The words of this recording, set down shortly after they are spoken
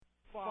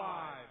5,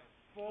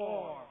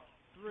 4,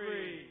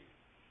 3,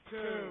 2,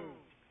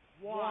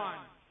 1.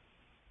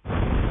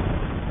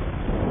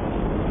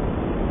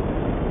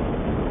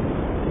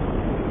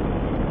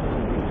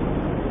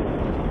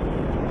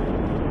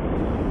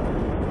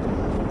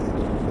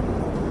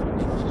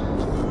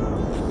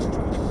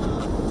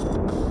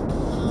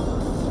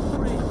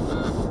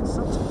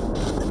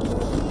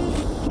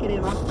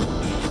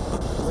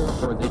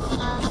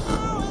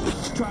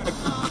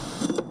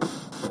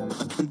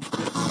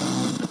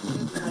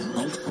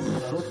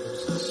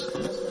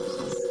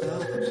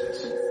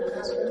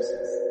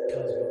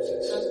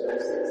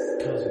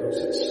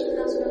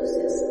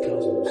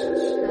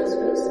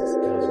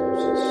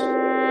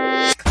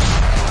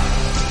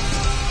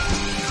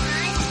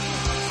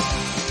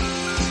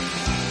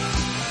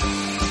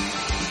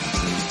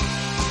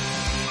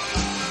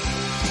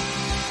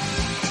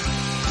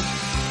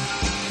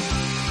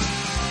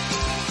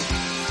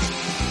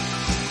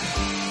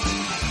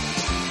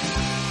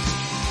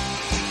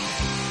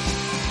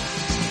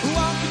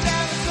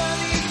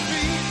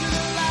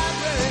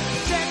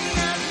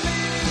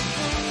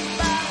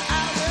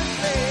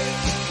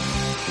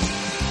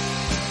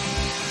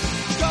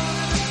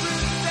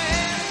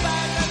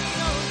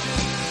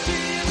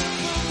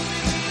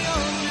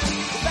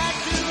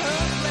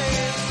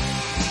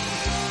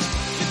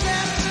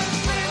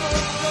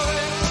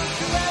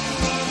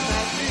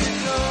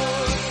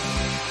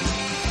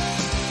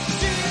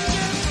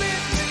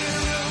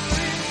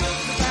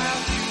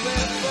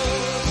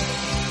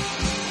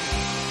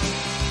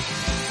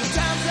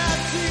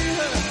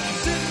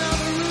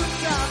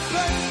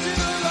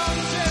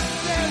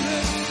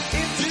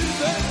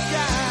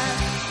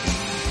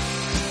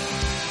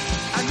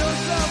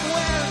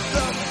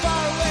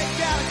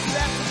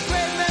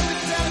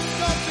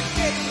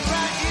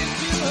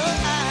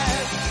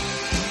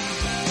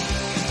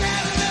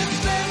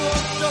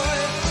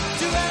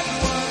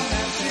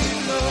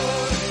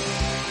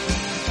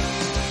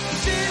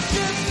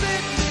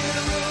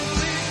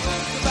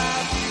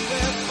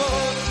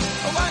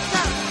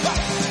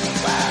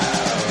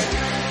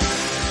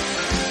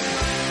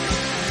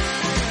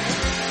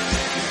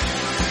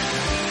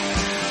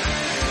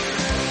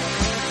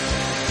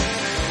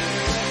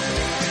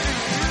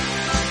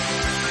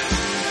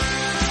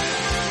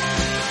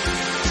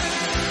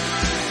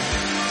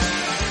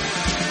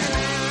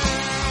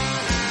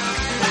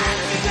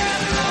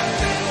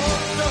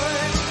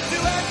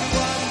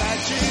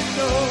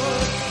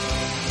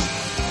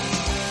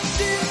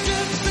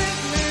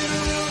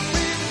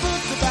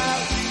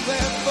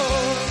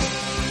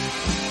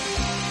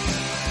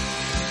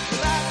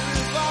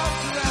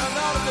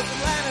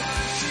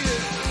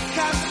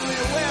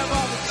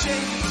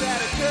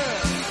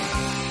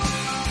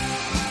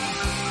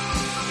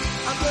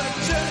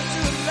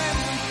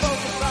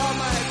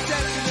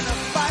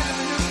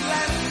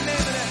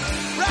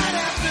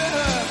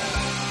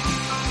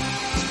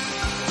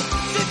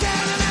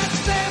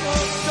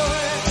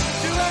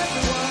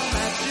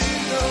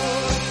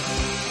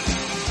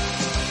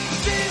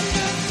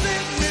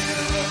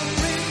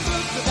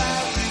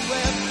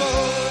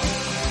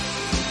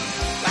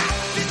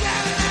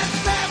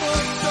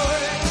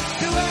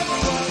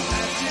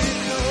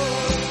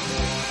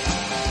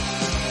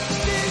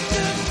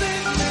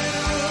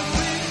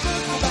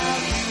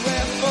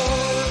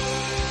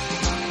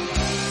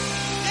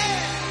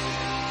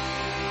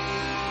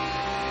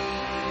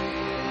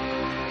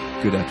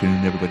 Good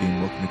afternoon, everybody, and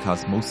welcome to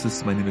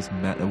Cosmosis. My name is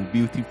Matt. I will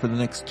be with you for the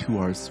next 2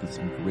 hours with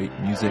some great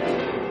music.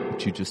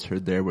 What you just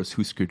heard there was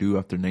Husker Du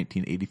after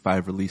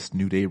 1985 released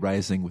New Day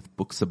Rising with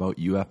books about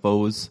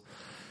UFOs.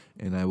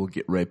 And I will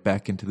get right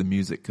back into the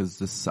music because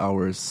this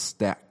hour is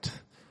stacked.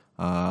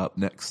 Up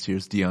next,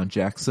 here's Deion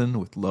Jackson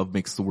with Love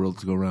Makes the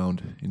World Go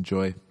Round.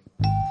 Enjoy.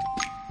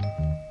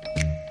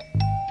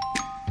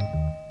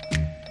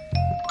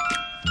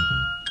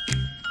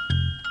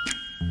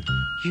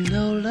 You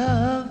know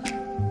love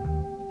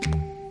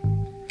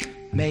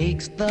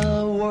makes the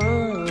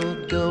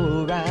world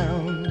go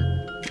round,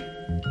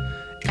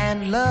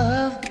 and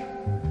love,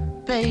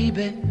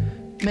 baby,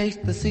 makes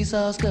the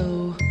seesaws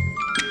go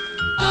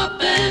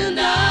up and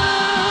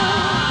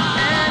down,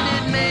 and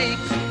it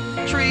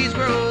makes trees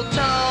grow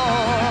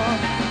tall,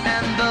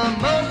 and the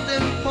most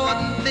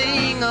important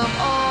thing of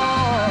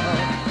all,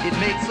 it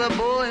makes a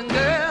boy and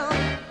girl,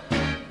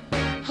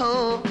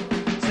 oh,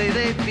 say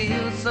they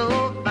feel so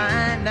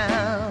fine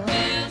now.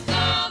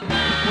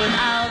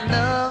 Without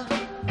love,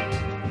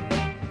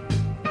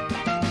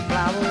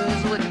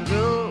 flowers wouldn't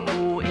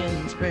grow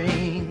in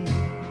spring,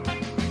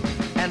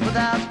 and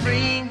without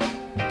spring,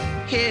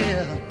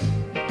 here,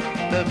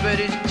 the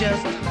birds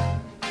just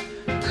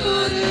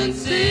couldn't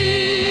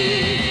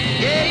sing.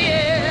 Yeah,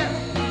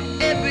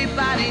 yeah,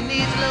 everybody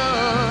needs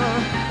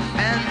love,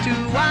 and to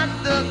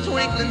watch the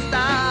twinkling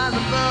stars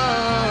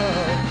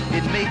above,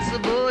 it makes a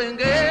boy and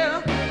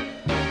girl,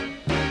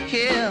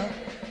 here,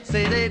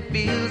 say they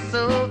feel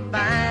so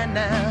fine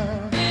now.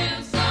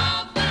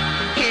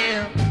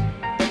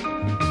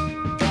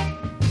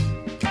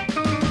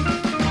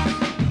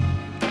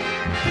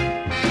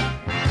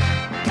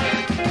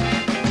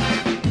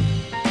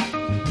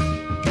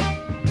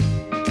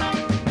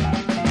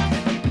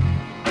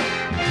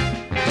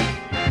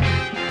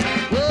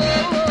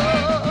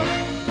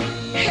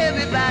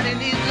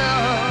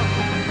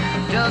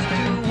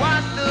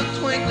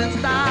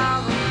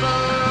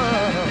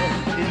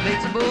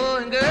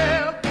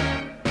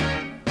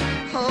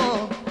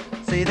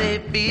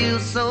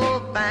 feels so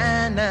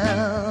fine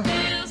now.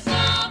 Feels so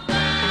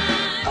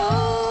fine.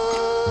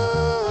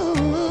 Oh,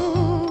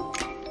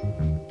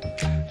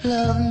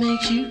 love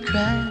makes you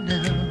cry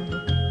now.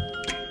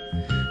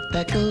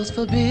 That goes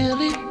for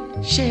Billy,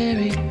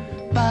 Sherry,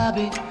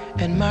 Bobby,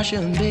 and Marsha,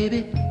 and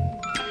baby,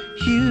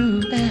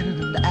 you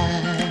and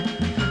I.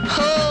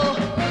 Oh,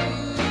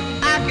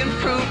 I can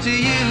prove to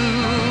you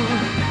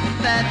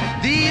that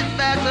these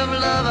facts of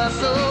love are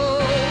so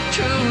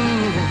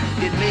true.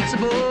 It makes a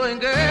boy and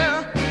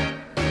girl,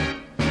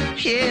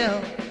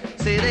 yeah,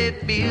 say they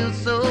feel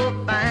so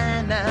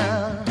fine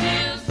now.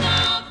 Feel so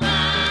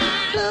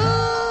fine.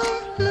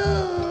 Love,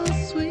 love,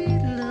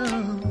 sweet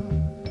love.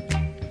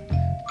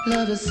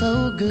 Love is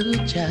so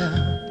good,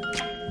 child.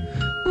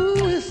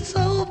 Ooh, it's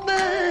so fine.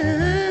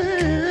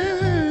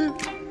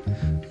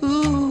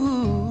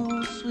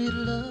 Ooh, sweet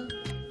love,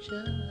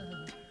 child.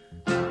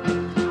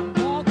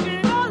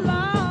 Walking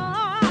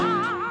along,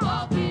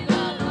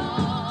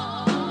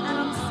 and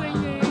I'm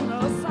singing a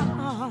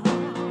song.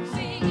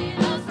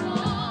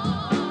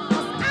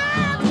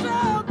 I'm so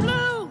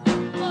blue,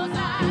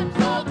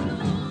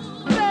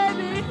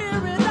 baby, here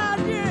without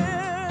you.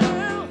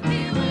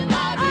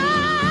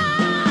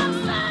 I'm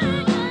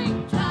singing,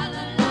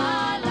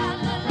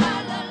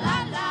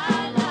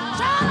 tra-la-la-la-la-la-la-la,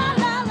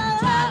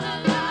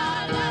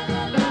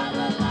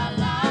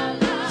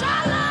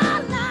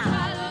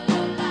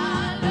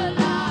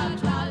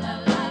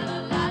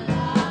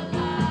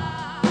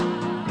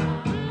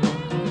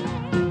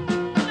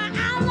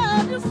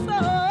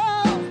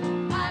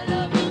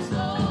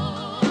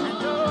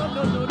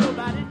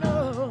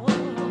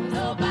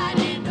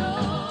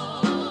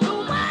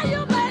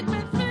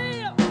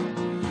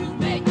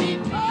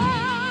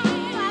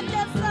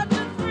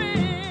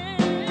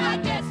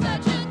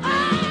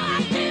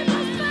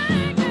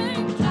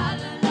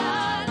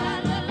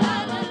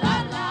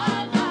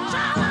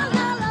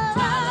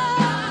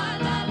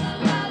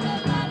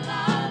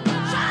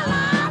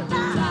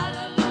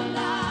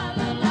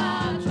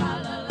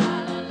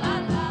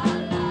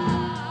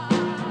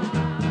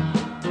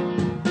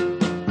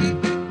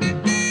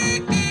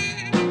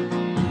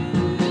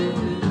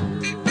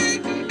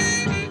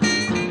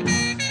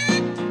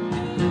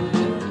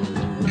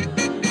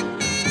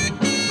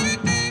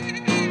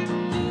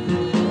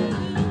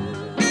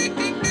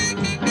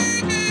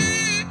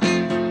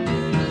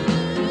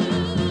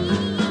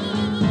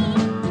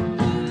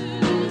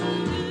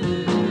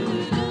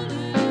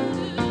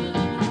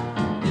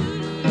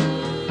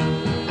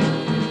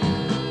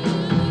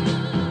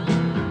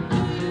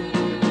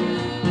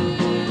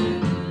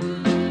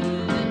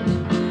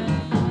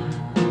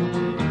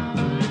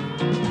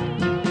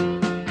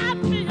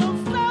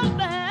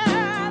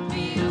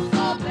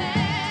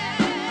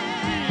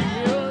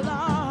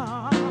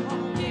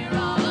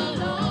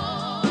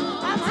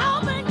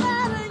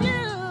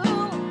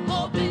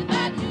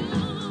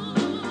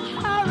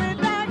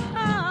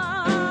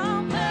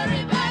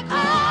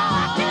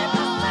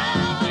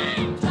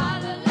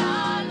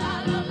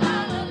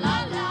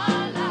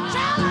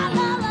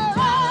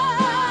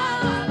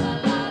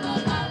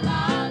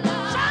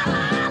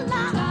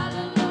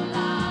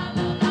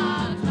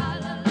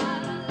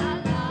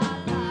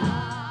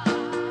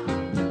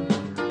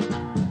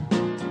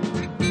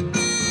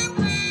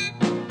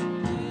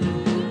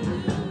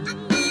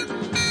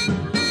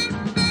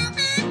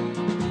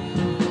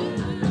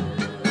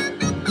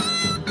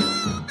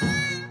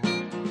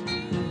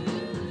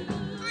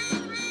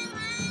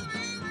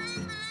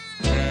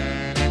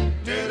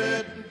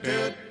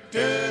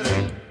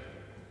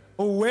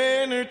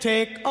 Winner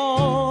take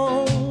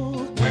all.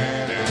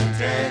 Winner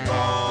take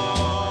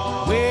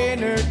all.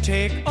 Winner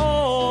take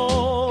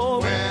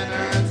all.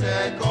 Winner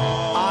take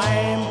all.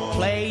 I'm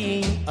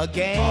playing a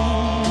game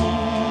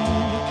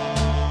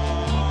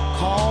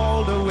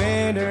called a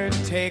winner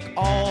take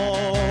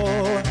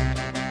all.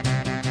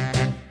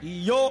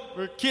 Your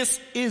kiss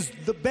is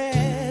the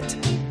bet.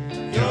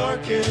 Your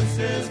kiss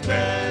is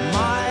bad.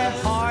 My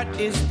heart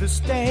is the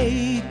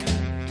stake.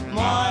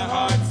 My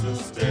heart's a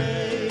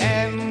stake.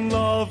 And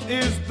love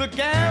is the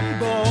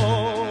gamble.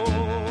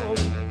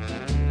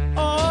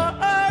 Oh,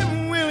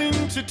 I'm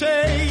willing to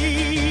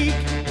take.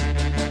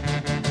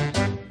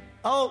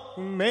 Oh,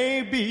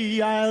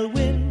 maybe I'll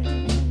win.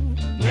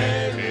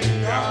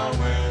 Maybe I'll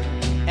win.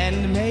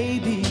 And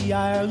maybe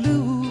I'll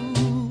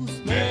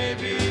lose.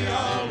 Maybe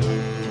I'll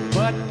lose.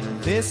 But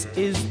this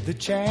is the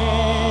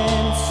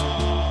chance.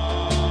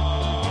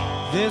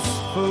 This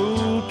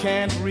fool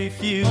can't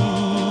refuse.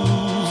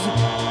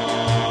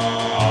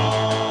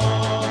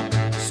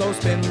 So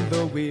spin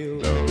the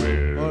wheel,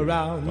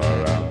 around,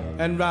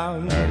 and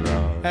round,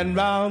 and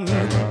round,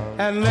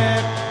 and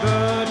let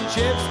the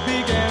chips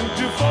begin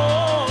to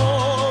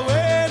fall.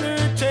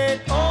 Winner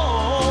take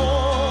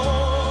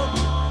all.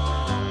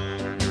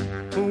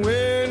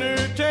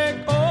 Winner take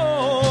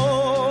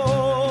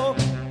all.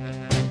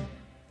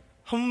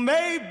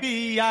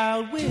 Maybe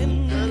I'll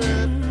win.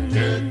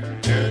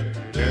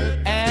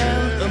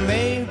 And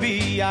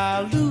maybe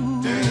I'll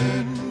lose.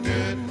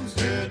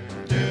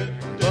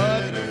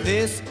 But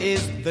this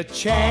is the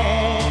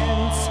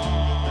chance.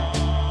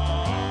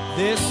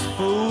 this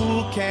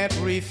fool can't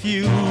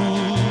refuse.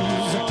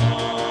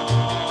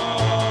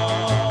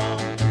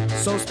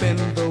 So spin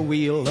the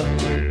wheel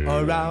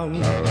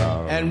around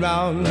and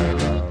round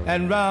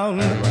and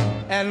round,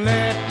 and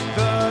let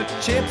the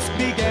chips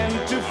begin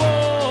to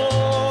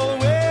fall.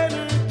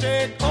 Winner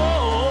take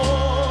all.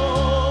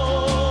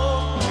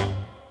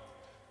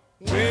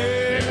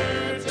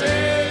 Winner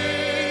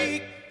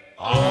take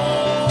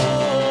all.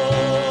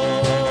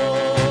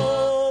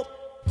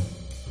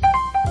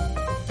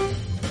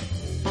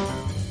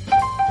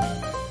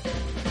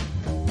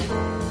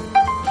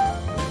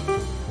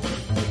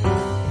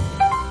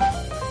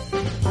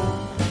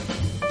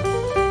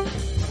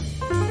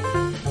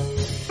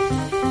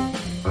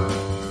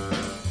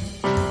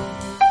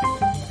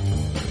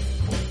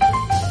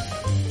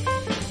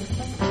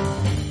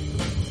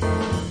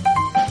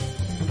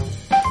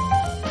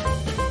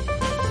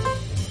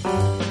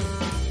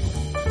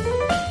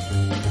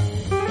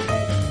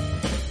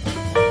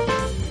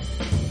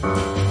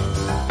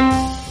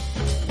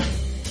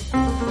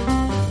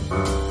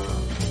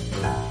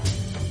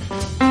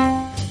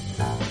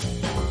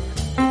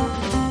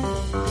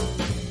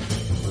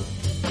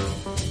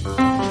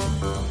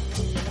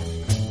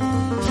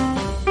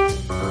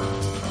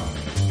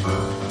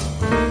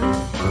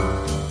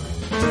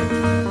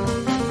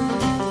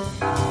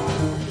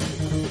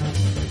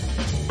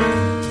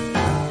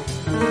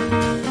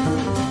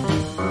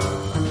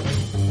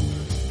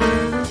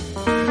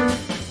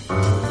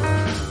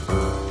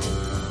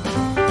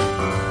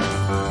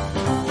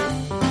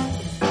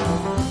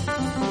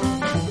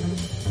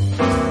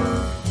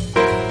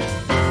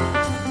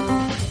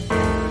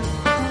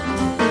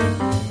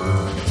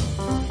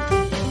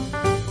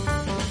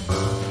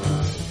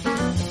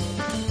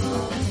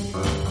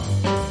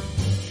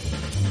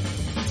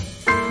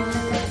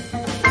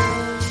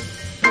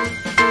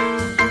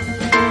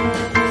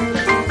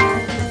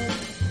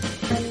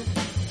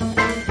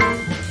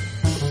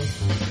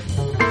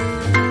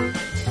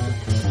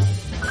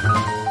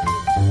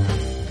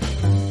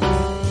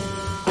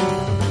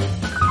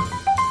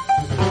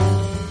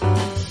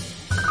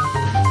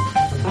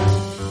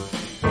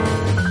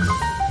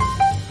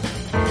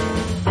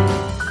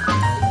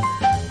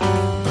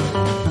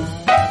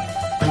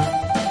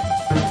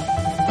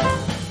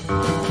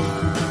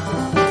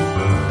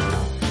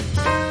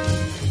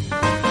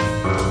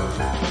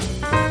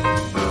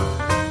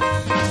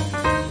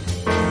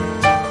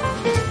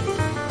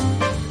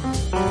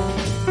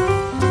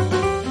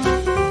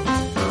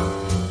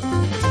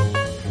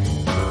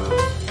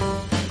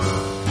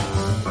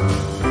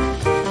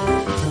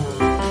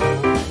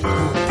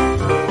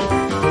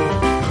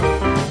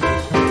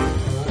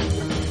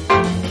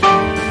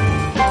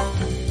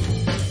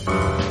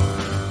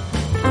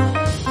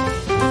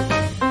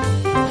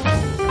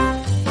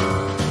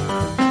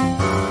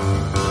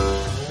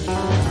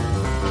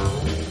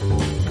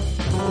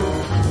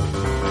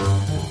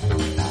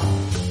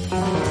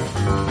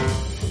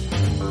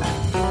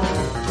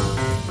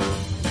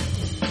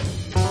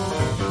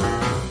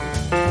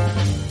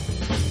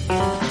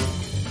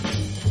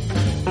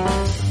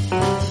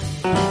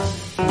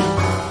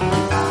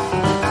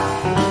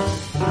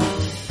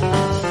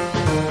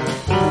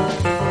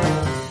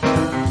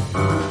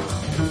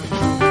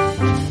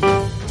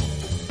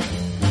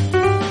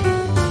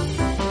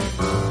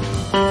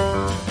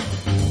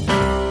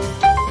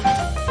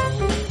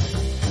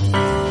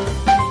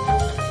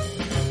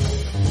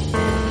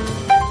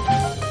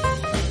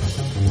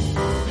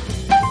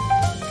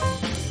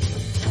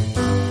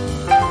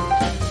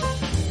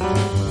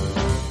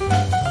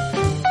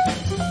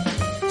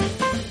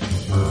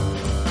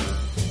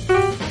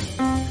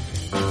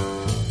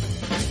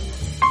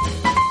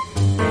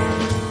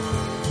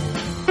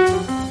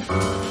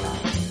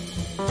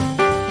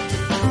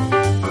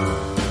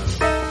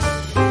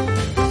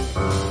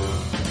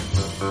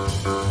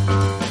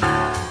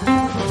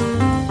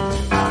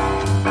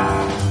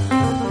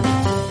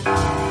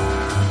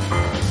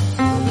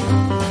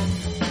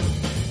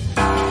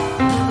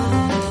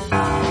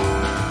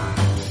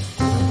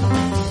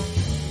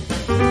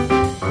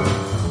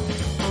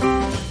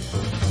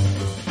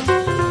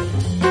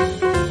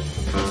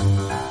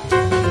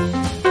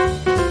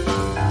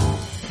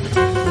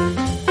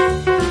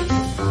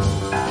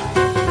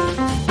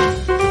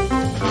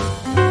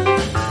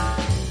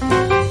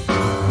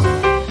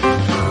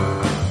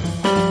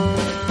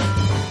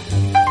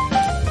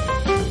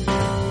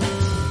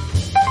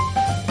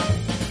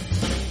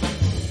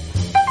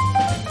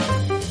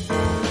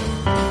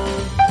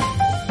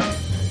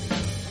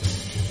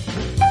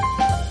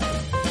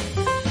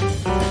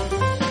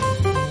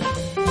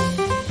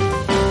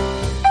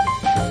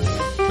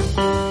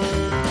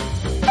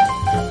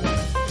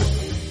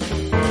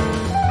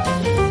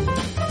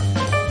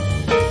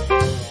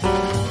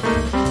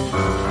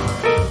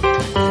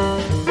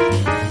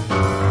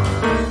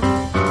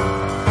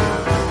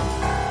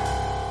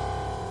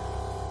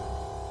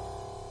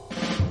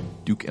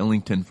 Duke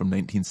Ellington from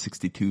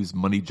 1962's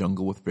Money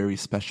Jungle with Very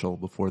Special.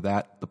 Before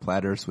that, The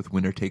Platters with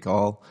Winner Take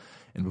All.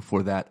 And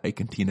before that, Ike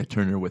and Tina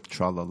Turner with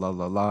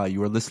Tra-La-La-La-La.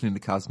 You are listening to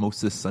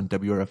Cosmosis on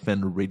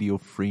WRFN Radio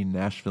Free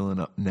Nashville. And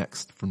up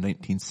next, from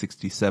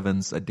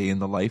 1967's A Day in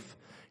the Life,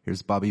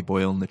 here's Bobby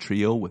Boyle and the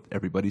Trio with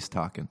Everybody's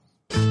Talking.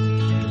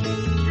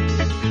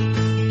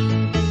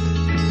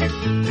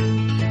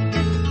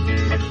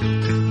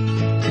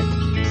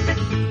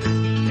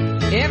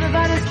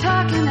 Everybody's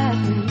talking at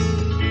me.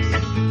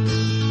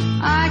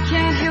 I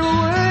can't hear a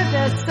word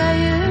they're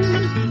saying.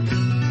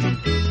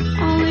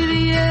 Only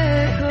the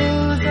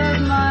echoes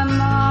of my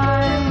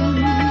mind.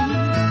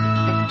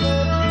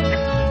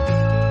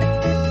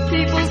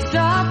 People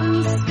stop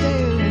and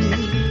stare.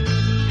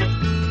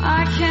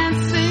 I can't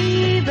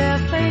see their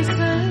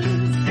faces.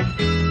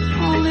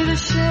 Only the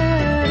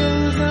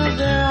shadows of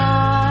their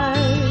eyes.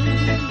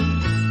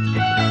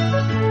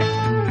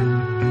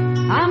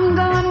 I'm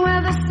going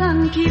where the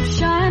sun keeps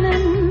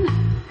shining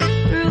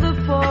through the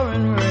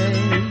pouring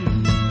rain.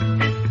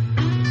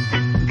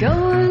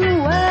 Going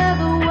where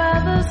the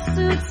weather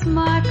suits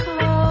my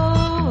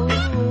clothes.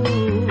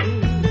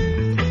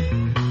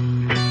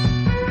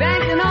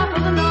 Banking off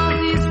of the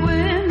northeast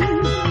wind,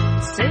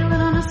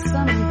 sailing on a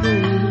sunny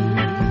breeze.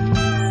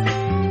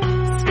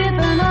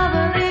 Skipping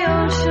over the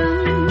ocean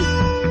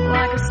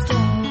like a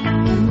stone.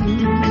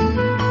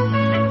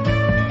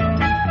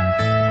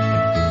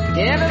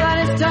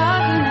 Everybody's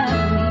talking at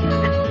me.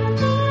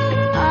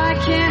 I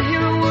can't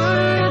hear a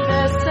word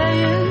they're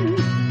saying.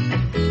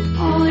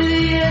 Only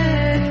the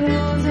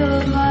echoes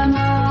of my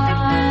mind.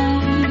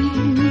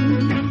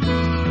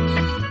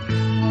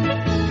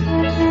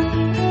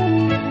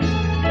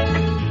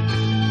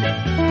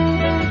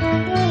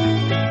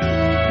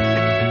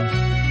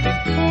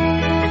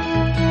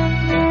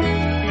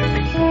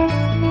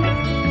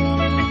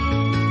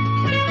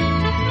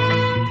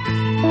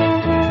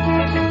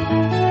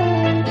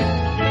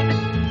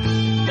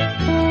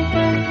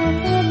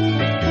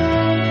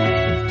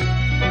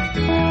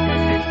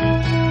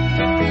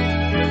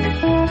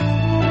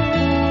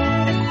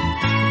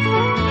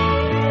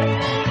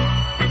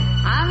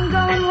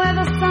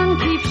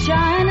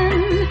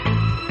 Shining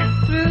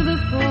through the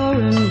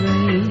pouring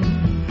rain.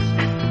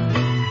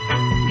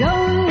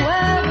 Going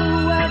where the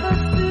weather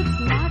suits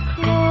my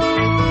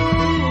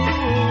clothes.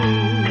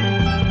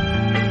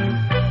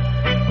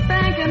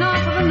 Banking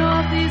off of the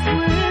northeast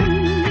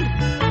wind,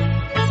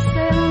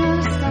 sailing on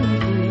a sunny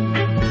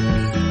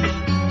breeze.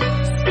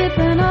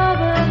 Skipping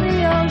over the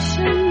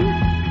ocean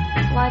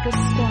like a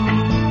stone.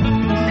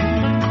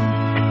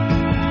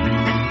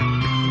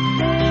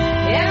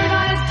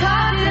 Everybody's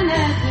talking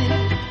at me.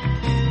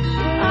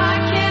 I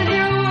can't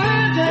hear a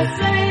word they're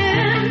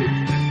saying.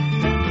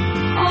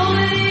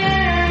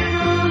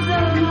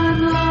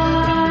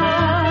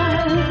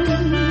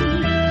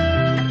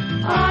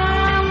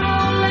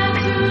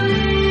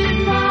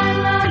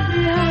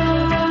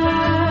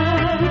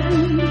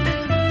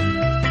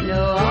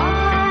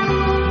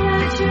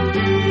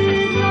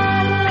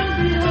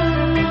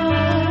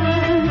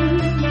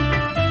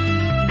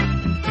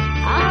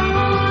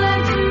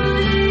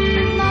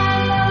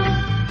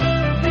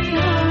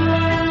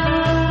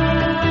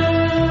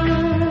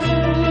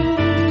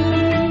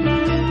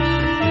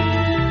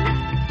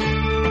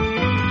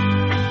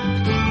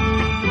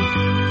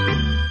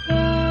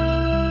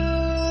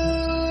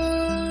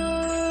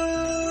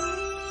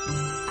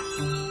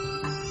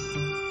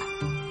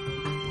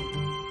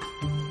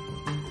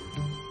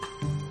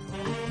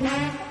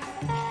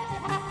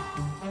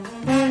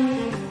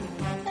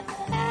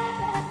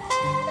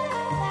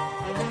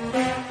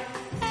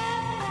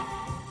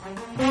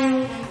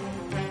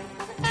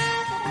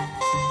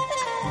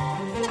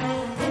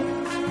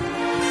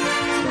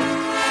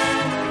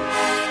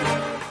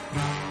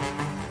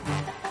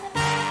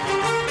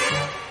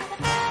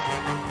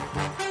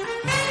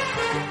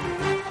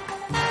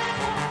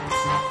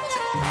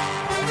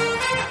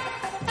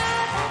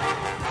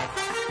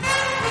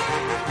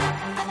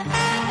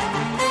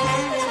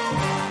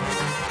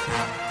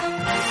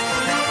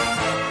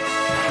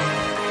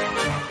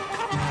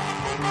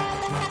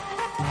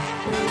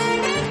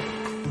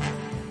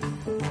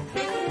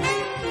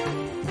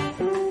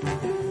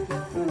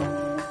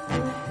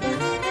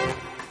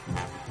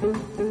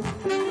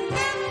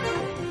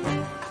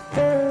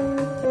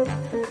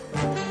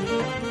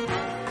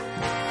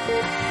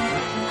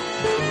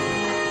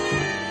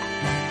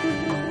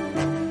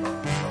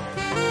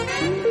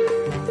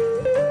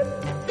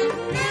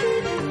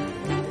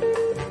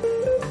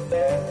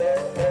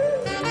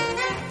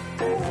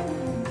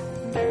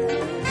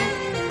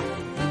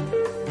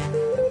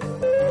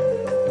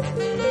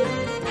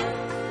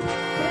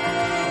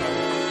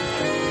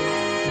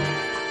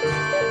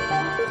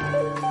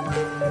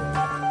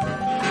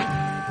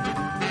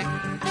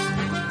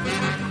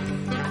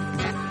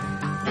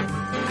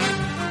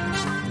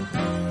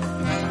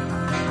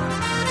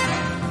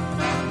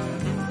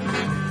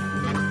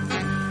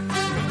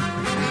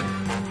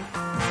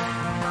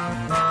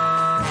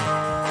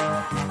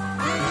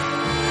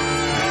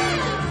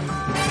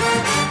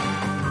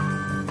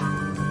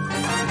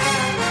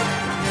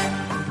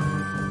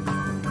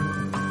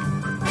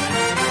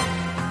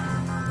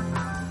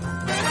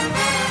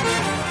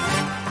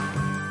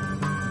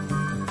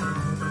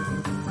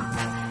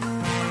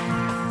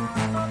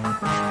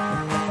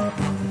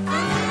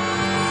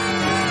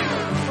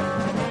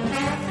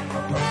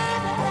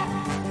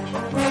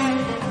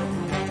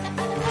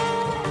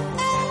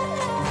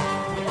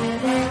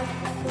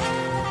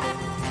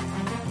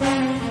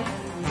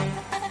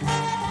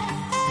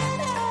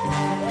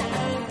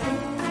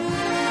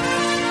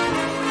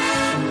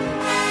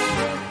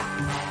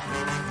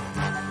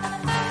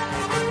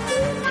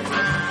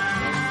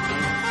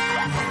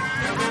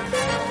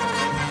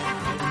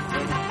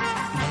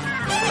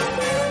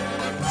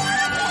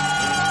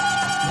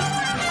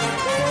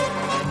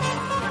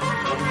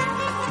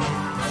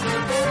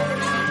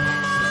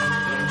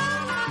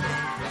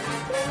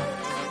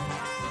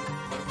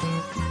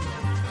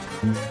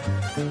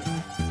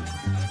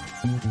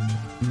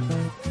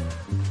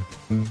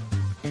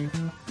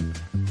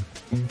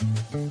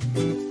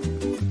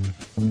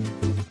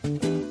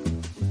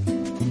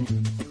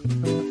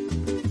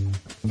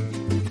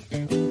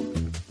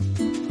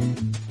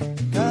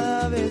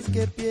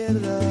 que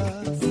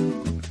pierdas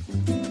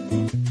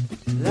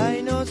la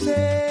inocencia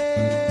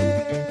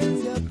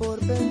por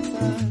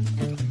pensar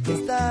que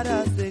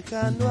estarás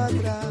dejando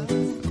atrás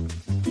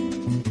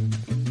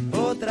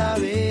otra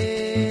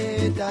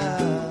beta.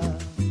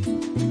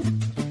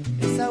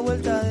 Esa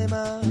vuelta de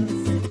más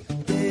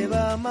te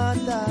va a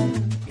matar.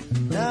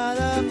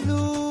 Nada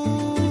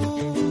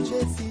fluye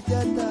si te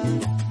atas.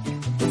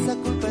 Esa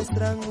culpa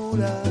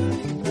estrangula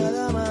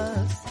nada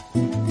más.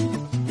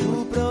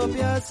 Tu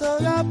propia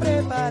soga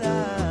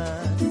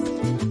preparas.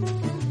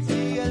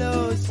 Síguelo,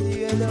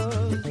 síguelo,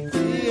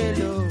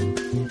 síguelo.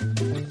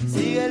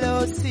 Síguelo,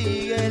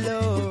 síguelo.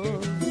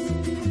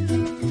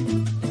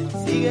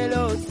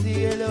 Síguelo,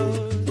 síguelo,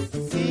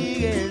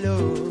 síguelo.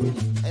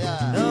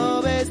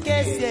 No ves que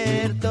es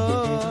cierto.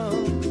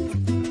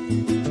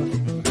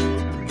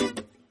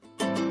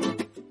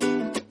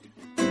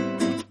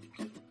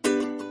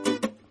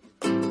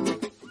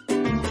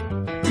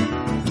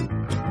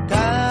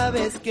 Cada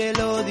vez que el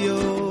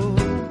odio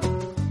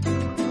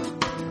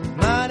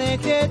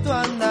maneje tu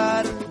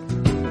andar,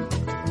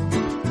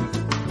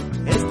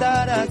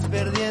 estarás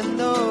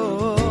perdiendo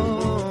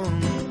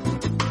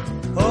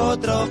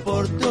otra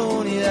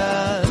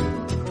oportunidad.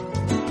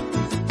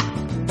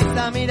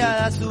 Esta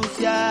mirada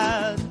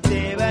sucia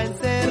te va a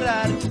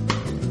encerrar,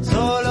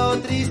 solo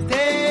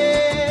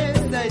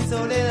tristeza y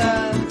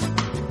soledad.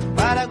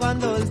 Para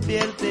cuando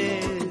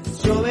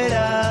despiertes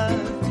lloverá,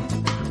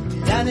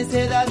 la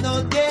necedad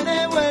no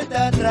tiene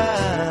vuelta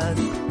atrás.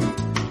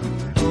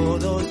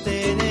 Todos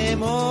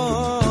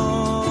tenemos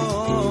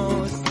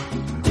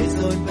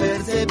eso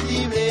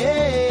imperceptible,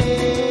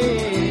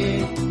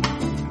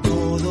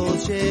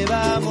 todos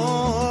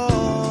llevamos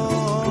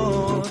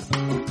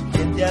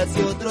gente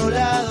hacia otro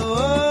lado.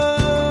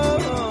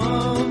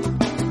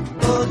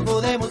 Todos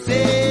podemos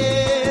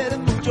ser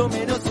mucho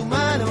menos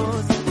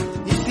humanos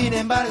y sin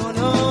embargo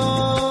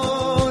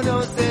no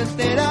nos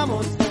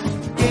enteramos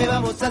que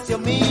vamos hacia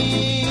un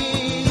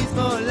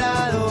mismo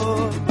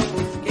lado,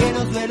 que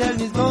nos duele el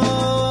mismo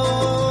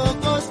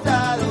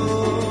costado.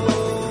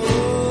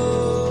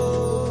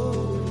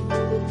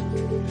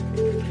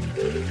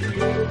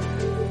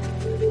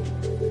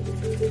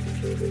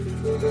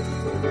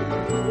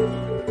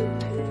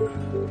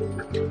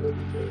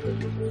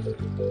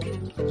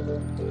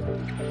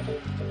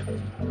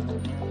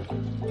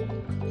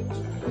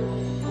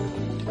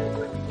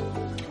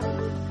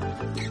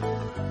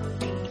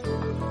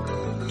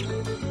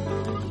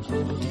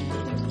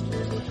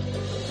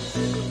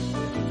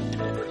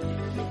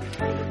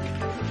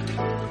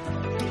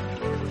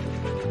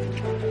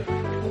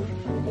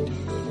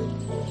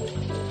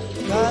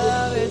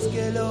 Cada vez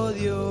que el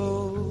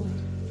odio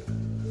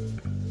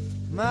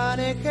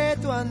maneje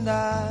tu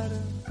andar,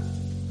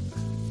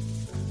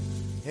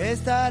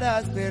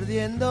 estarás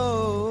perdiendo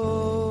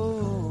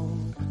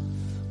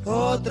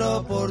otra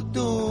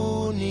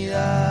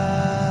oportunidad.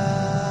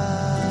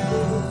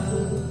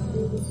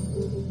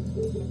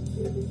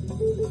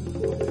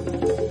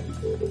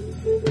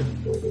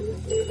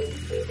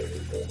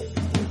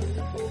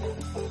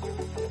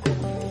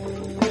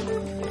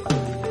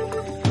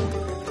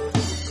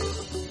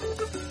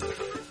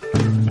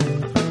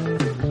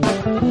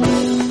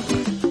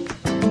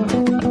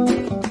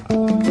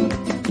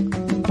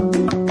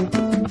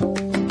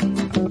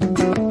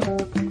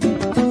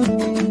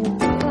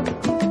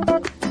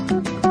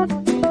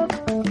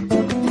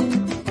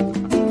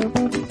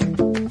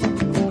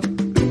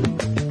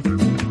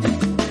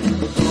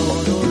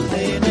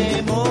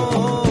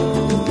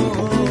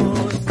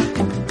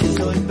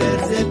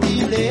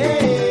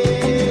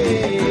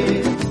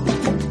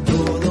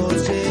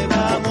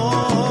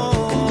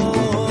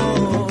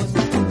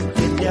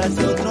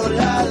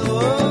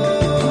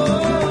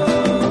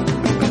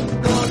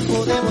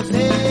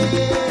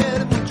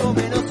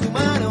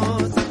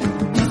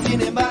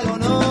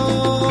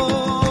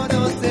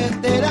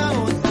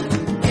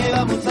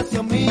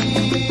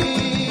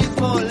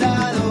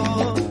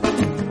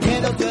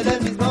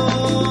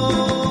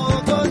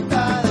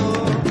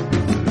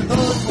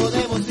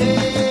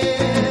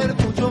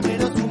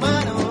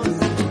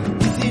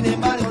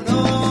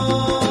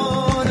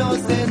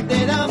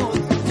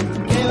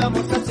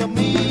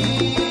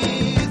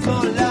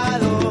 Mismo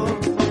lado,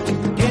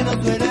 que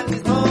nos duele el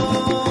mismo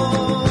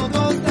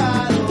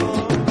costado.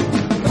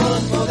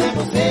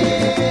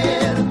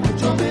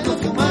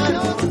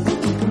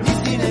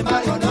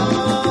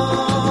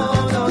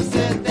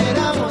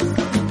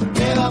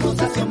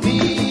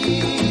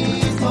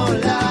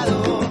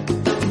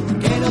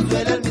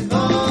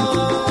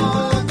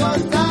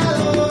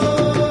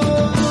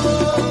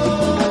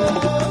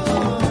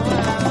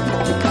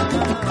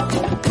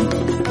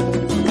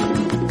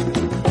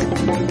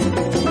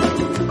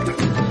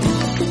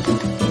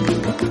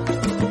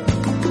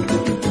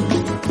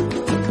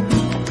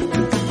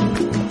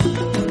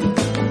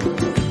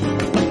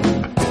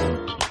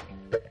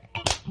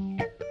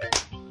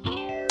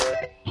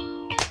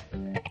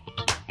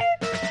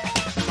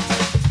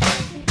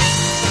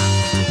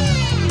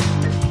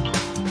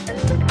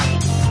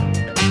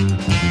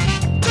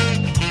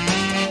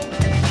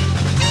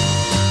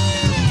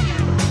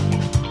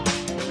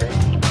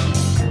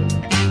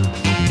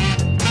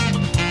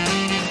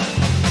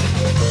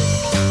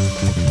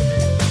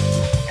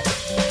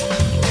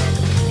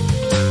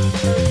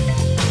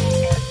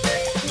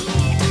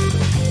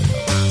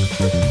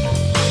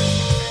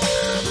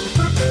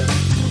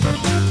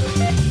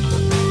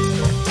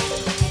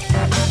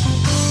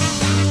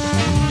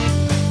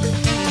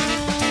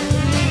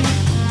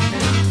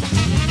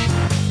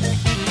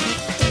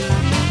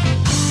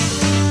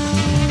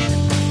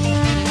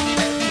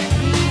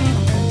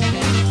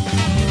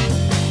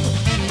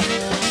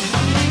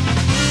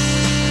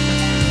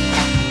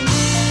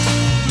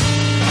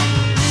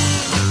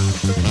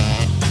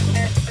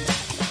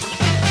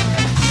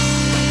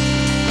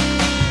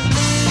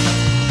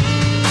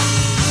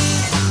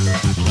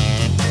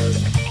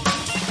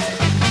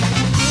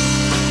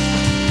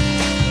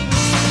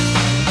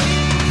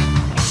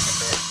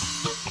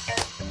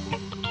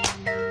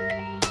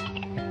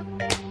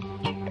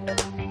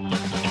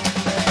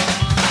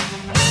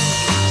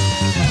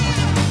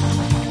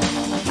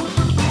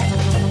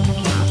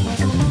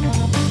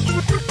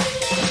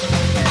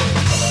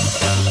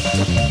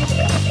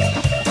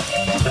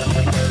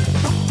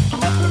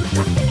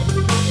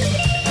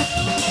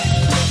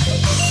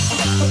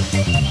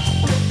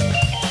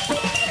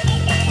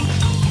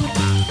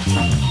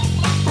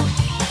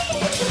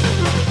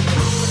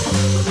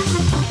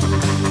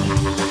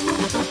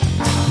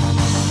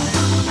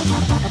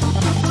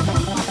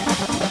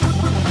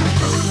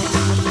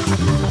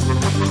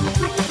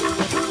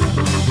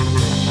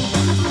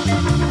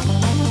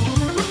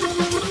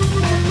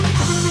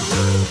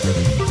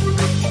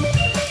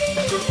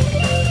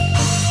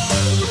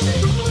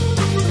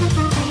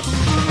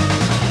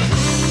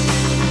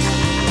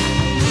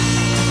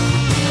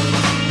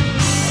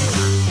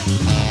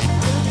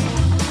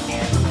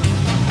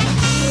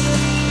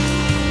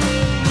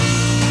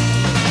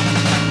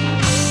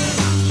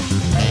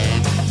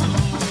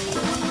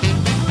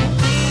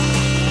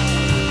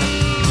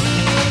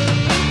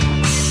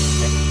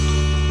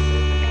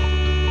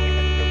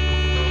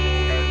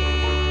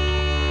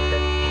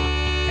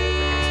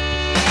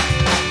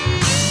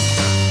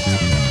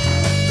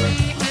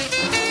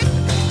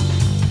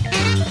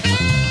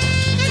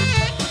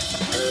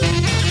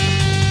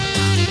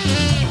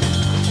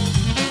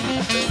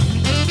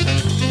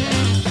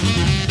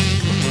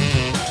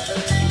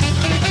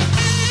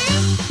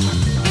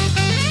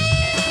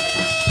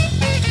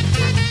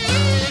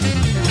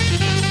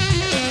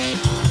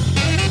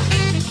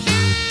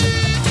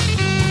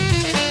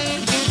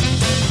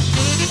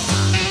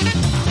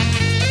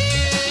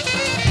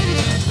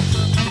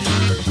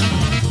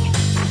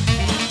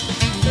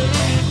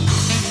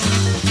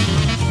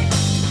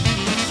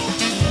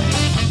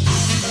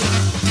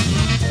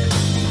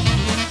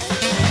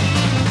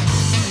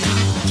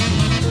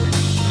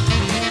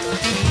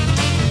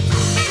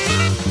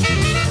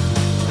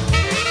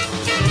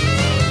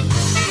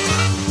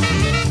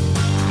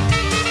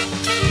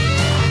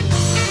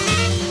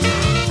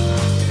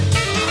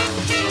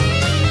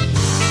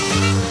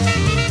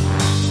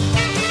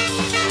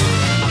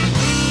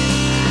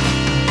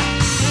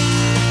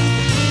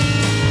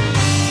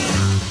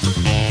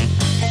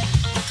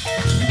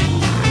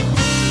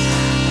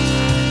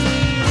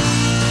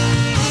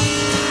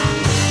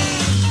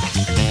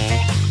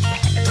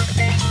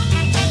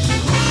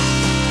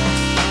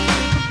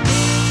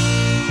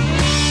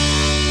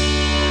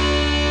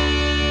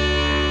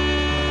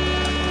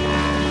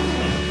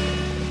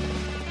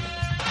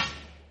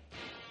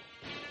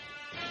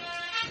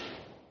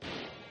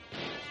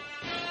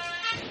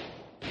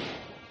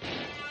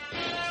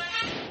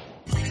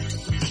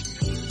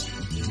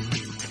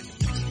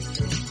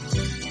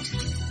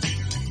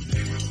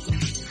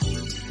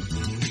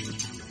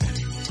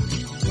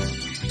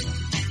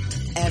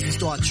 as we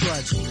start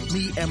trudging.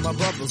 Me and my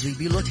brothers, we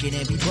be looking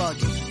and be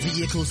bugging.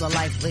 Vehicles of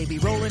life, they be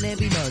rolling and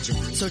be nudging.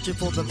 Searching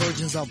for the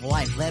virgins of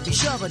life, let be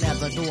shoving at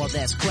the door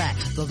that's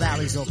cracked. The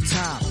valleys of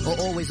time are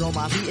always on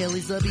my feet, at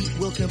least the beat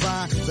will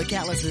combine. The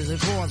calluses and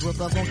corns with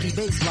a funky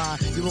bass line.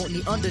 You won't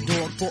need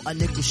underdog for a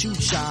nickel shoe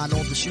shine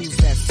on the shoes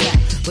that's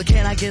fat. But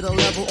can I get a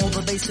level on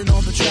the bass and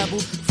on the treble?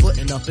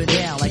 Footing up and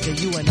down like a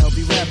UNLV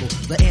rebel.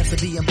 The answer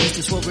being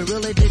boosters for we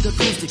really dig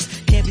acoustics.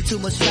 Can't be too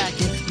much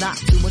slacking, not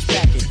too much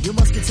backing. You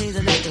must contain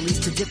the neck at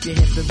least to dip your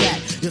hips and back.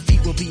 Your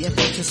feet will be in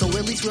function, so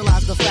at least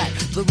realize the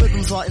fact. The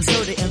rhythms are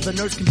inserted and the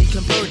nerves can be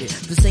converted.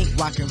 This ain't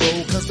rock and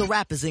roll, cause the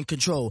rap is in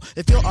control.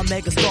 If you're a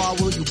mega star,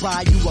 will you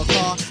buy you a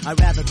car? I'd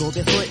rather go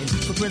barefooting.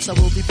 Footprints I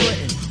will be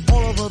putting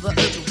all over the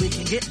earth if we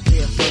can get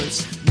there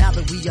first. Now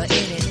that we are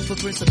in it,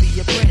 footprints will be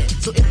printed.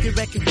 So if you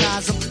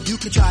recognize them, you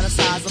can try to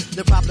size them.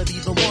 They'll probably be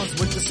the ones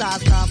with the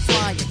size time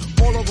flying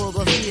all over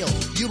the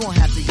field. You don't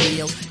have to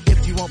yield.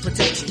 If you want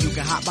protection, you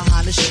can hop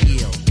behind the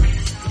shield.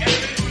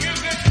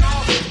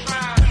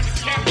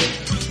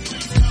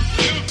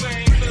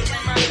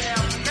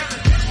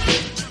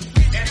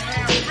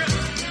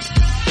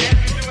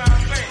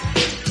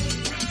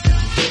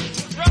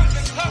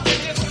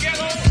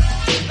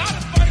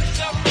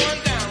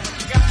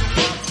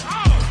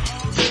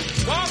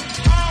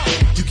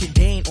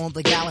 On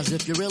the gallons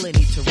if you really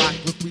need to rock.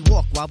 Look, we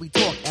walk while we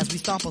talk as we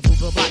stomp through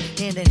the block.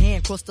 Hand in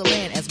hand, cross the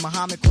land as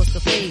Muhammad crossed the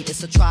fade.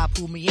 It's a tribe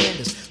who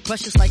meanders,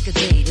 precious like a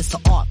jade. It's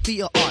an art, be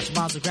a arch,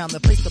 miles of ground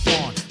they're placed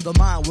upon. The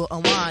mind will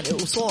unwind, it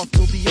will soar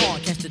till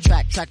beyond. Catch the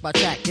track by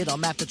track, get a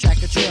map to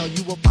track a trail.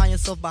 You will find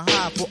yourself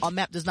behind, for our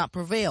map does not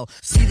prevail.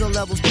 See the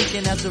levels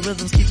peaking as the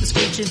rhythms keep the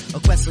screeching. A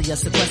quest, so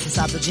yes, the quest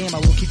inside the jam, I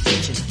will keep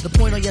preaching. The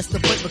point, oh yes, the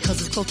point,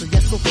 because it's closer,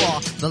 yes, so far.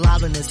 The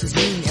liveliness is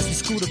mean as we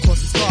scoot across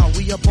the star.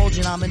 We are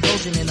bulging, I'm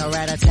indulging in a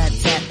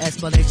rat-a-tat-tat.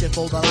 Explanation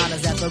for the line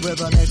is that the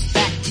rhythm is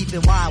back. Deep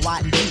and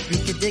wide and deep. We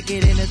can dig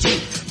it in a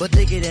Jeep, but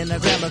dig it in the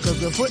grammar cause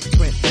the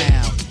footprint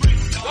down.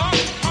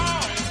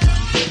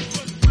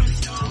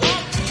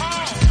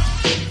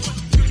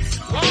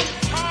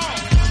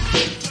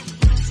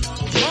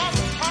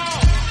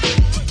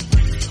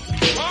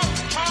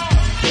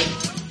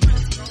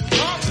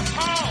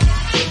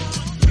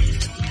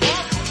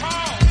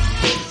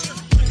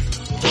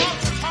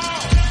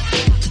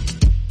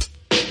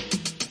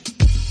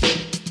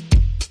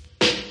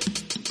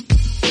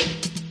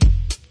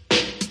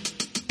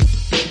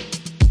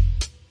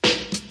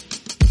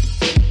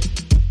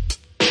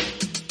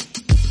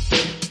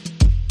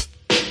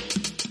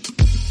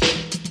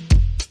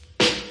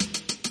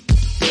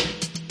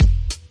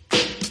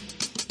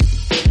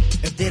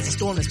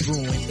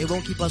 It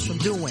won't keep us from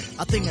doing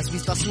a thing as we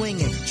start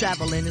swinging.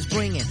 Traveling is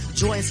bringing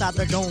joy inside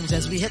the domes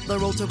as we hit the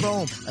road to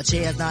Rome. A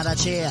chair is not a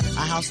chair,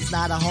 a house is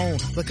not a home.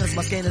 Because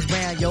my skin is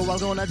brown, yo, I'm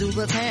gonna do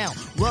the town.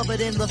 Rub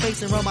it in the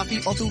face and run my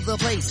feet all through the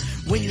place.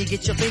 When you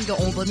get your finger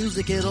on the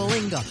music, it'll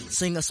linger.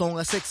 Sing a song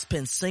of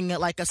sixpence, sing it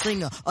like a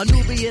singer. A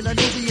Nubian, a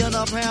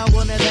proud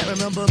one that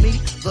remember me.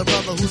 The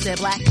brother who said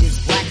black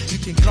is black. You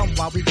can come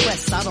while we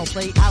quest. I don't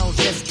play, I don't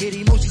just get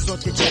emotions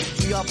off your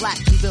chest. We are black,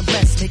 we've been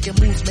blessed, making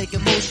moves,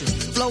 making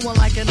motions, flowing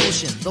like an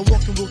ocean. The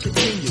walking will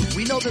continue.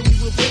 We know that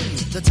we will bring you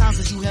the times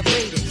that you have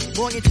waited,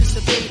 long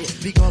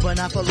anticipated. Be gone but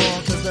not for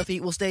long, cause the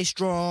feet will stay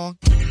strong.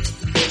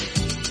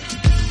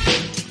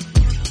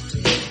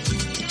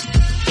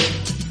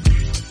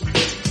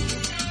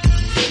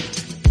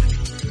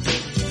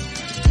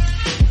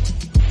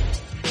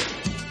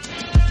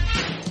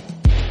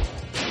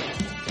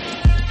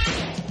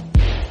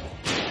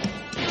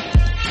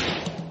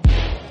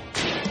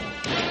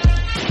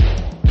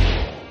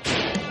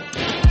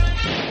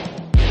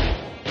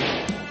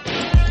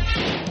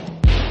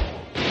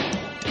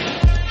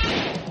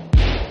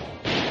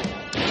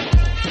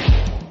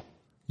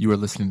 You are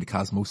listening to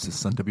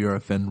Cosmosis on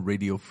WRFN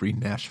Radio Free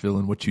Nashville,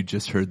 and what you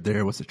just heard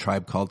there was A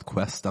Tribe Called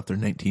Quest off their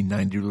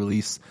 1990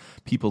 release,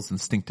 People's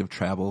Instinctive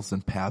Travels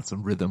and Paths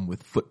of Rhythm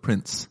with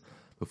Footprints.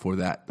 Before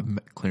that,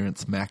 the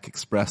Clarence Mack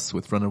Express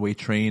with Runaway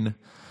Train,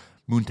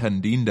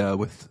 Muntandinda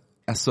with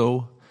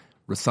Esso,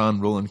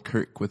 Rasan Roland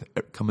Kirk with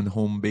Coming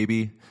Home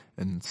Baby,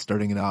 and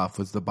starting it off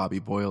was the Bobby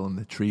Boyle and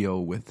the trio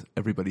with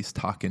Everybody's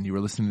Talking. You were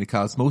listening to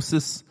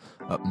Cosmosis.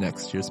 Up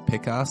next, here's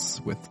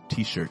Pecos with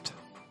T-Shirt.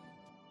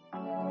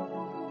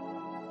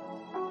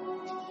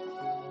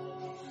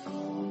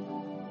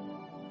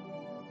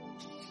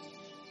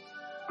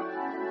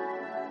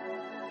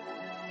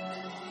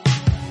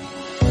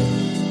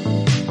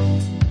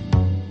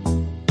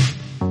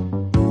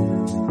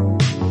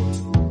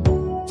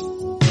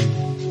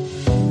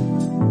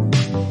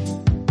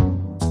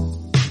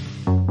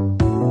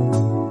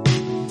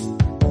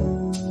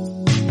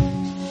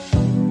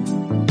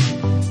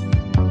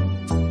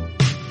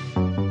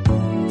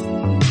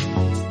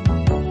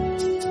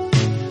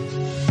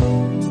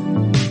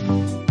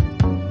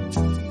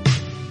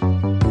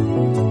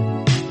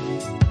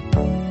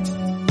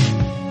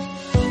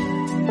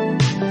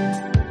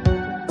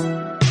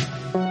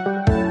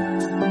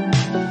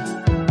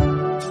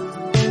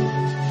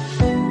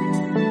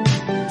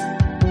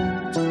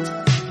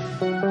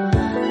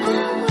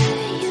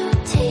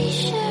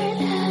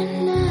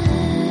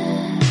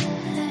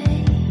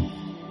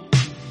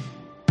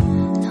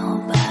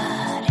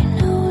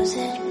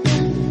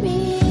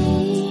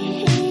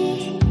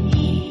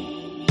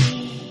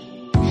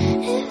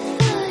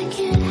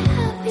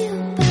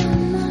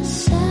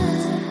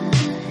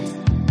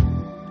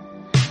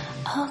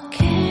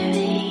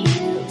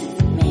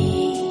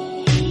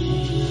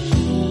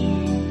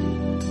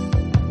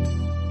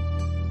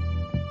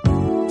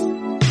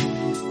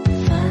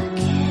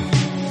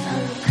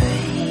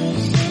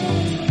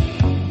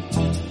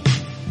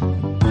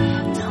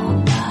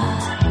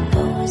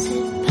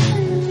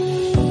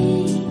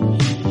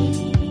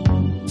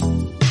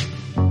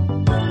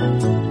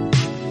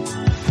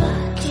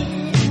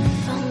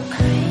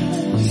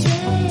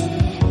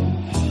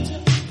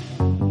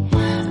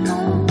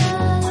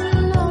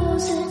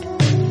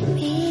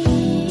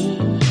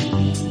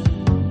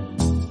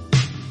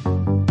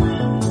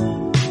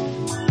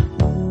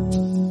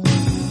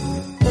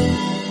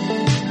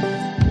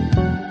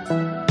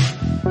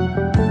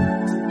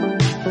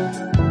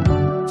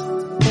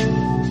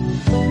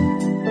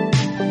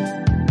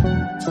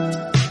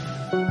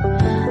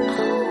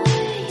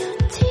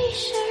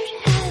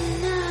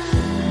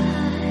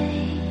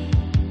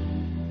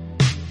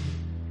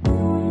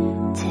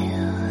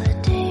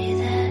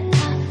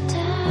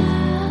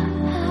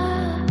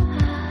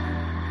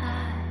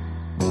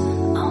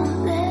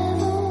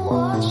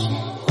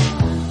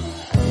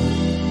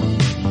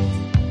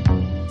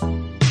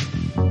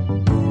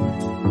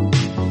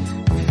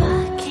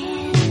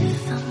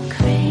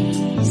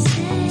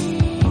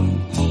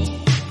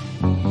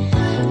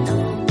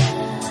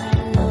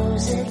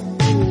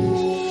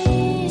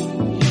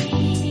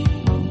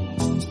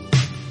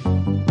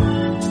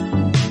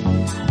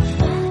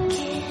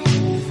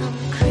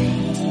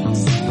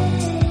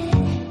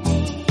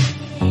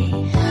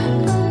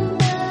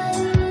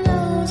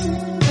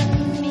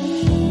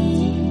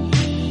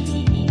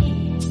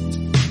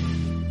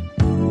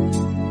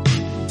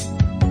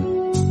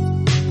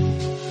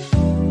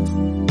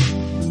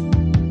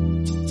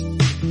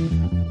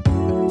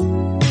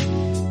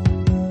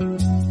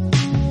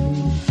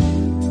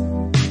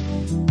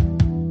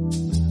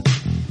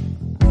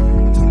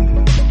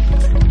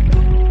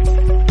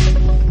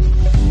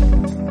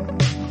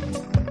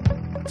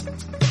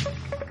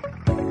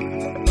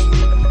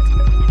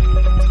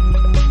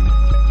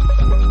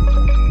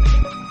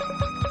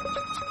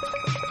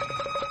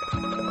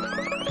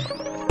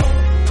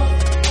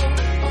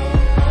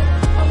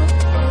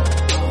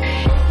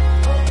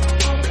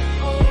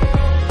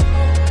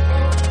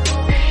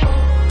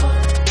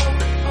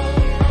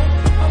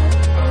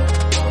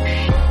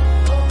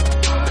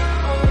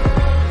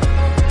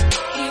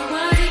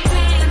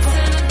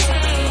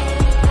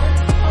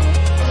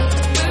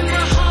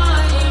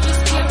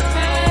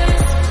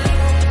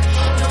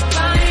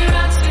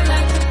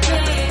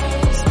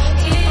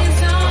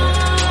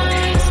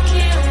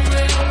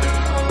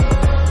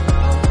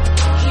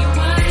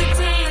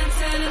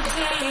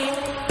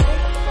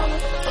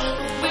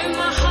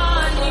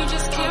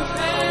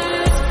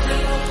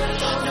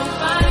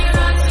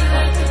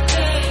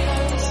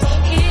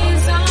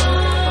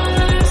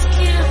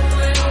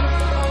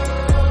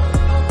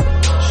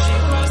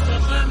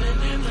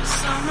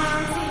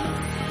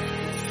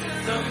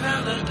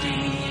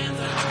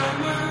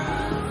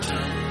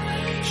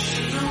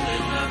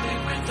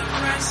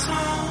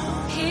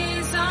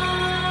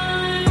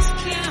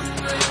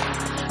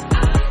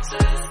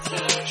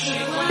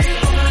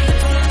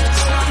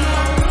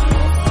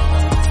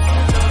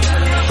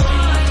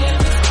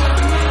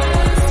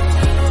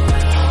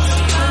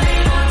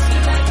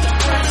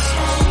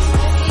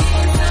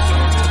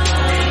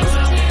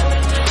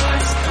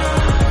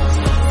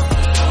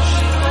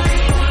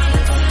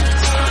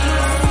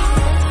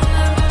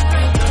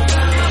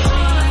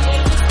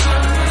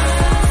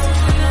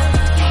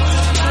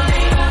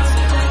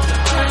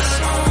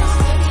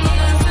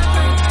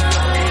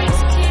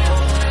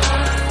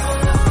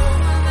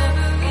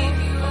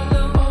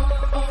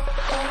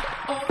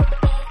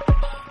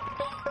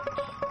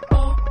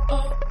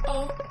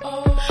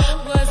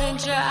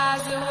 Wasn't your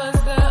eyes, it was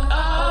the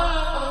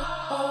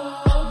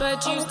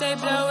but you stay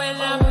blowing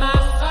up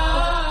my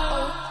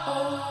phone.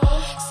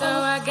 So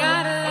I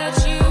gotta let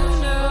you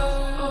know.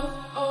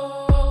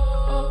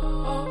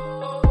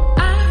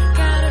 I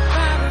got a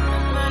problem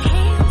when my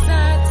hands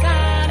are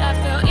tied. I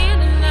fell in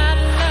and out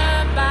of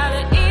love by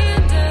the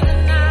end of the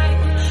night.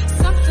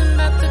 Something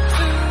about the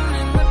tune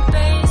and the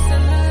bass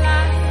and the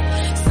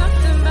light.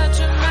 Something about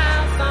your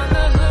mouth on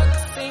the hook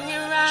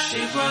singing right.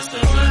 She was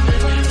the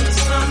women in the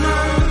summer.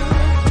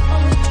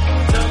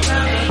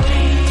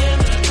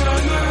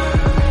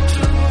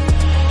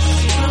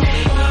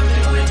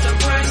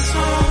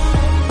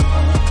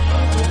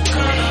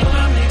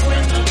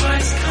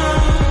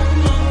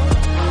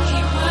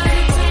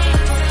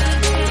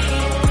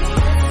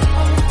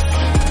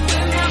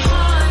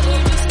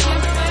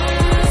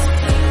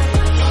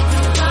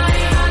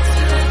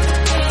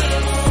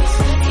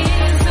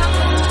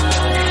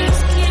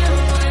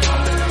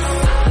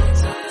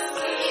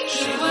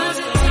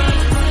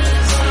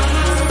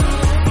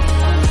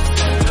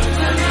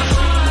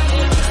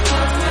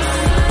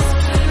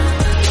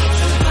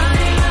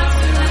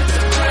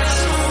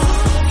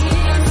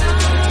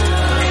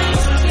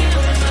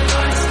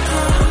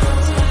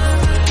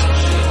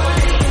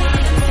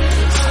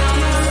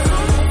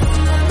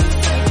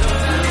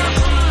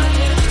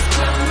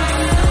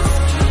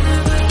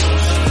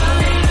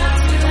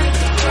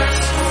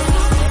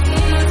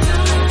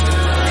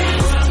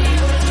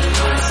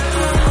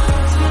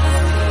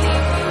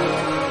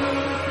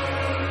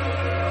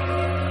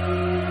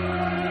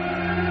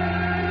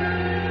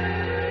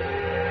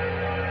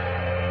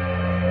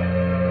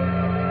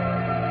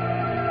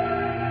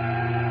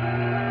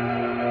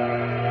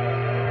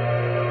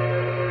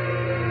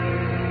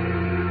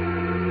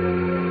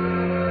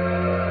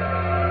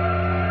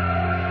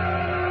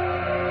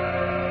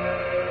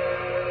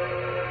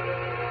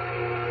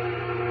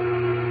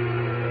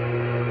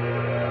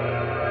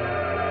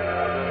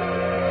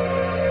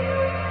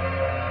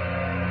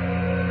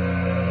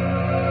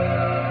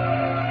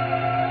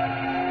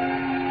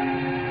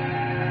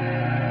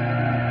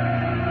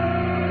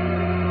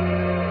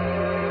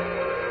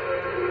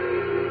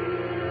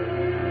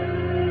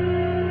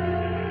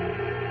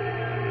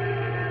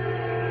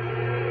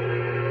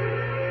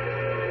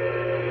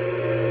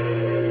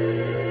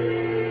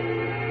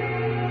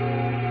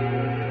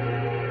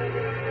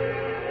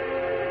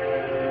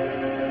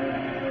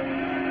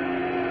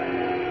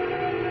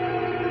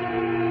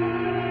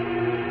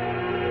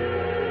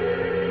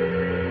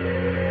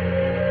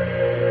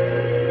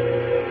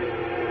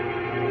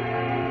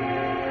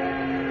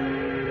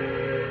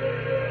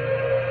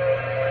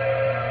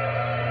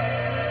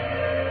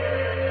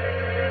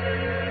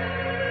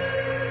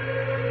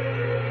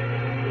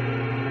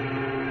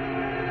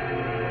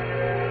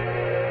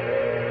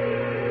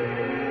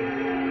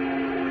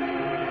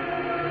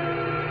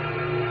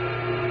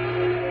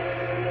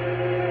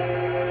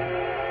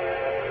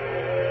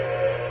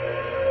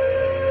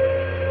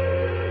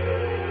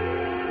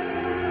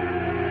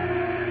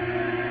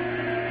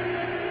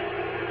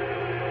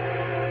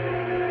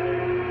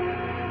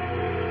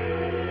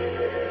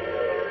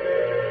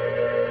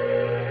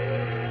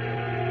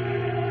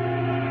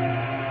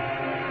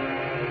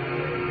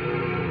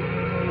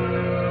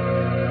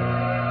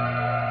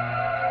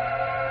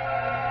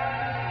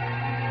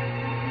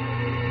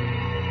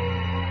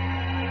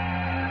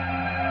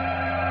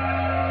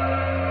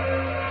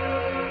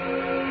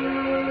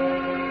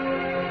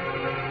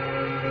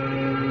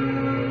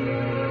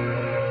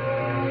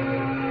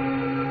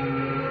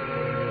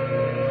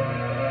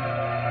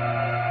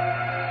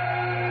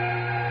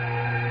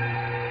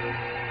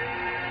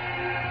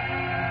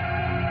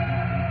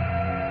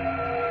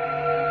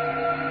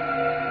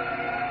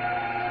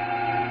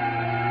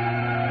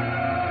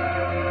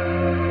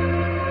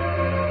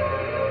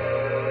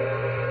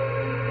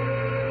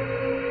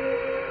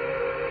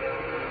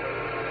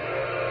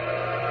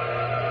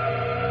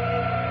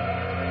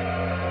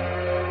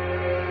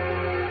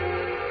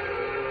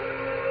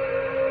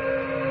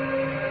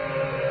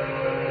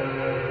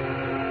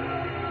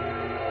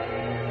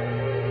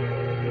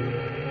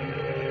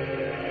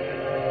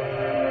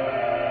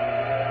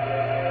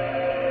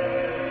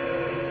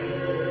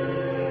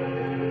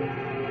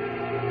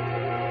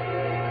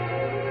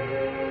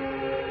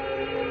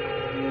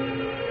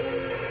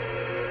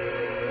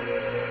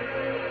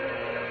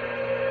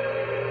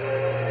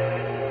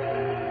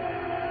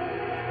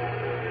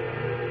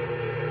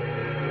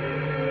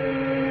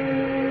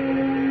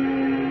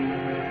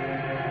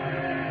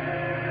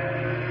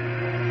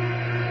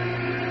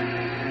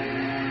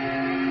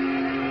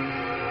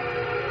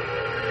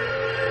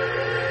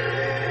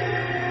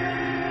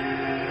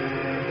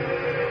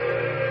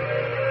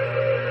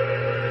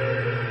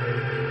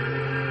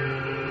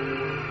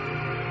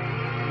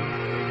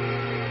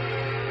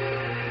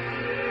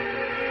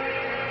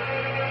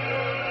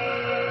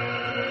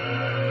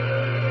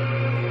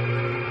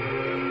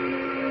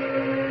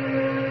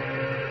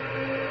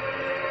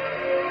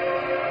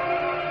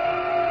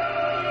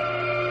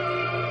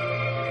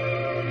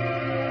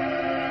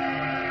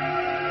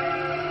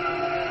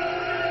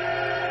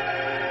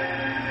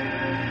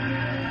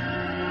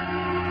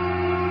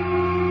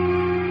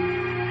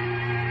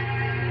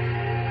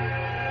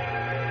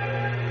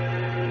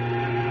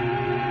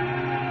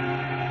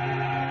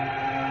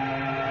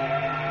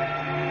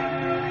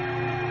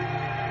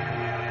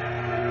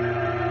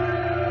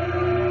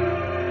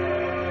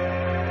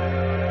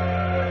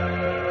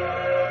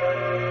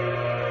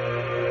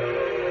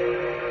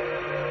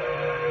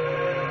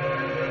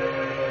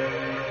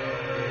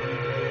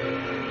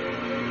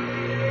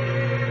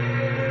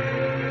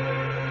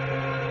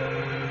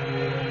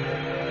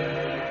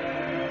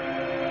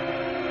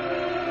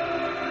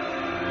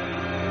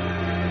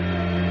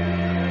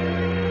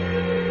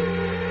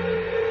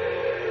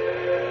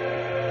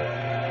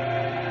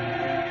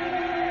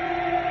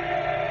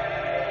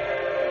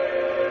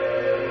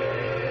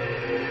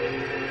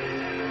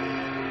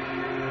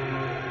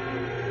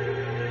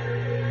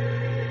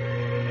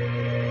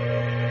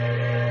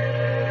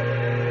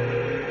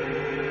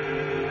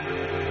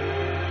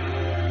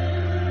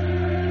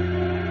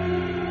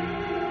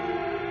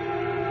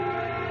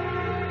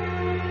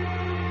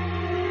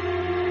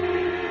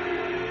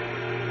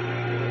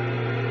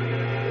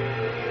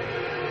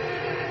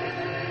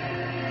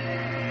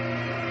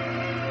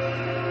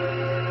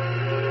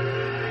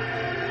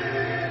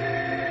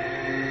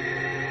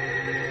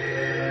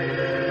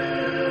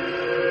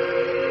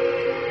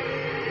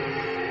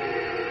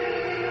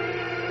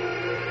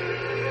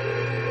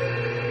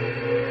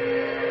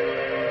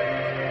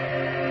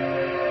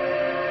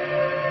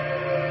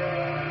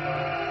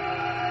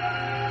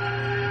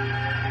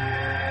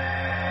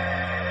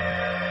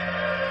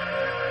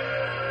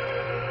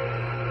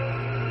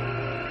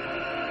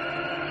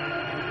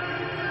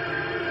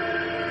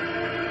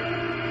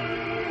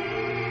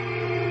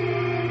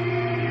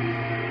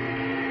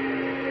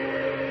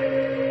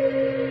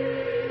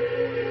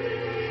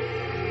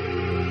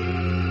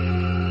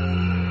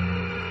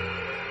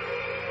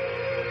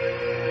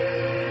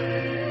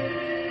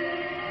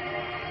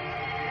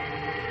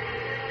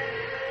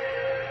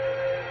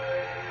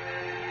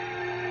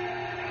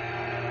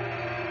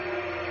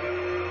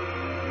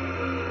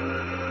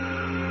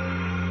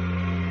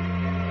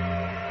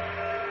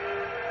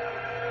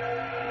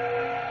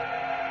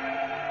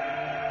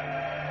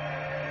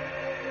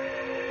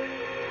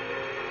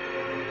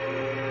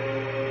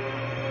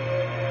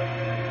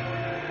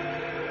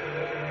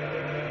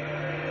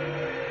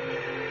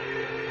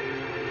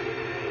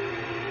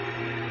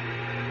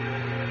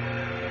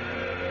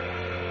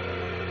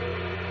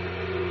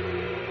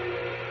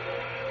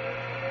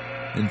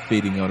 And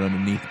fading out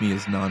underneath me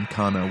is Non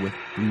Kana with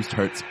Bruised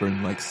Hearts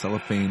Burn Like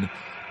Cellophane.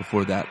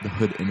 Before that, The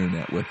Hood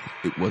Internet with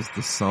It Was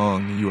the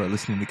Song. You are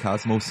listening to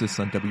Cosmosis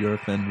on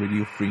WRFN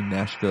Radio Free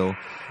Nashville.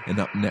 And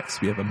up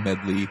next, we have a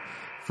medley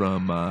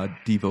from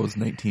Devo's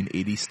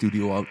 1980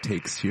 studio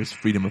outtakes. Here's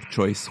Freedom of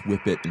Choice,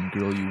 Whip It, and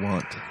Girl You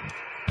Want.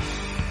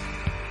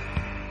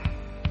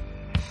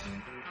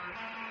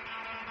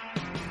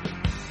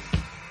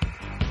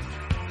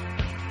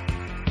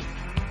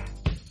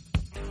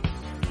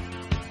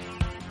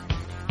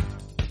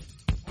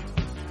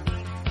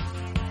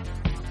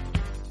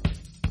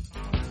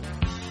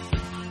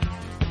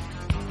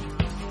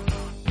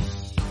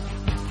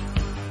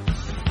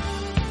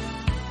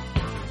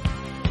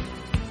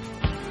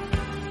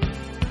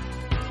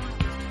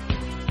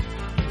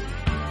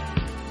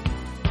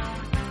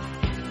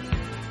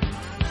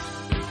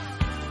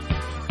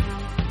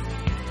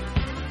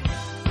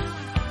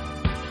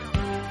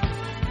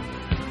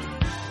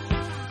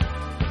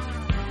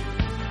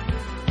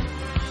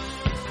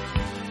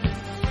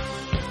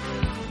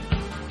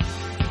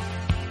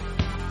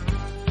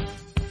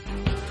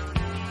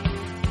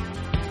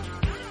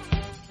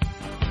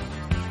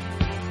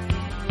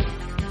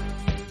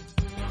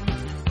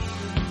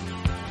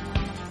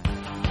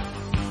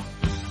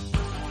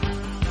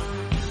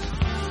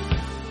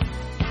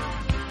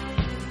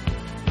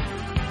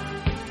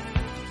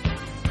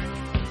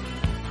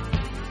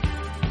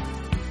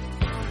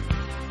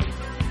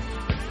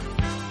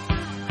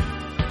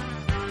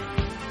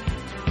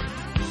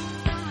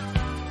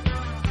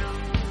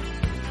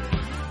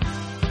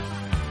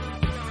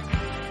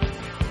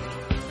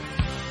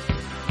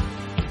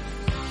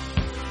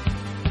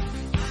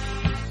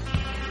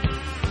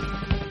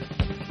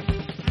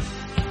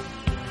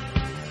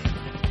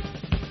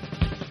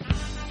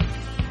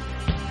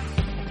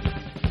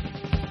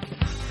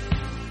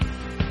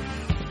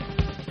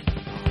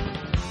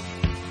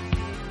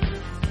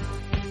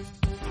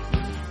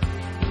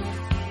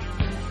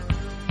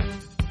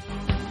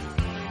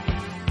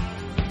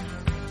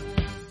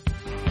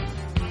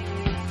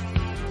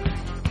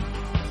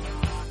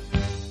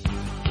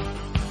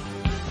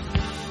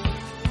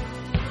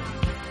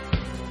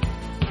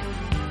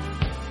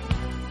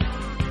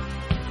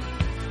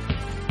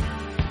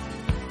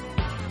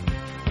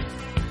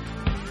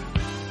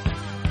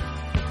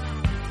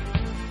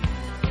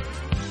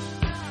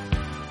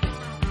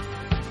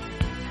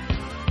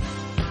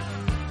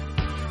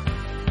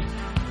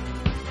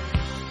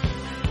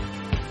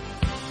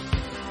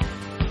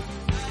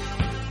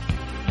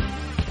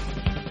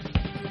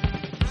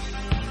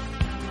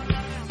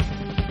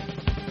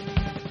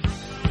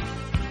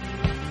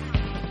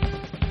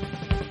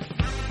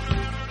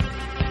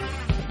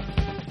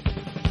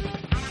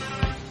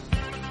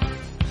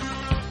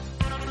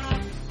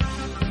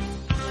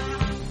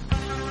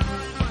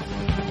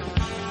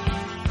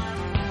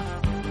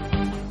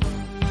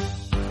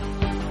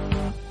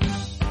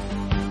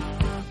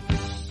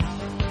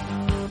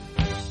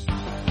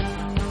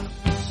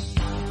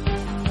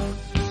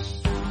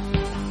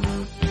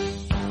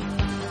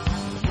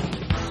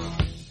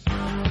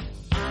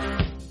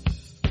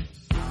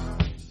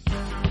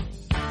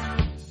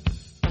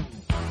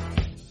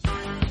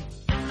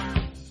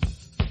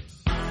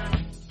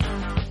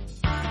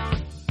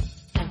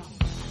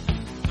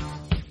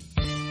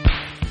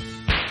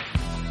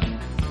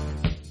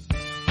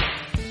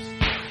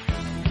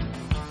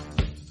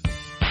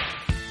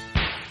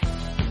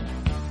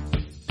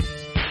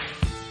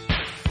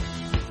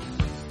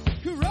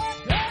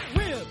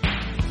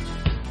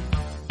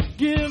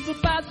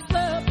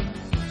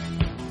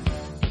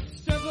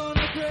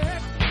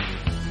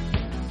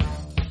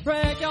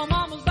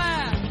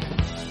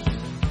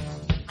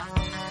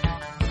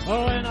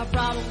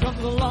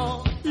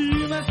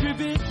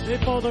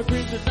 Before the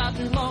creep is not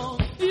too long,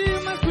 you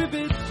must whip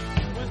it.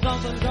 When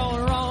something's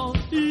going wrong,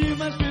 you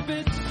must whip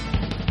it.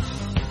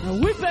 Now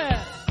whip it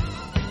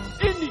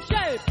into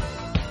shape,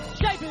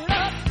 shape it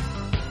up,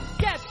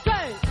 get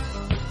straight,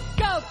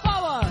 go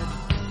forward,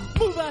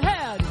 move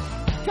ahead,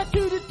 cut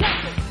to the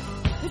topic.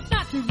 It's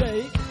not too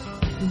late.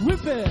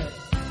 Whip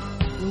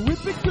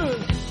it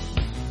good.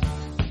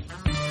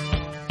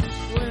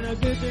 When a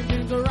good thing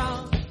comes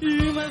around,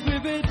 you must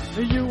whip it.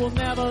 You will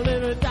never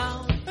live it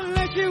down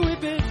unless you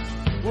whip it.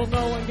 Well,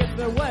 no one gets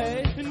their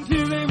way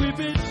until they whip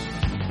it.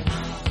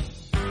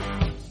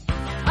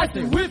 I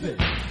say whip it.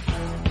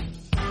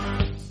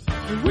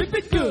 And whip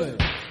it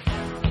good.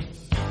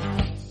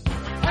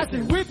 I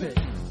say whip it.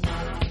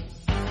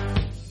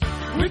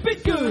 Whip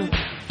it good.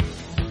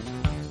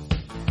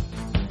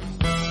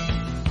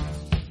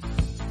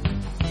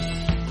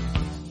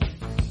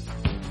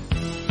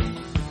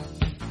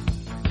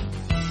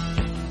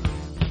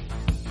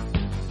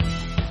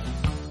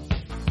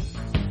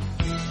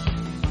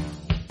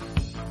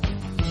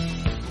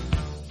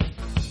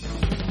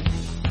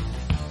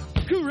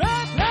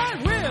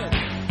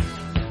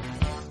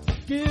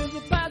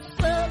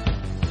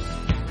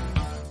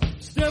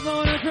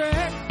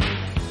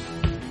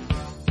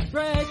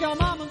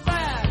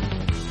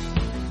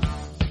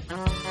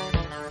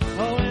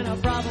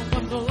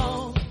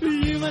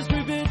 Must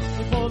be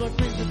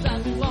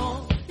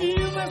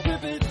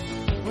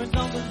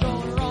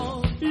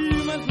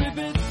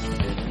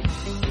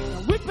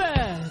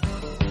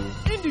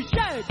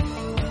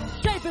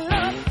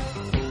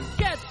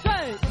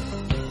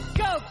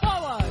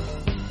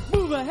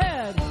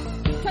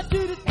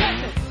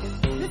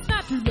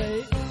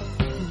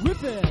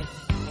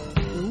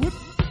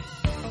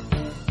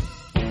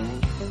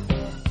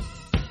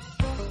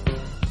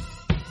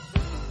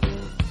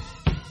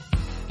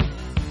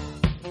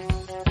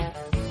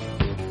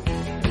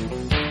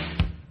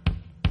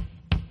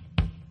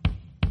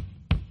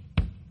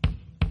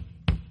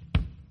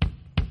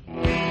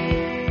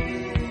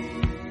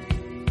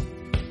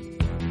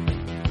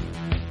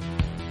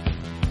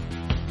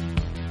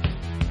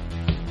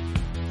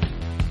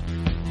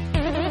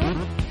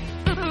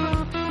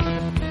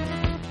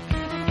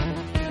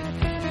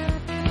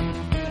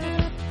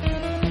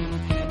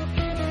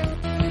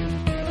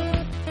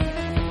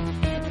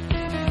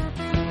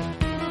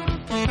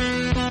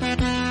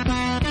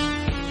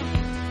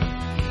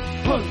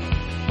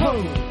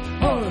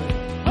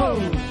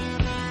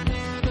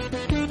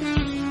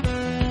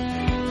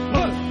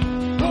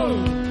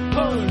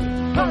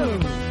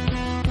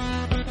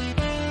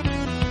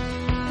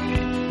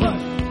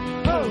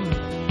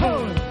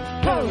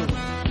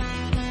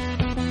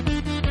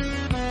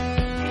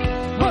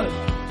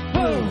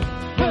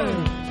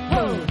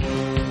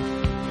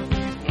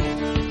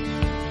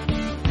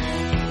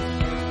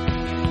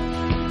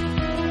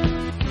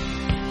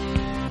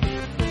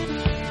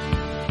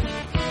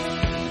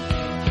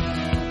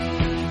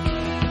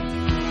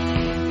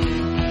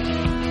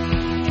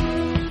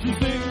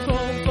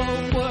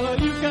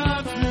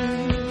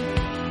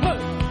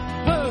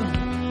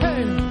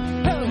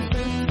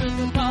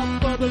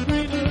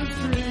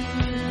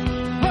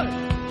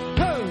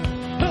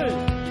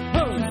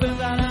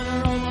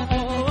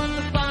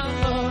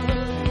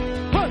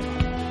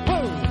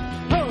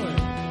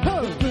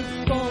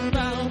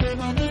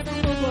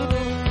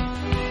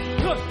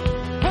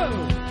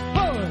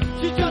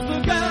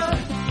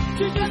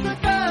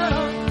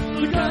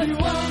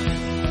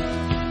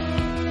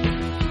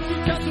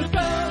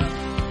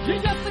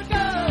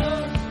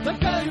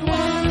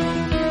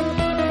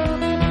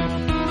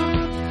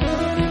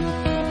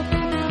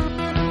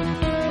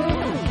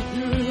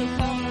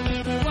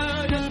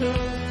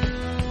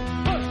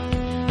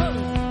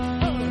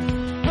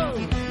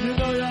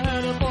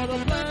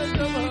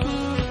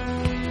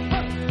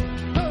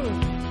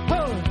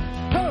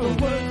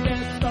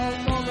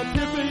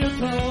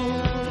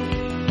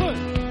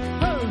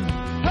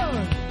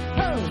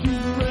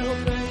She's a real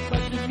thing.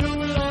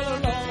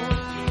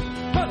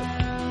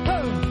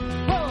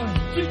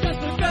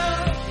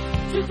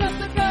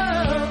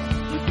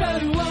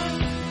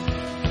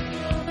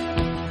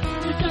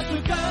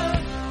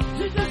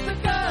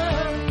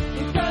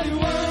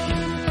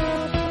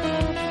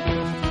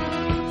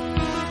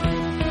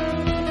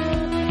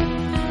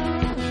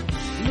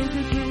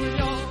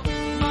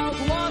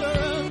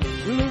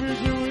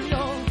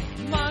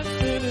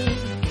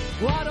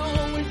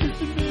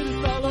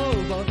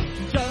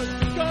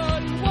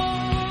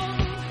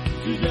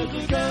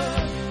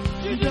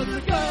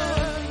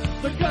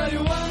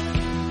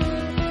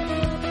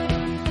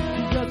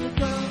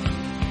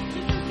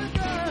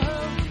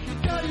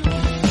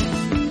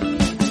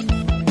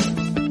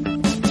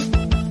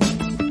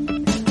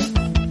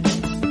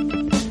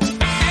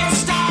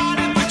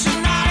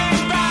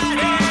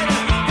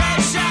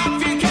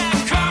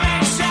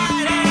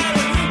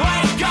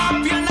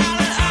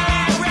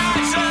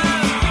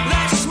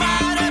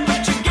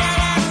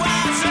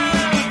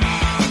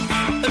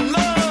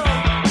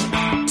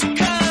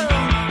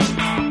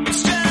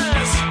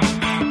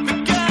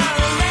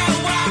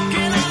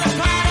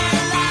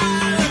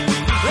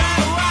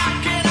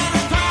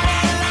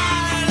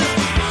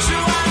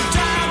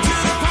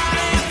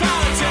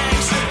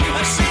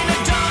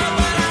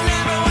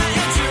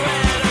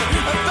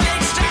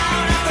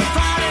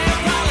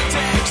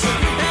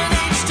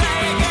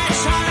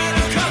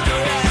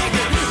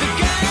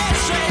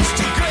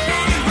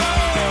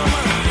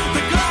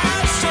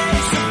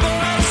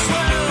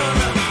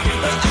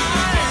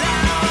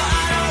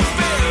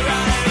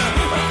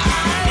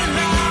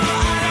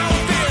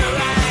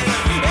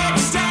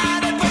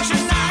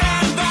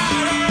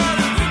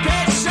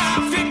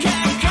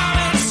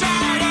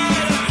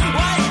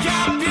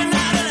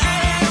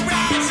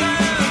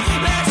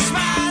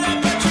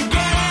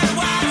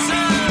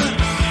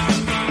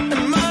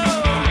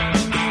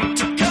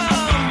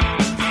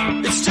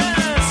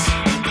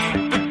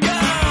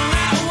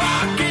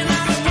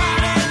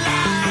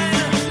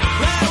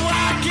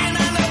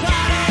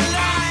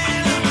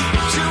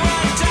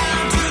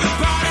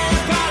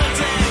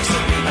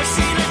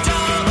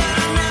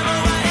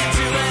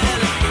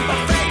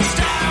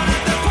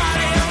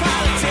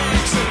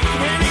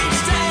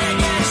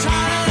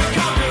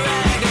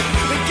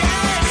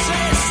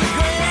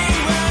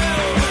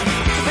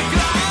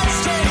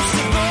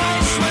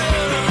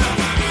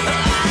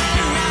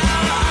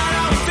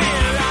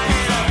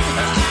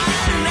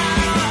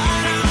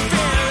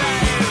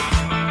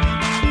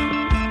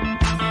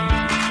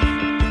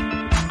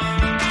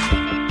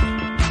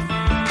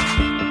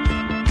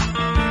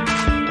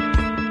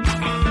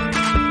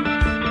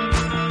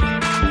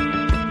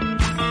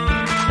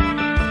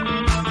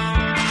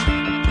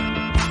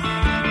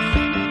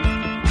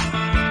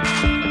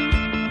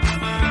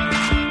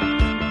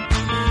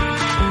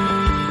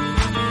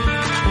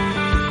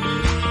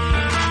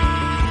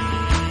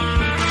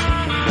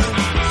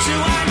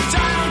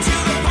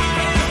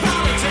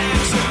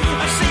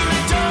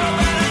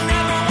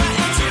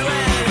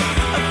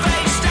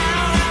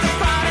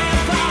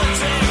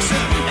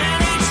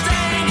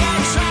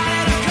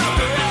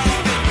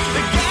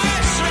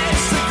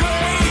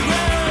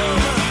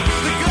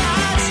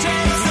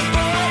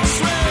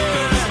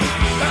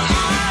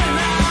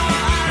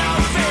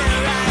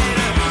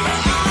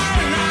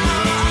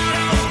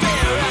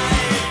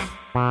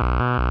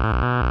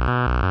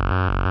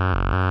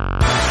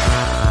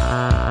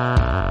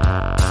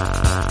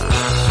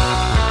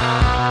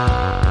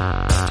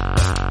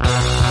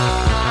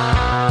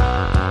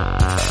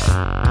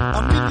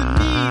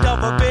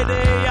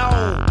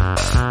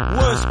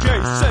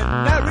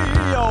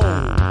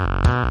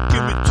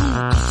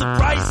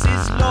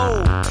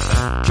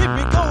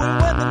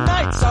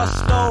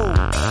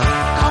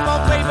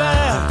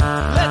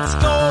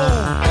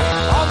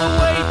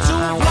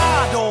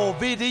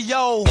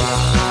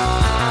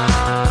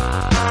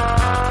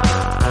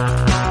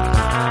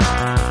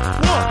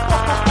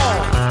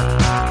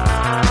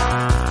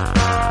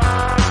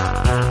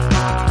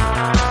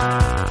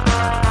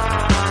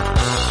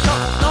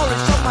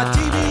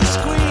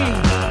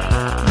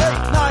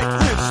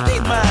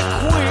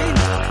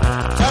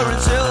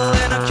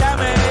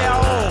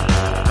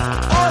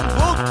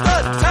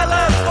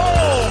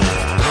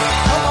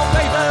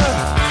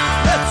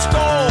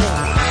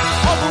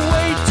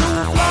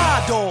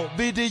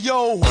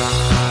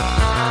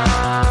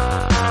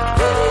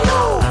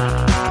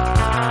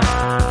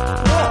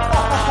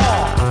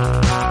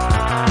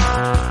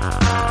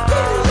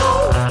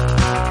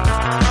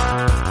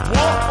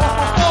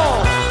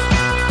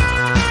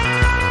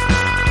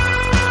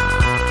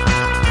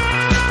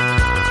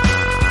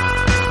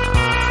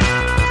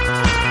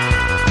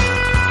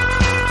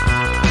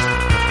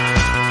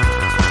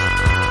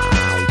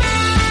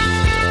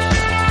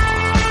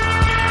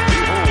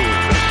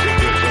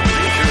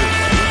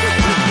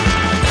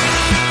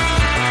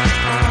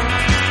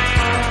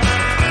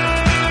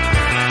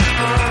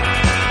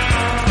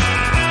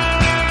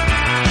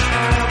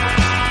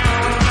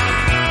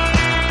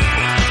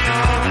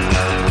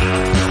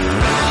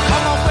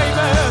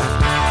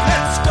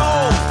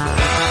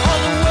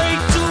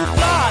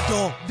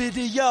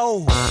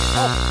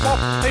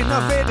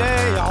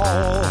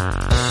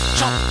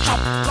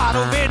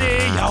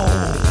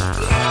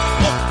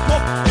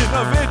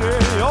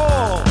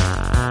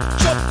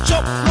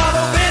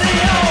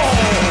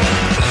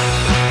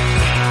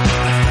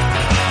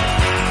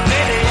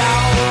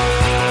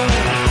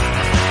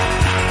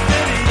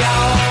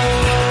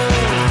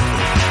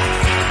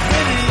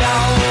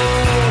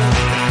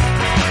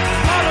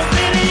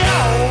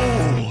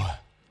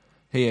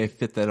 Hey, I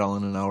fit that all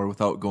in an hour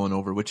without going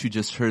over. What you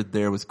just heard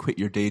there was Quit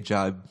Your Day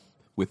Job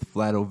with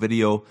Flatto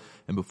Video,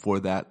 and before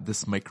that,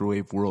 This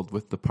Microwave World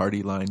with The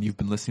Party Line. You've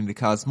been listening to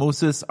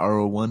Cosmosis.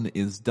 RO1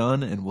 is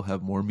done, and we'll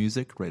have more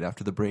music right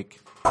after the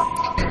break.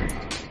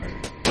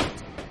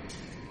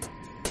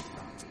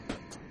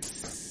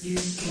 You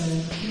can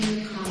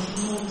hear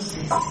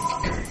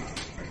Cosmosis.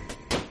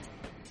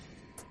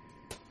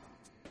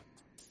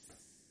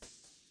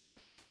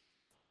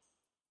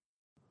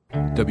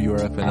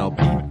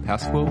 WRFNLP,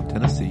 Pasco,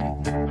 Tennessee.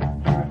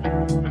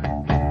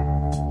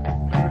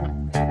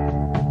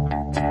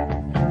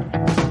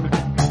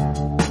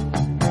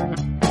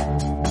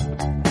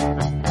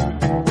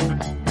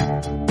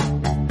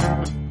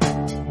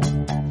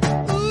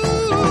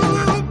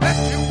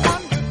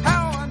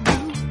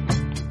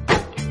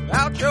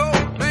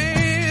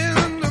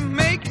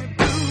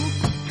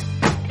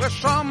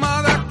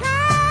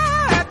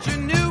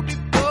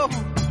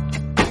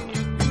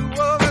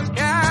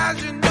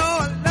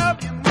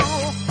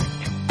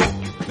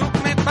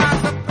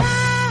 Surprise.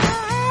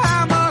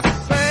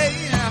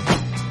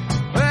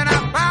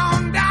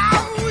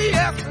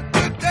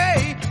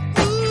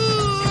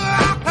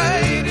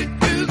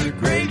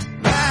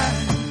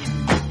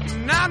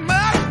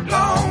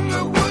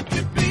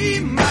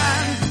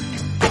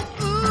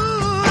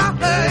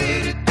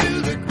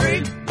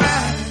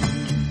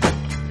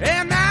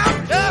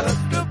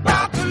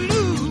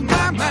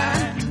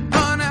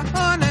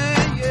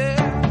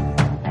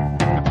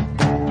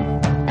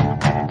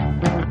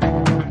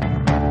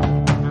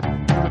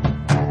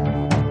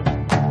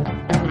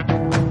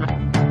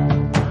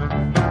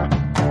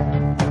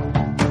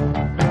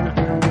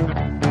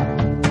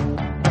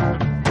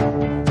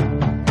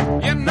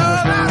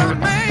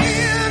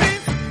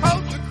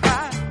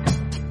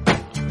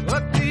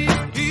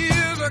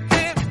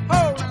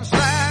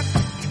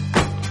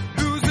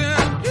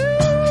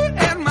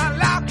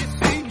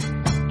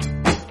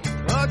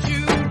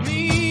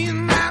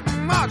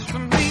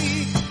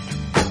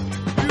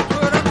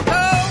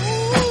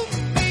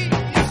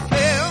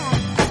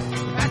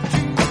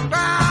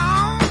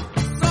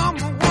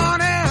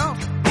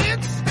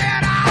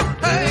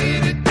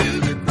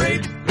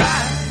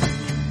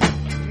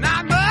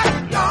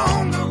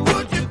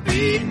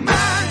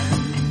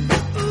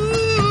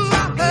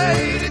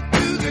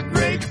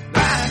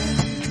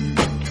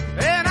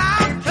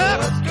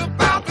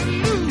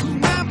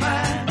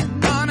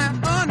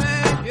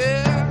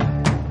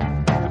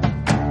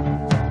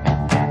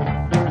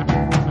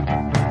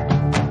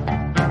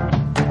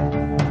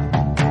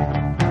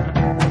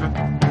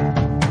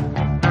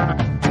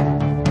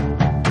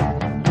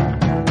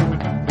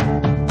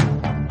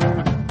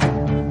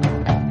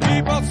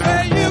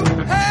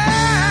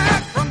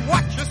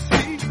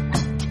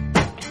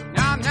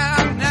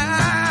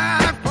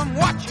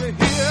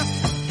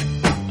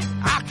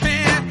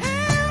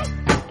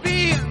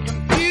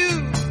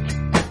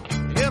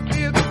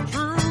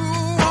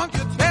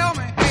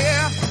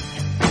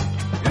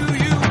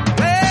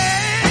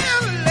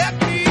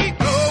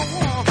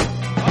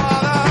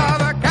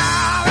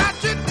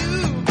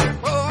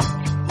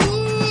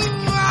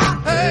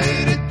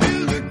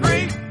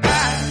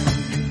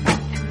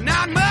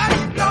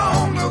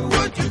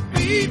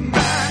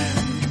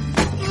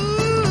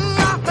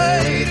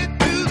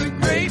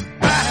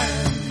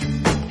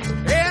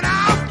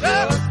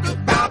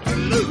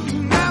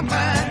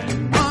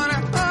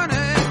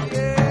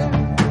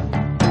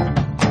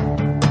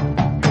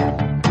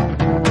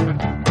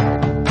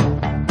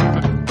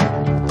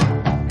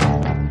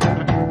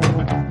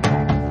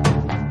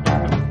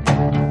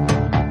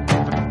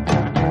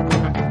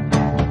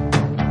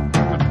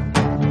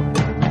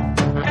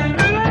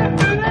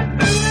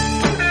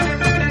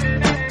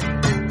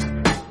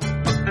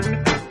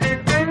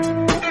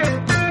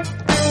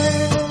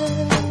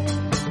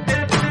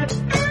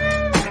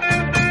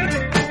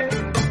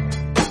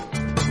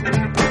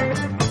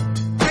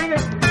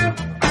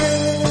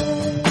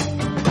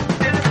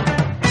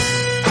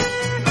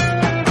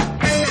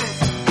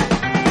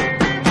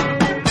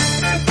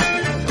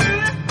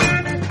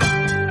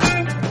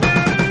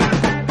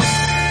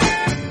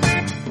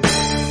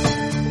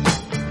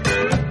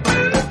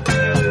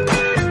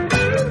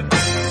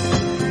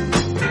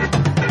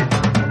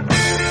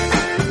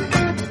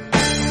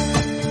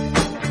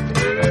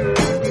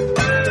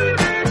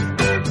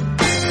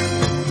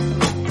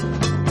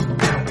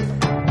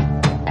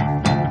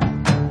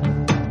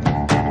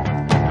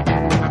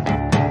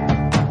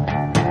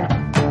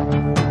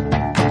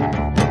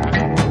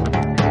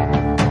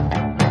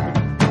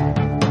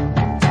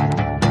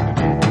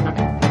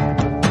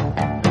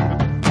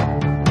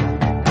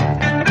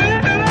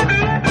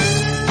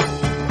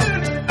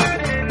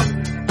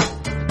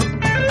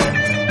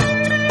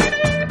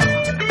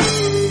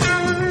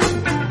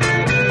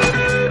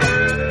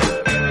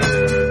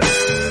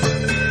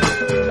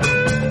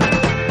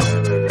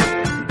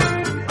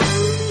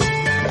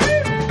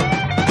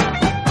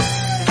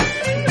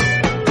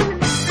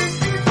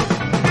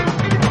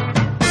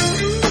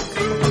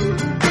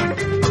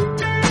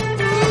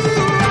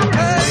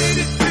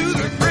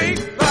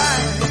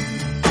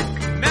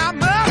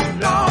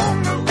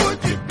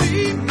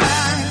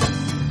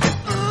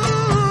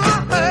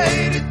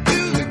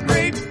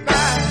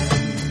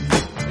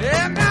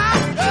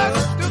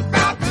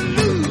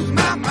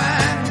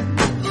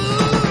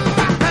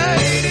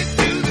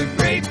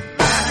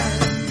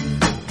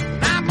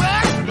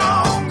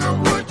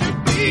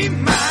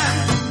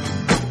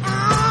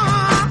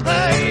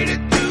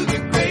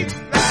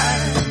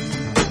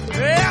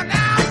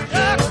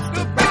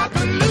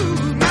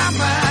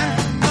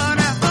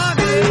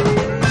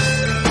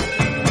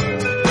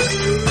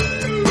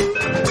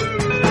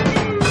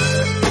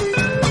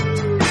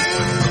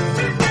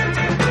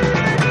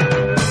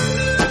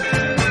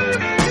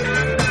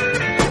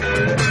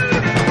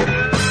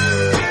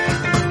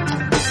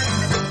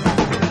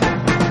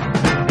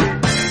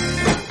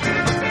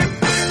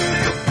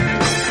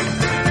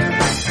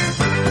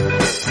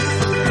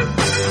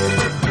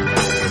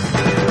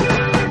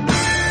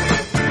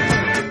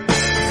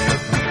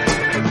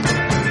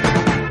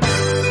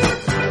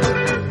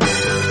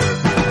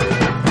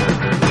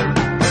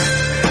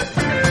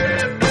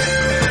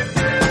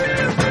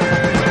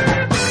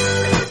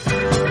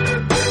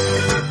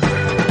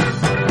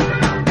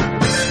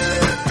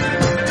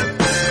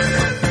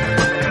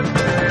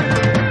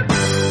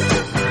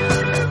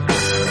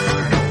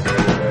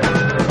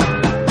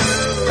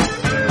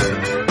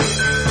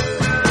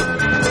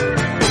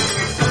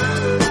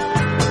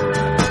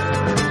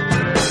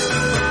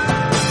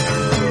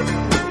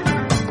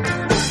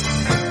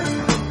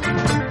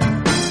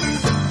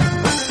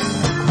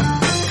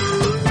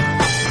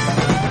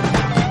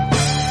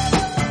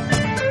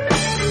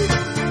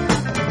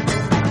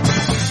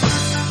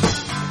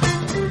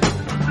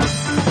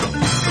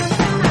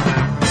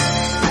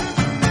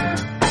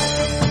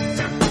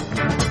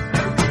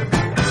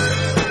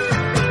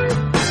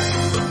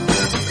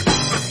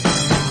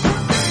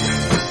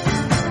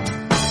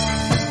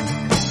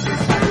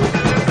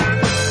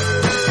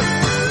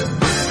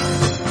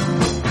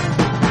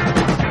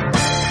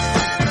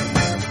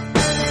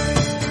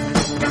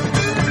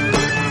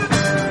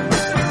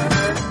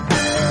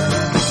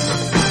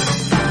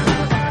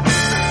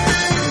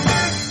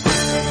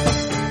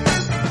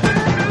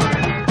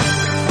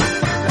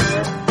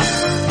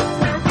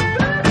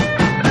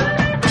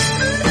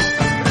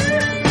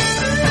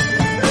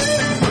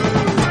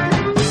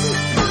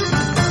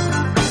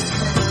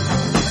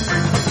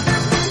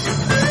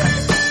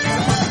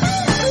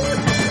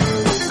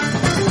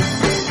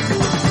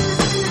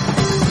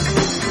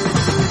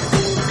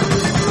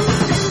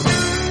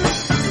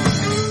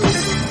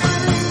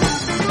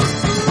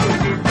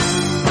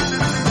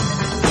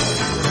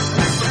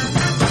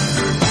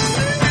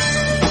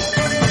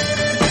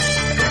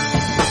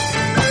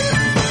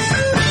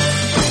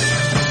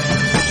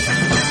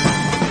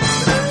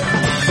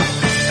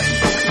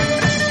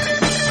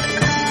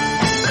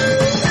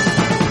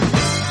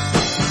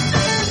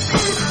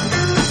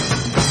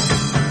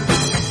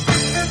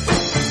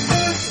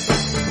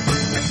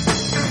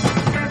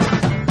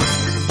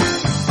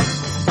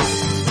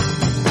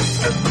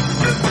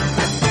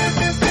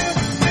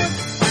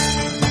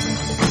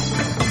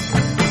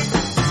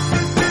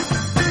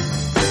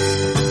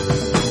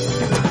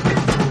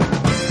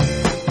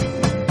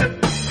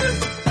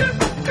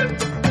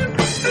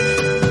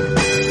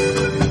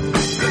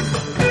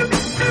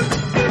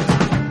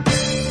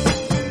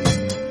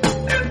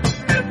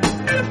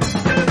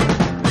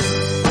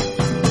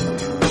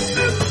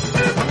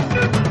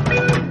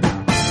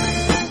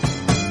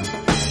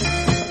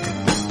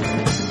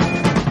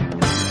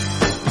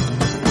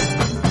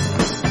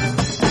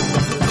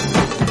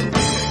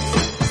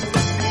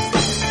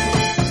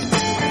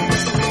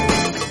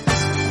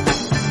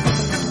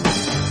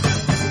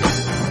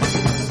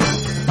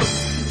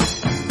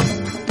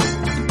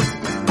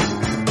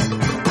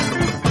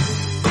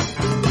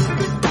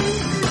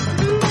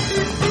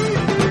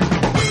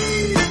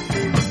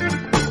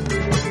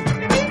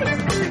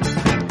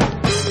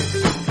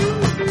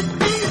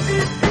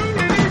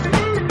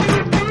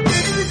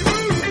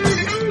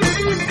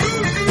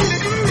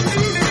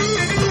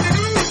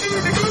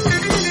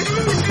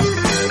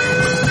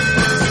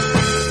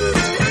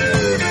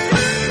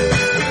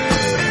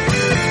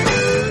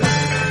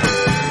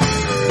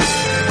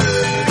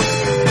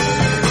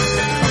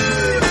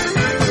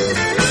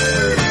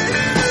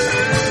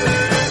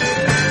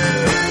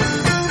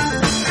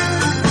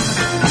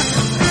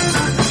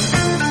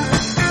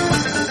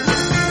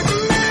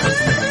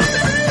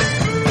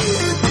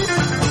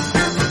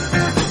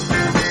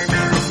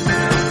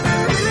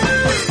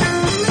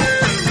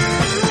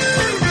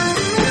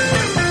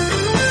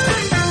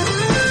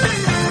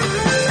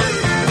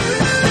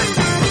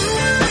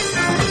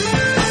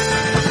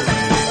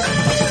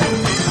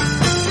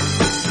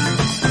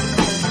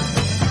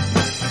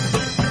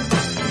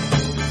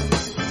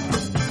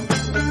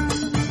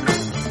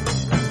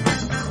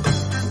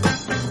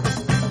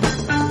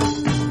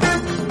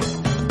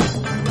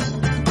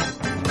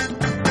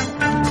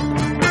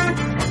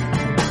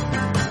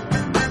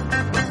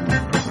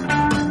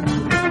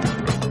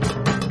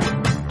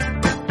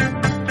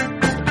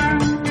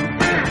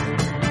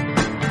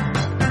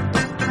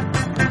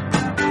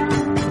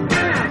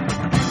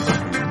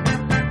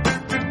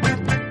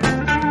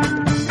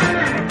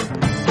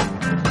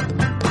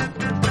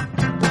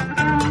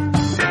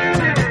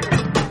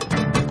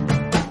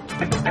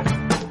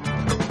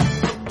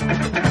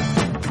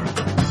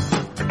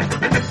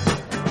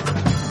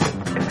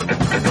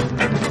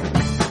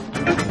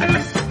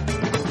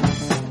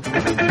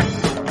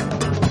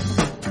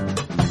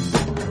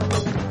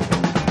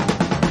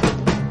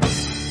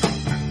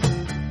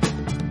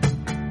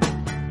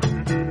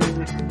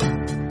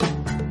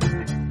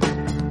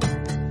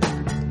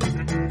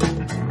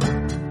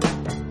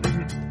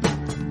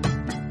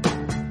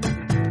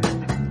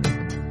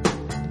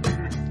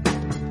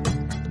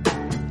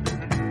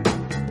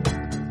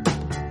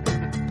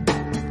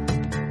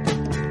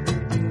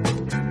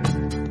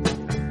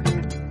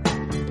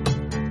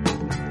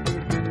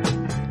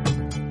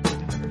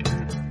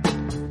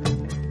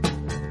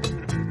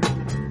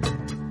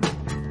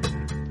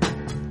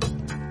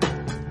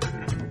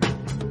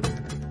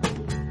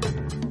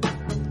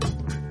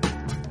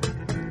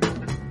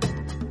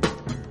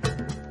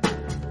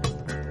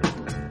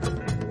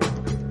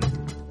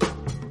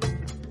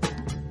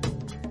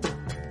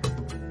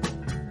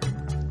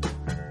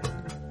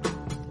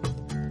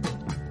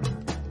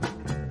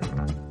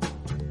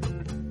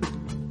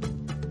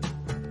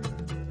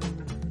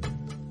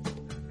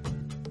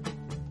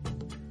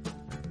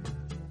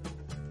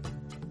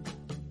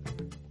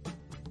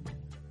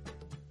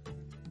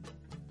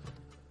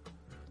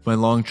 My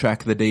long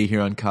track of the day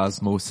here on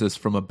Cosmosis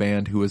from a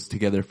band who was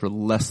together for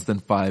less than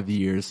 5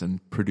 years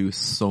and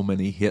produced so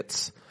many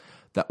hits.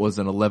 That was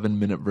an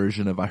 11-minute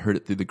version of I Heard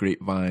It Through the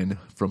Grapevine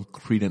from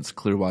Creedence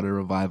Clearwater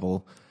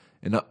Revival.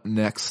 And up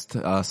next,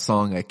 a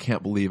song I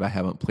can't believe I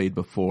haven't played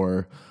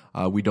before.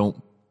 We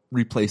don't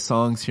replay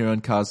songs here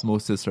on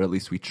Cosmosis, or at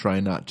least we try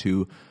not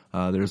to.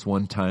 There's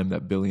one time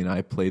that Billy and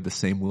I played the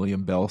same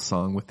William Bell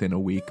song within a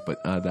week,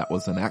 but that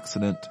was an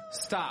accident.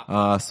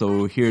 Stop.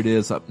 So here it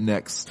is up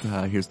next.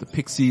 Here's the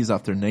Pixies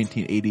off their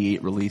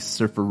 1988 release,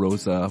 Surfer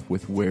Rosa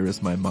with Where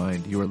Is My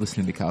Mind. You are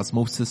listening to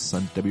Cosmosis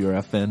on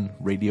WRFN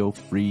Radio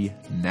Free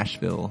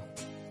Nashville.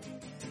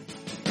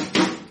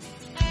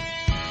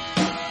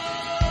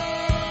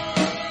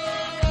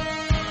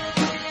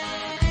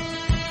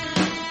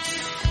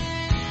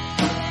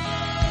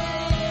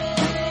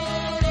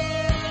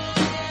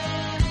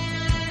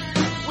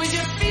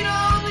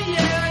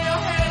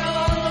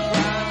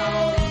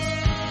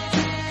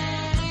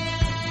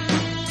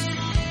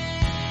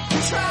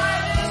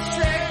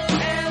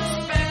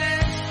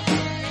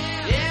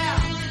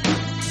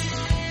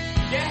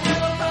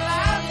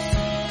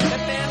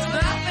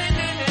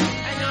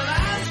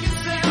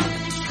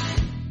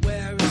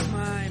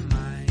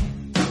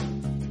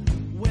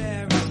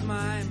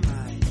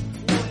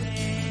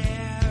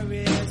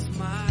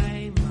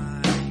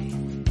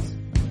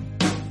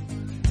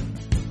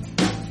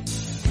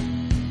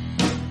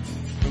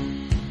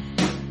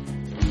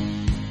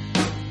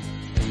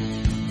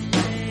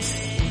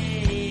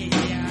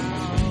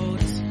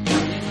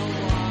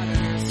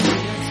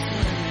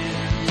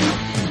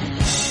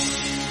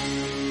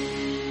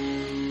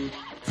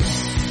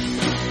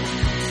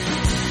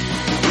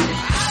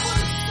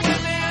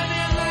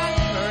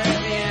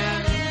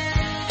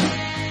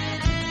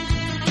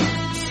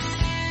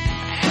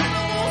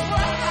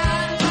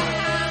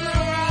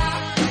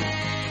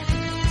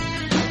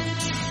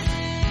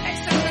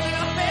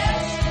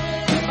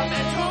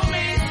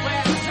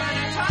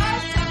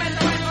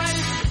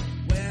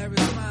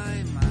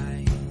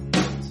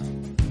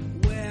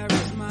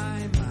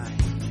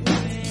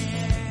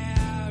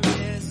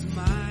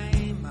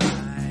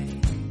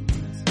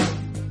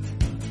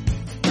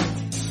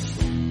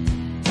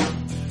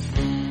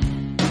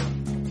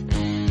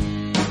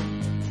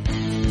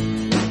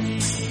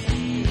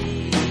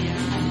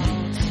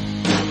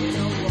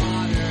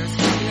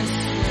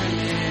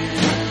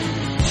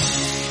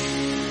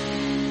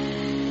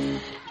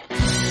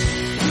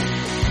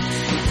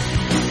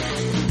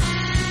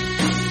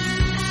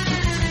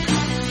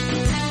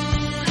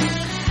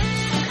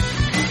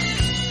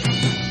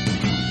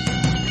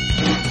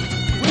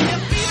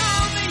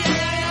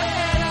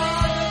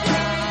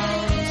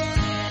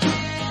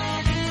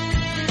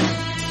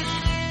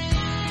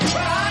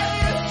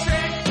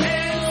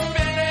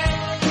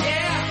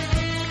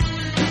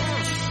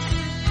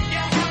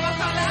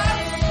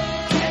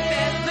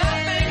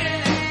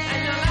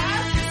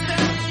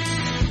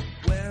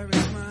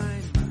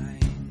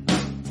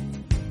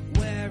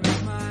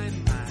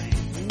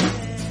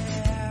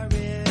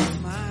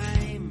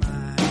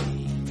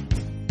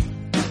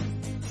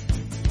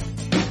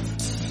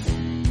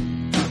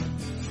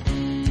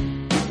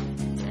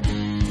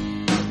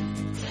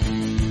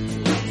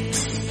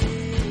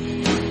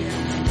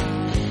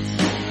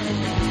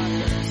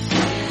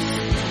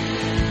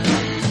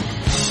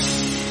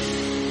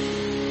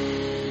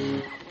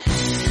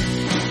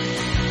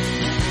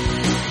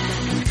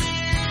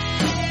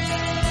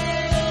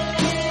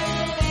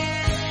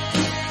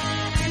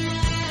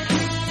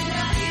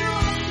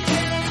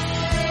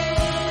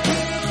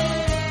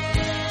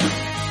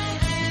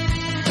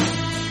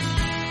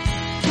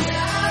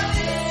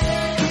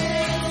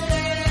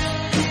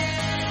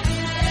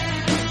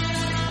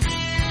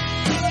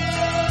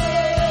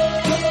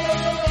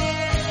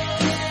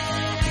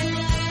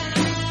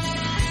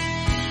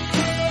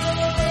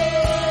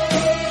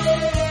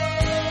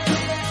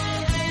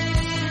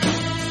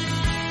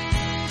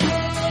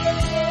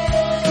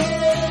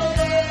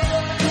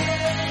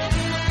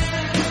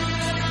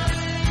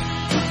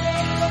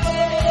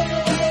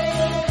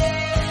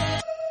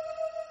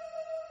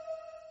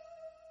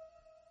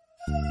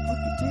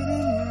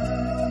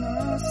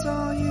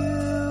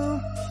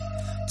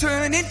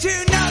 turn into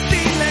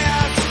nothing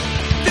less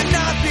than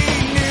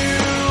nothing new.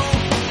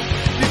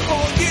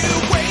 Before you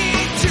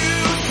wait to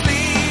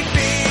sleep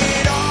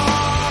it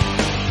off,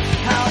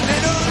 how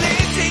little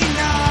is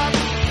enough?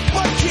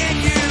 What can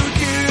you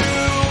do?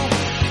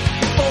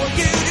 Before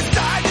you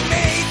decide to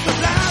make the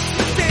last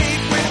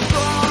mistake,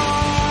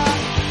 withdraw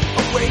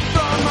away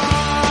from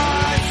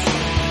us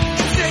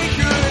and say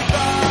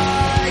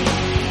goodbye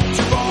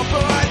to all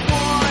but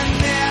one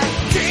that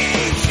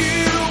takes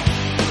you,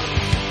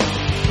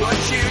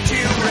 puts you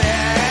to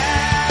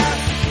rest.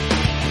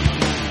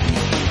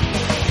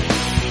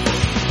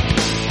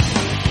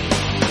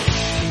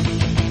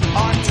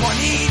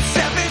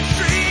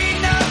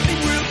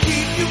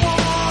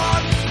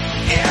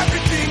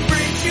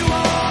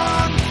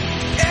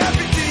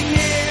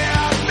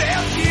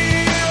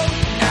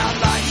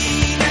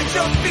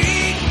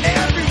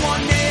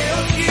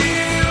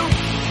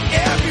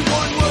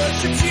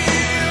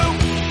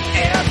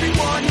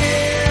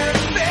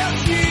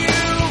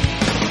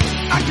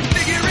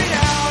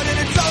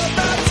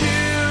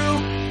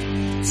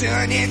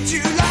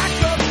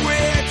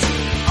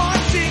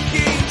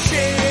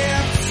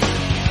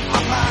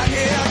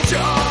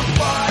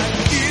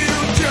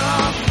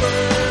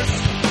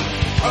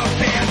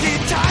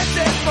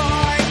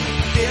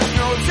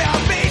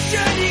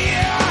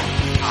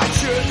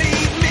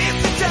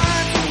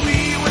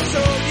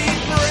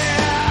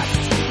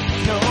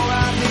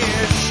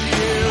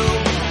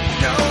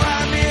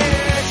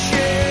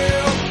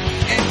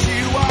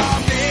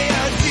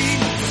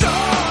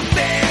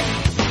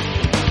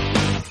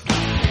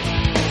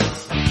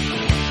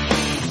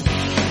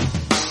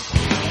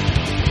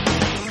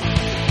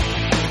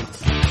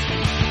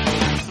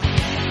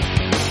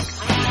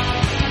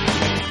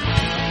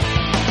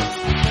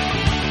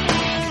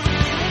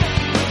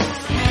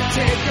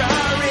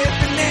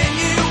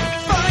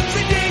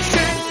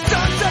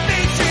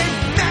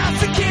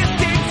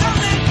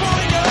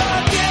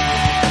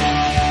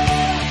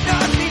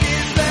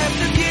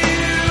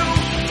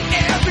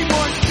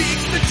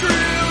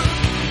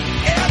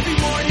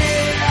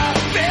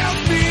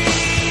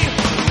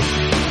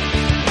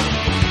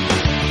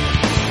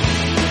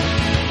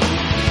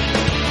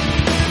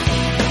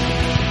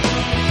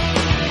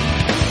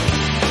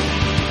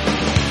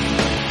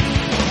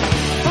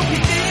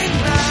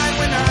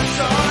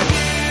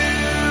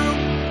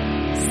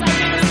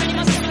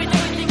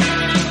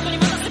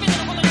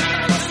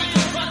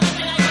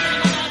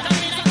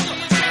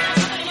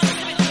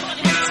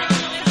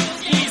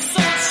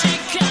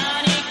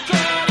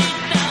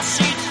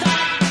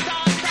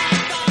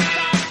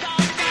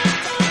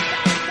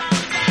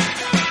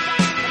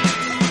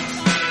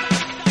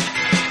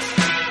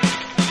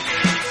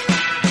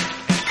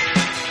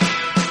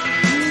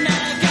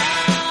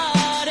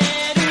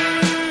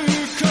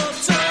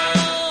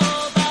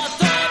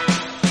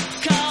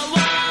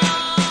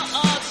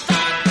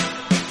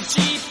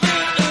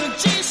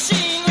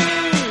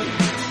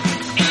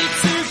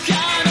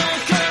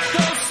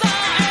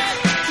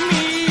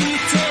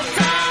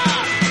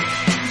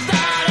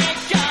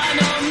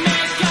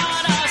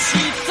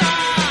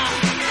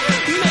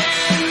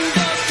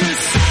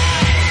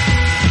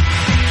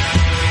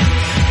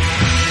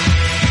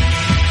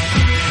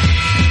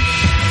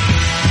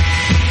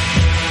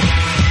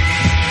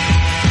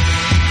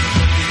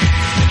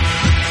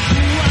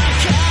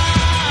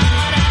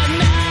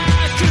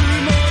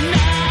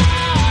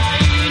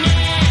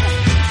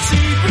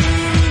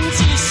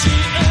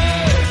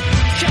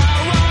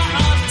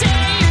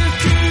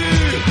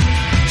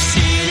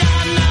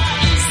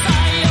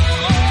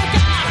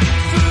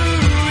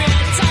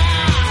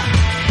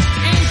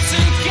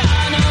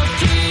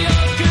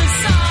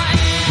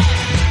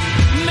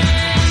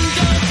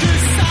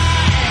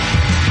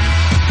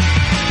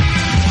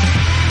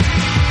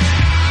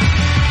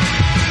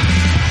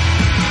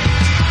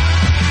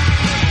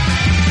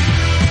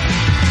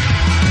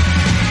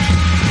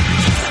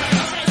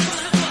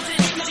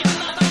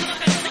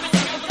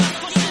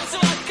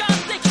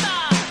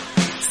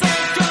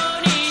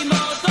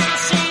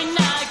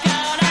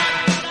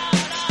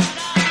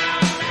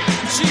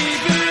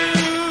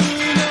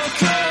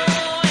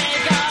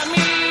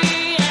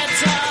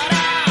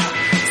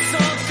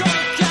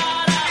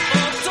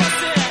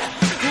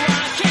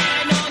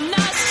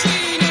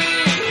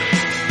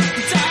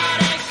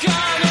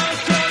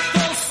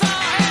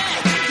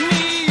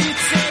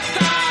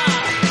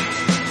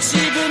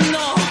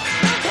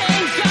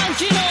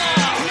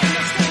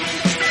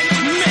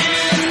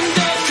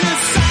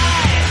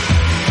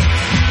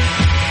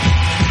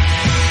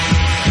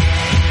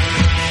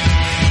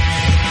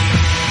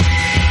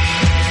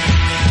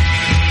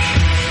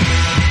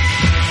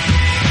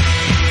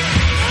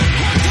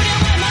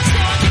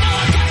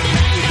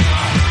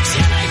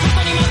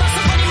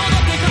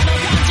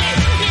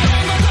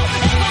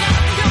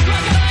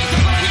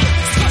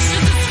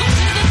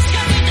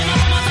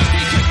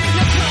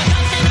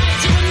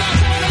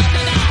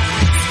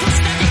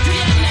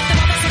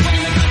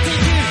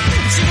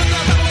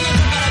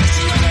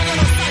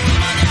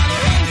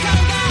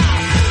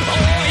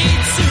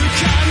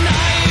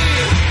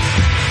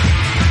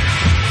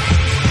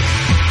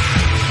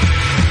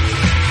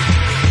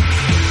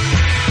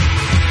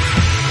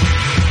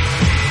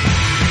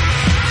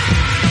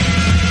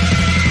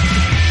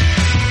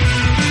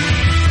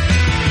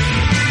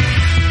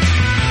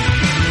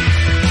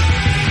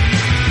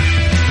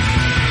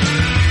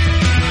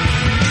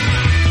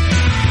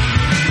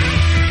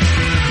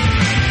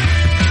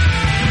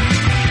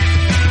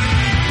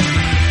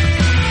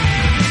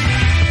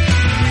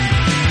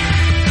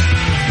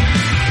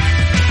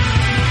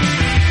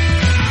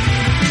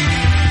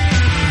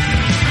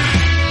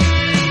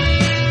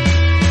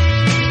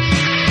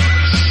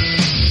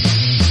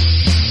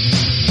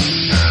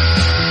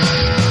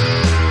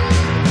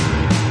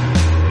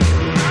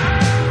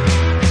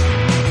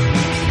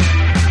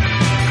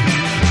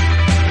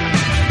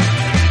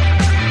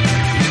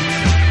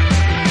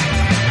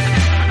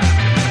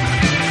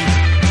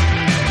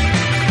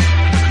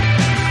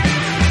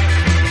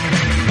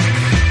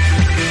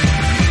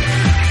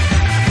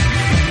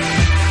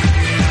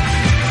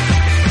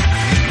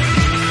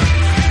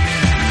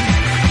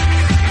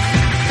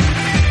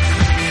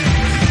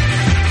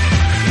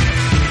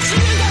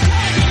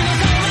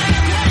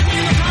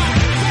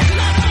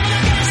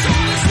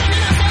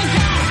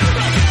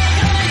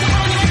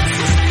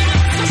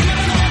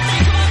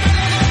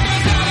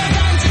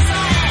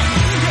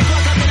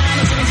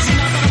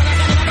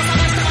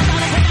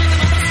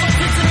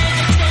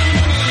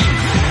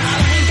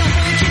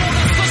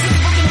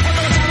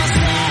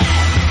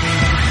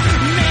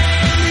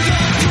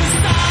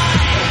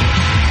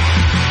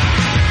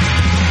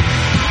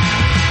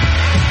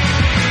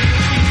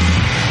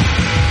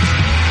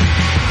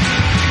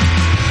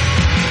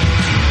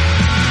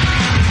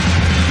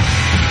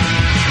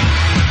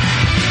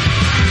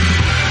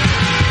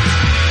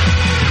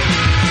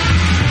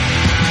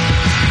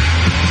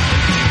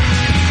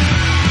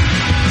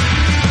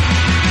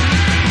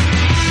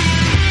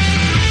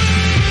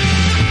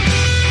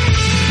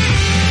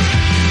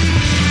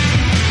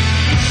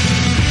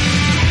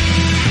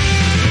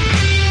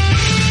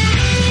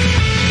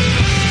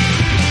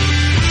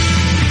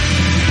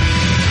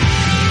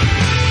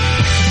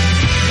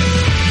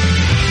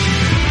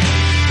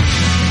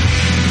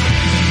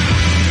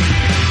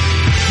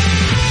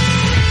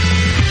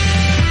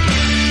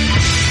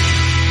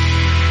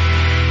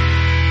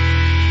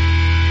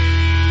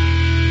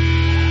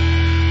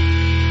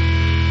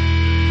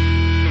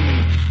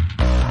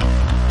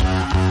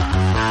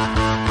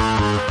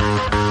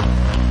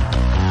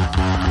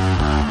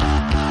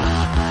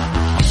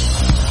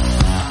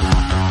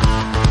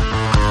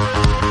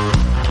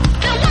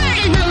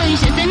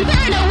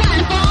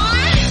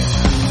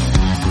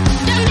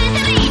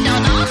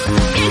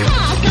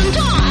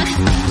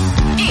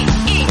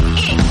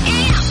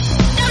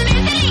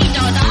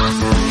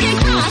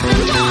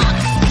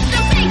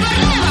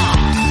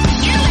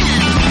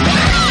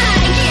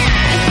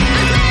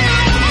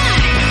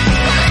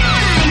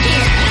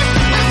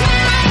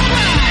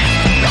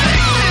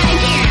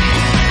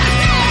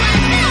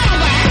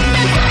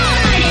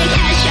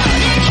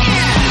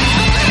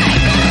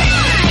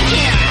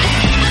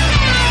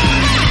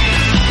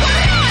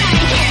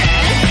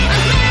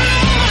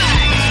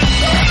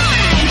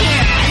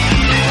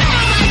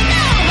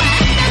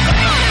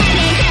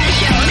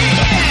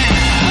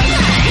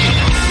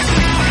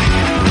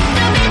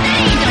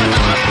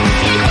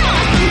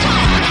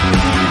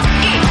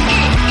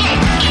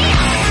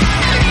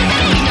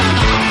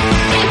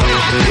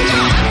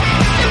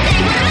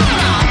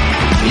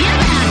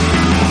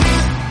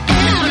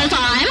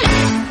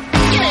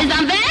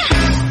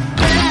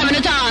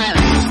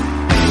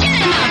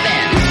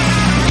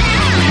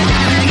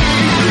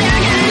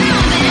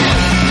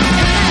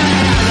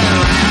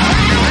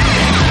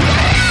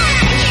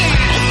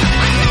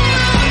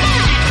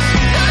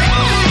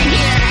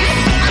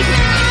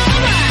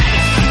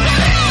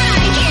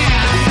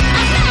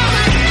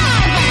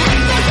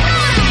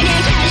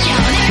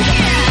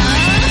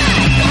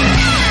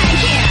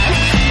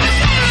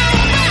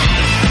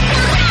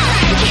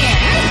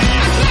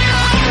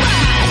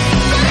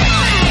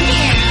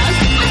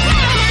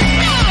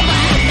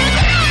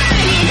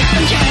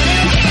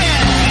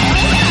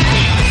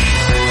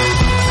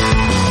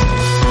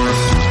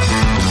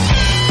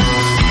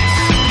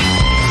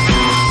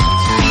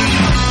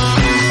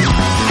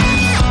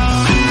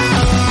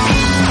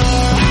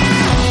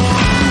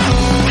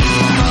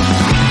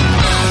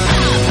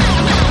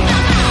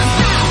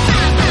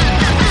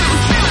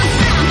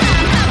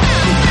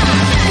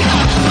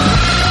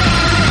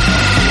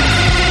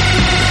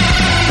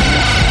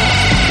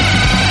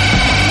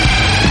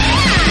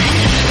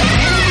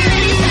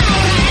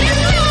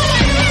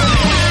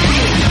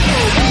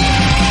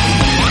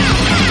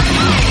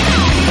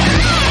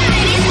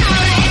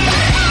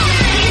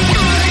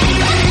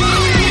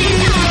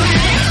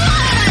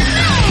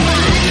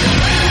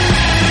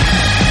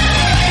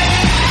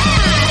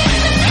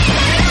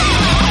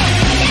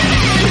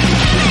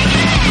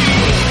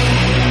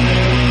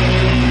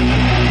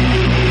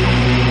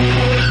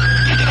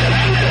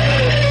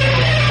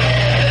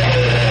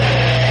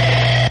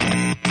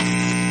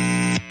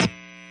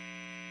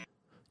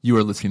 You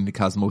are listening to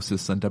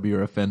Cosmosis on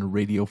WRFN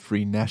Radio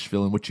Free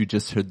Nashville, and what you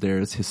just heard there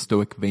is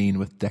Historic Vein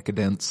with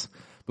Decadence.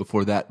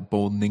 Before that,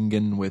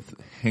 Bolningen with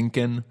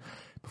Henken.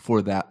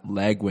 Before that,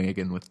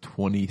 Lagwagon with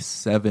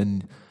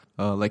 27.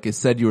 Like I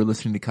said, you were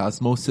listening to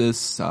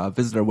Cosmosis.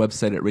 Visit our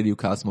website at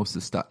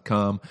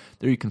radiocosmosis.com.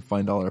 There you can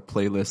find all our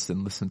playlists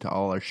and listen to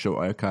all our show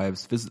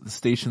archives. Visit the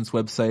station's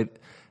website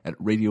at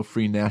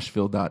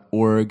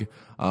radiofreenashville.org.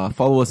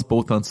 Follow us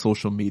both on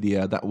social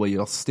media. That way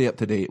you'll stay up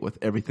to date with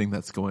everything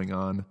that's going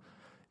on.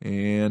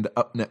 And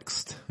up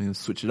next, I'm going to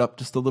switch it up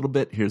just a little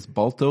bit. Here's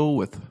Balto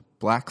with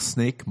Black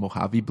Snake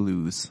Mojave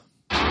Blues.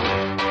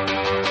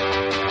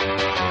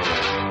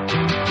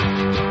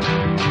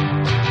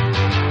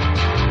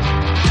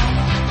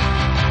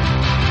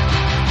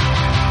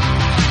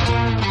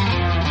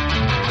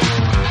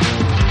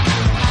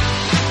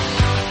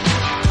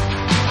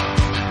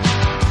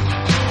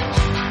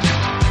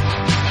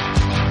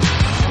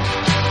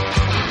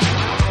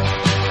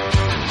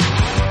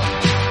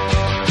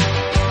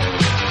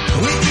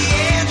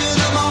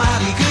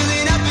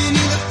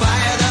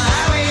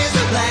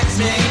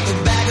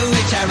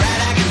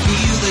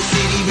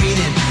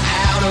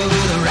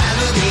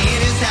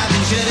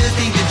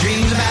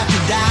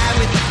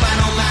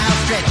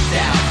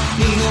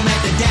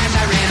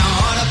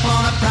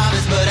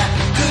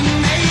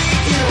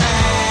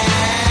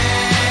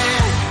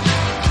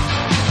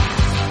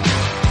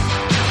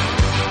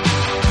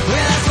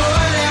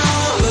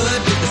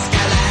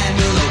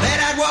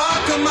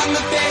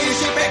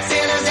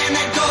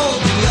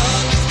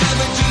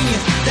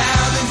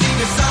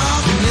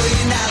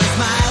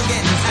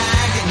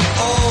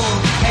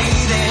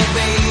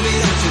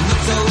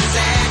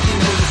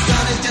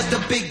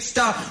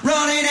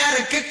 Running out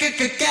of gas.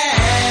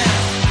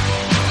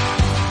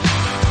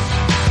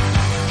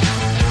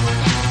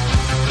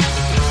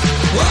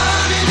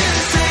 Walking to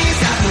the same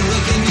south and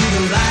looking to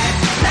the right.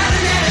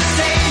 Nothing that I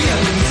say,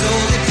 when you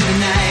sold it to the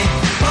night.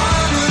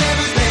 On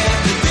whatever's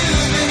left to do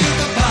beneath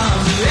the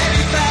palms of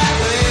every fire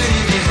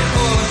word is an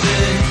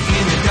ocean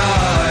in the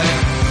dark,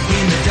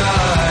 in the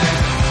dark.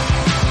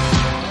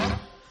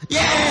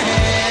 Yeah.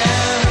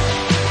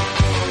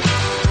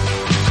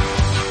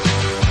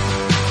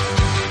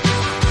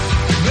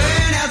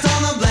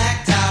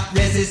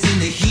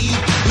 In the heat,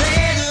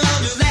 leather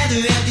launders,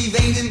 leather, empty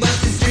veins and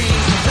busted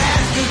strings.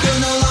 Plastic girl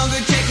no longer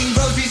checking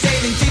groceries,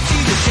 saving tipsy.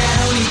 The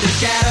shadow neath the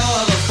shadow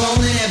of a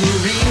phone that never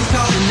rings.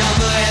 Call the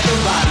number at the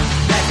bottom,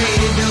 that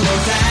faded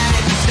billboard sign.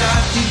 If you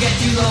start to get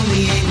too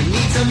lonely and you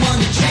need someone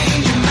to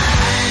change your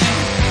mind,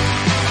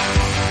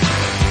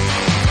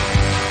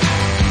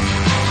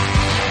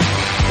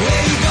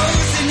 where you go,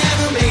 so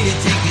never made it.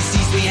 Take your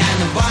seats behind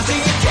the bar,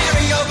 sing your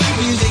karaoke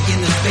music in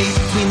the space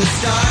between the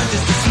stars.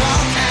 Just a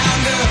small town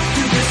girl,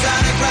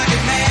 supersonic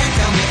rocket man.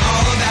 Tell me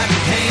all about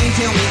your pain,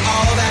 tell me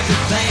all about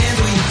your plans.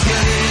 Will you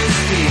tell it in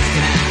space?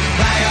 Can I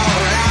buy all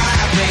around?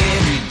 I play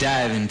every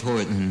dive in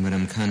Portland, but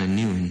I'm kinda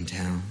new in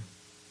town.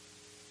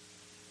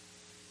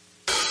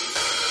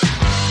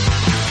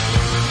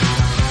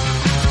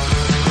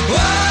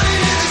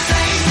 Walking to the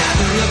same south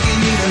and looking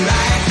to the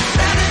right.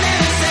 Nothing that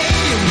I say,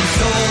 we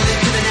sold it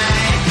to the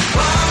night.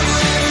 One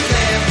whatever's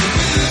left to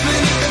lose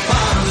beneath the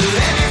palms of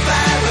every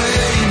fire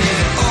word in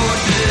every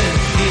ocean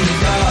in the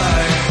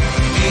dark,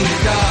 in the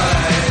dark.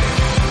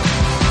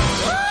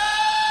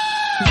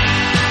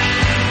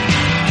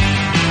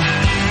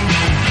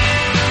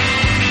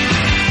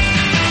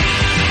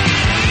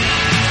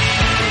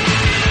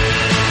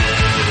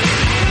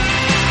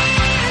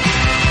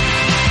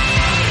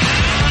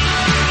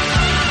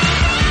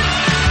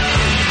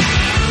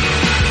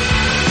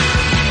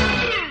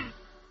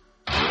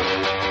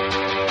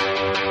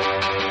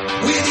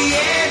 With the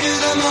edge of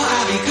the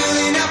Mojave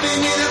cooling up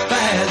into the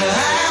fire, the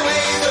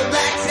highways of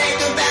black snake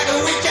tobacco,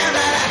 which I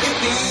ride, I can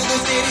feel the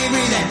city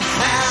breathing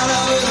out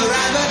over the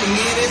ride, but the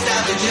end is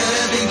out, the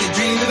just think your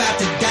dreams about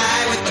to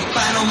die. With the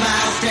final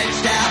mile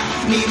stretched out,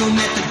 needle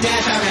met the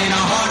dash, I ran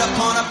hard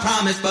upon a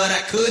promise, but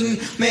I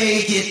couldn't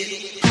make it.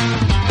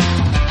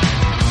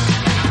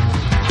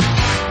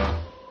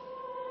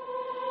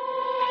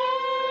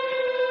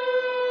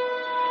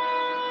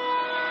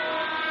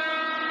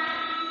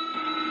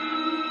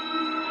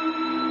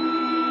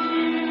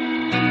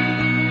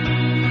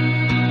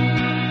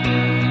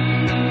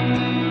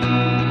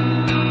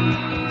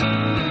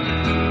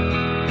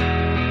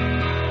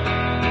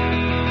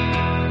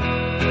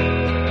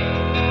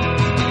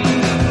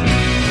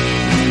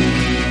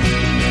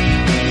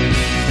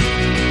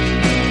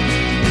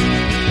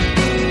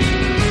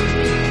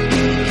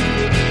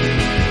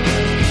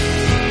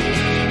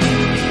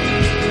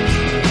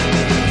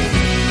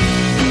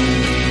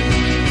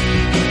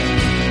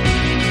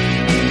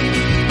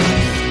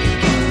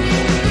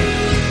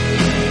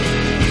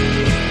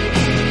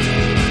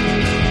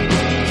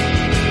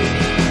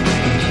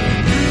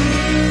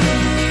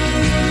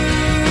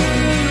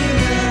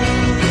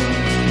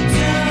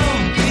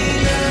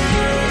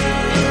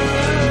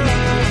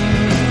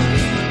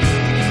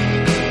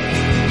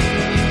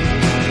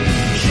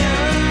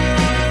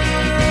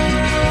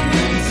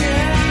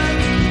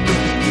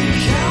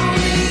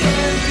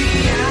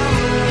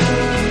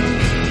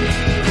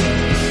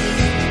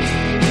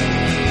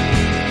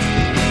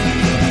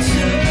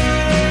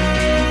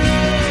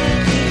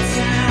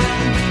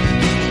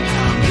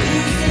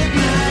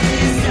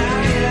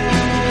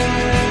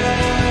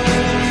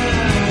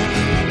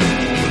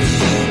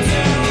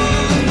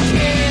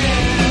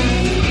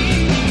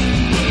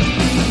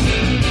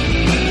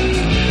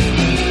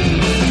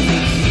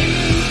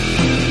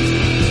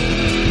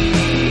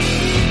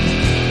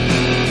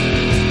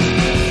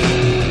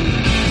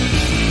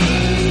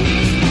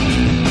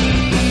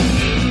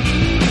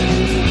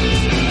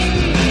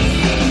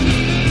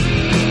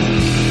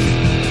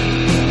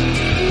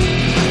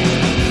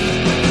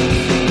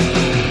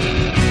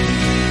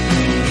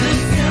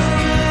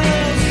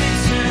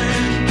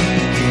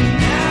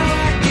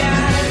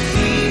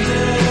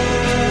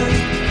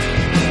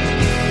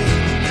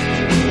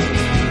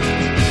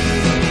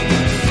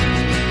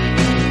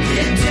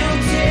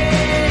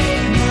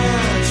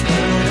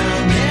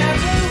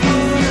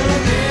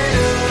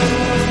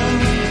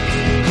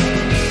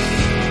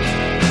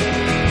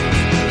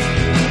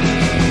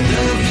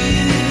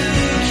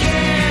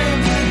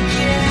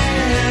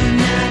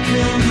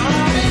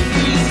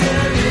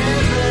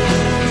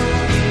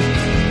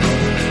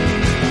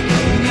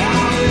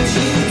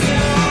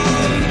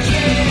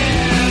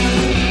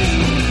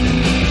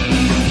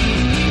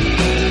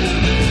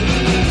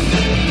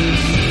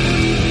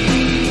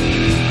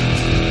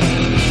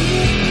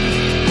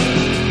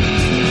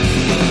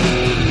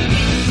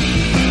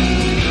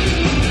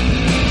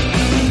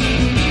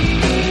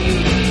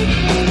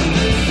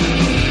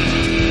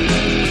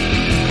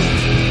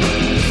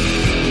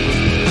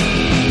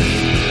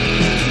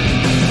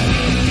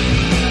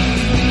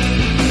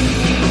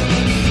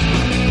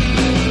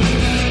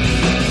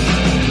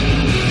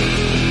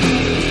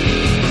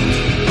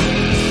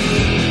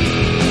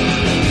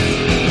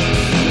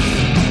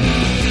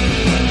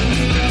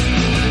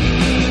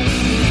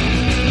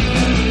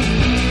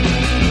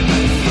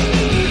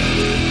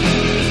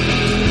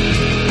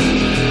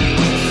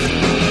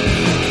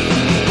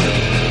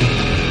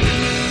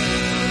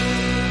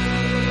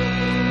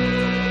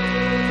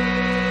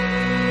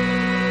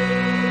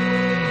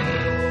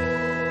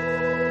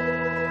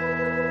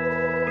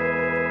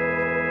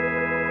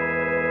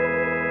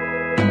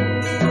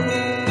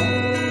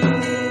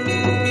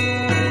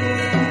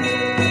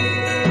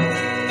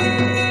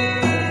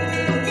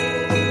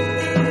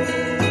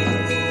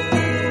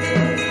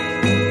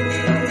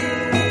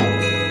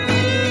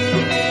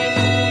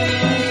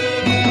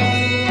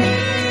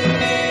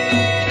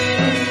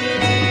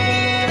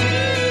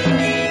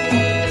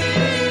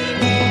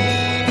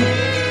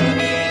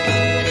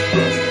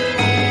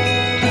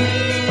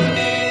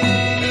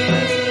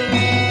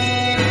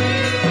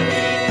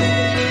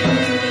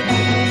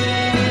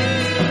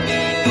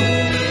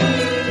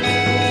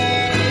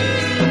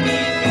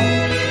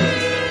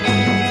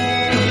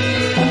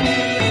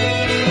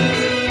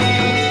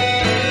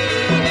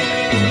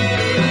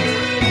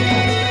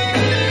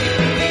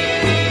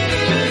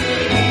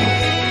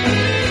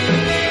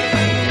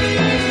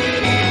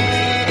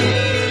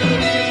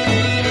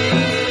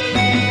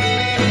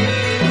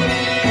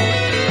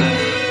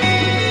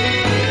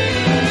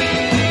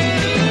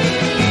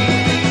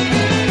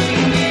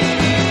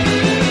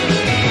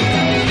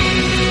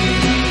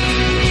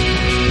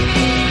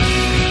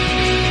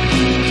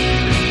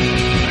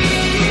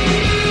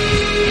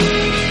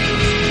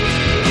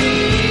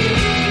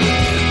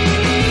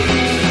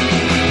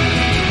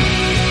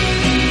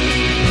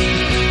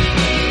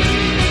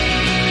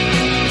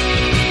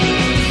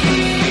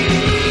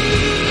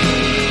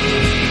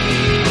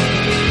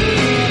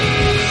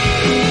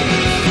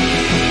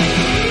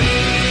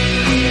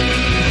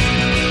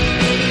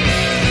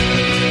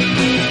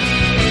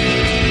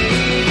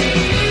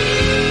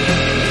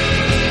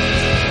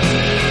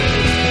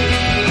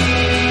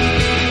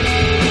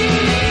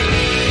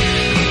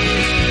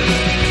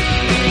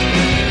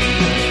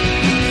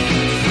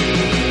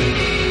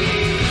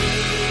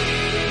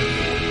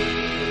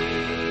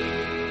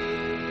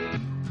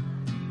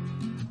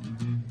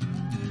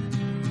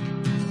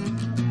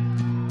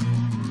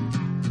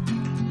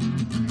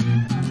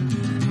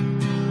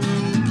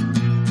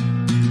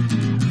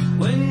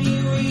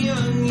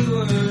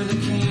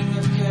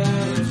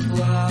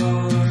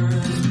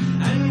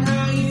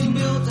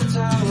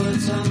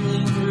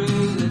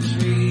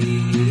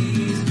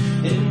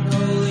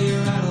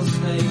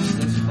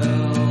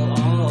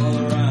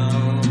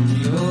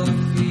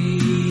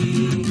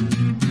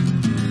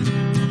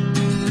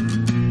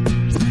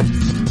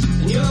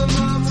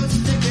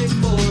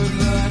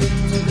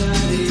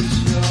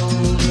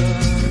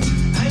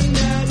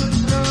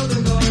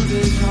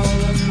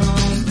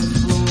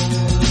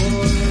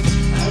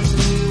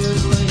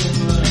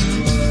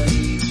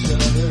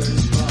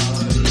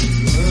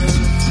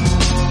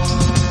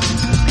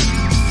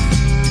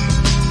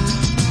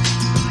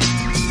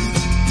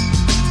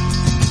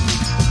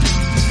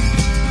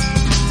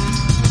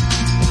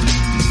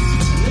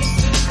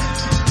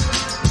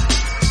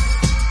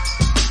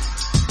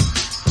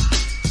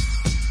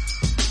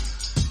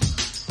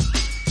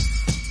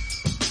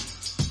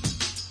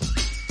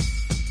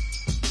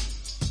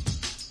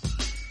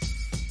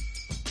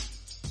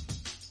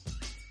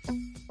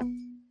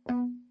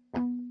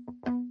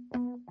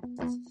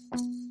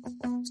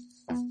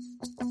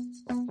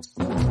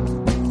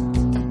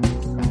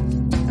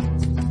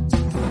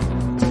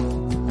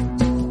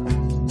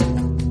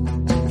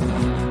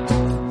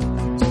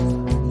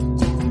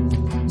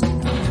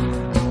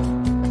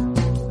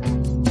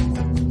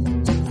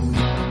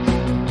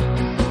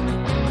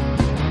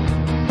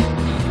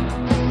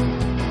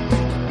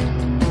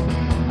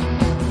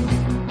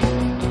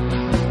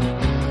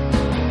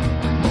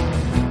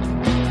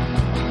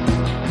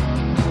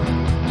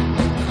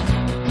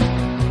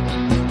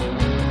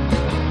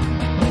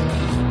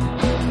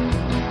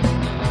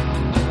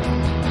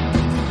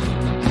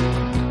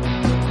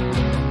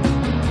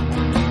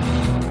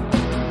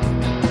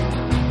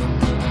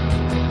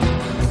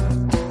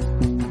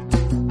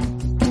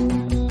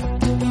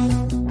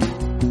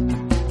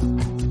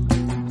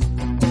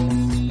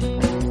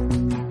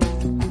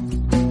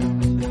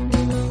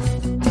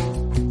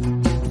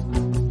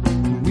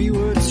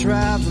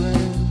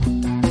 traveling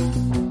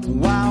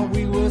while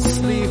we were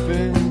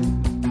sleeping.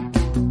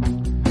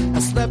 I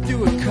slept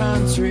through a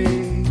country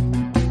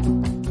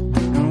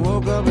and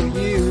woke up with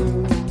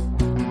you.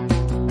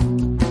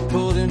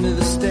 Pulled into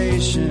the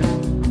station.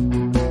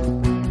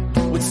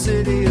 What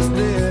city is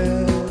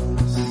this?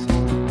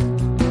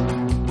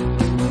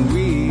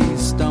 We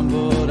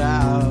stumbled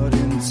out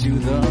into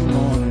the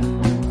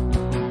morning.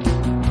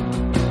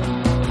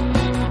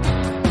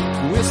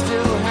 We're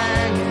still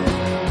hanging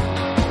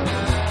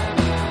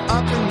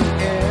up in the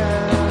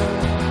air,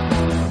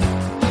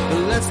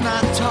 but let's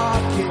not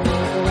talk it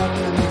up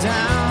and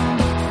down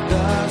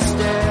the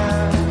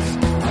stairs.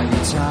 Are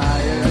you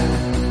tired?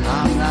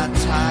 I'm not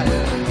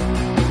tired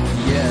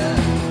yet.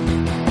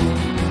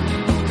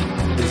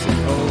 Is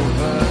it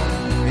over?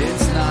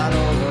 It's not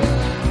over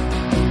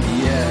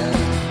yet.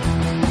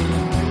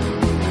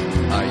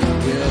 Are you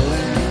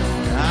willing?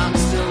 I'm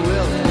still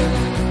willing.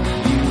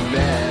 You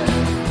bet.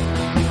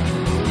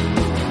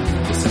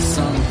 This is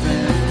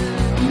something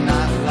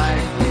not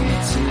likely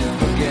to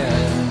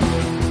forget.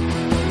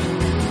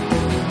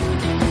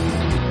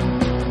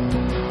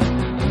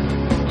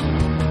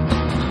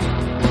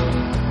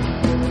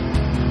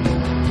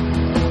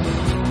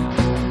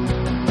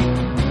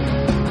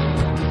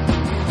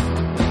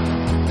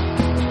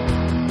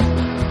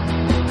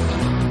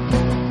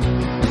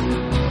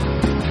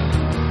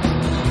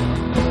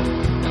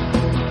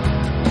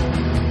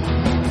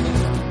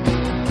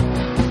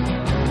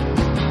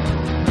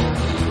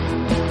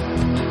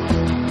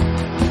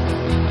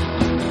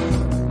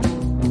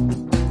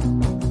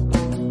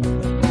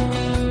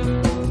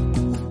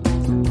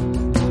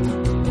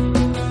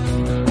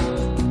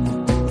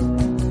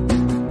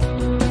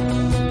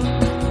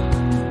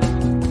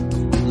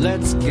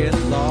 Let's get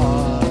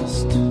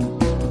lost.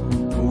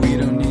 We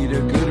don't need a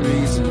good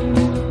reason.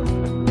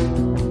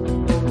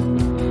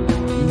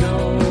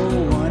 No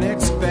one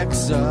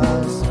expects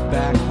us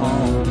back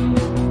home.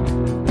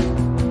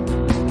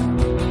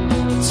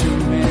 Too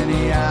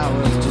many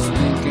hours just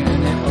thinking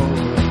it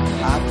over.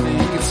 I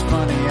think it's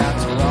funny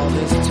after all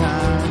this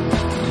time.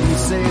 You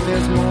say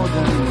there's more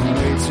than one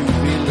way to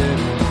be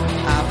living.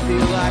 I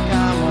feel like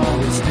I'm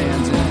always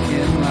standing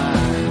in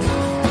line.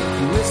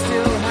 We're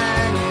still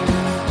hanging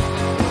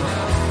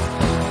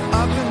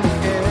up in the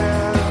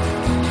air,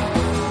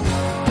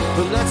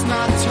 but let's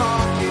not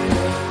talk it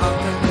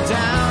up and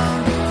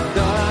down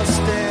the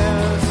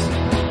stairs.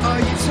 Are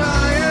you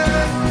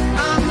tired?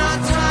 I'm not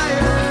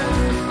tired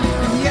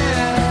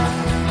yet.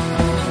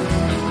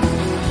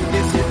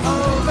 Is it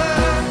over?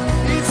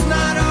 It's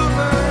not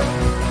over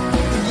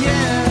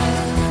yet.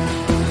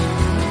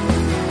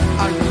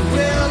 Are you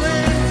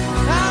willing?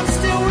 I'm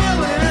still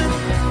willing.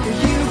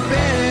 You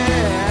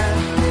bet.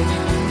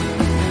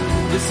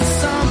 This is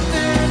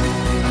something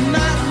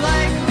not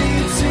likely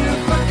to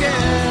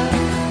forget.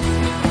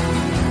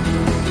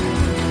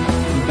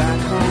 Back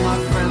home, my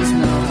friends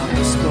know how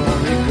the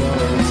story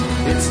goes.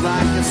 It's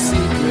like a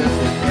secret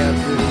that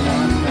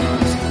everyone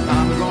knows.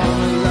 I'm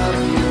gonna love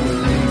you when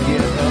we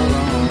get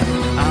alone.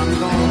 I'm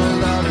gonna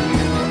love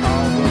you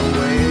all the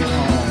way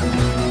home.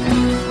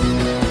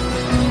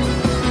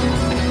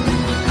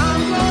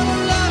 I'm gonna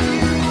love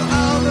you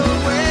all the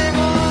way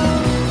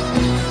home.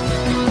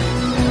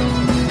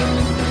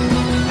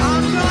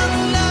 I'm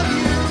gonna love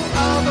you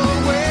all the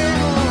way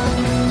home.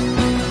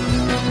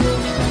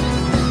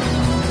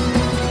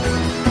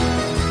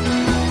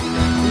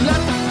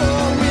 Let the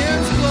four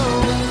winds blow.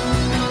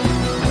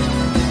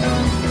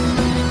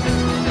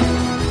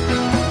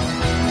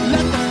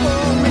 Let the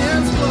four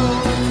winds blow.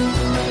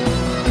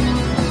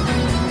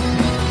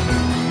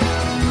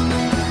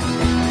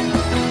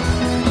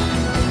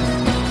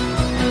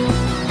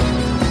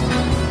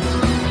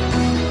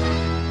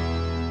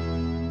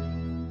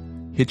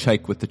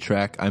 Hitchhike with the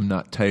track I'm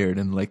Not Tired,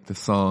 and like the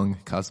song,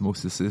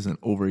 Cosmosis Isn't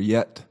Over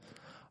Yet.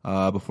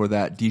 Before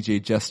that,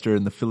 DJ Jester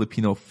and the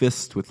Filipino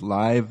Fist with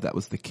Live. That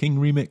was the King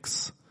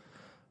remix.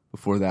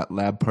 Before that,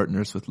 Lab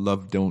Partners with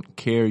Love Don't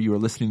Care. You are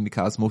listening to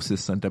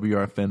Cosmosis on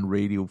WRFN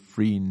Radio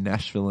Free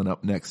Nashville. And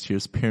up next,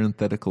 here's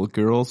Parenthetical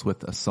Girls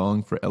with a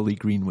song for Ellie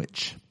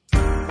Greenwich.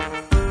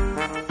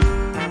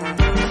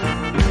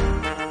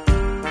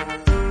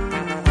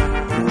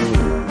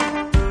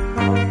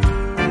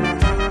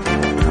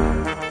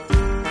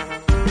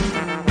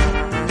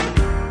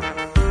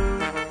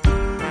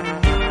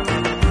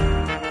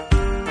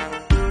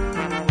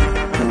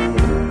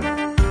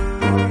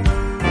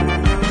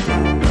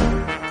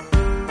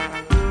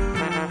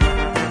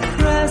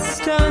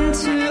 Pressed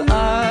unto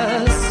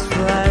us,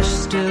 flesh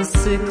still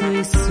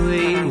sickly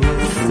sweet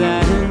with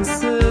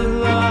sense of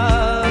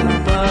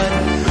love,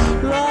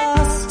 but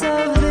lost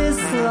of this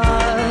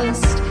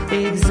lust,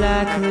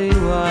 exactly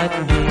what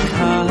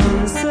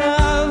becomes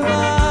of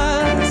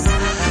us.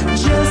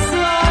 Just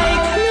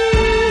like me,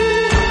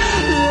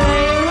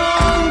 they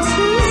long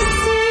to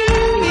see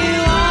you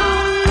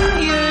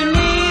on your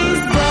knees,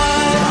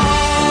 but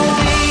all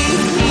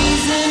these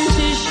knees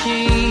into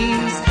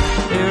sheaves,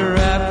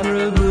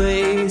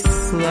 irreparably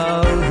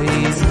slow,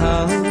 these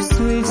hopes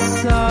we've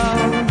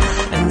sown,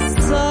 and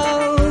so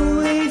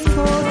we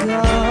forgo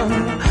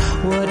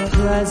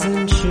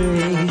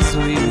pleasantries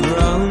we've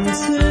grown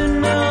to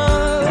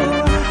know.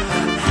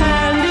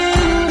 Hand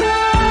in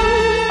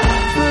hand,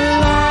 for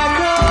lack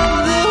of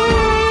the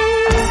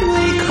words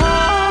we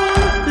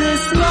call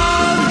this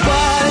love,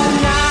 but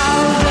now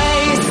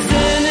they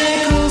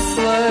cynical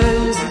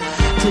slurs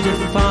to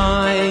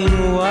define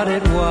what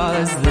it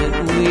was that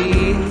we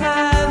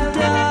have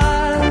done.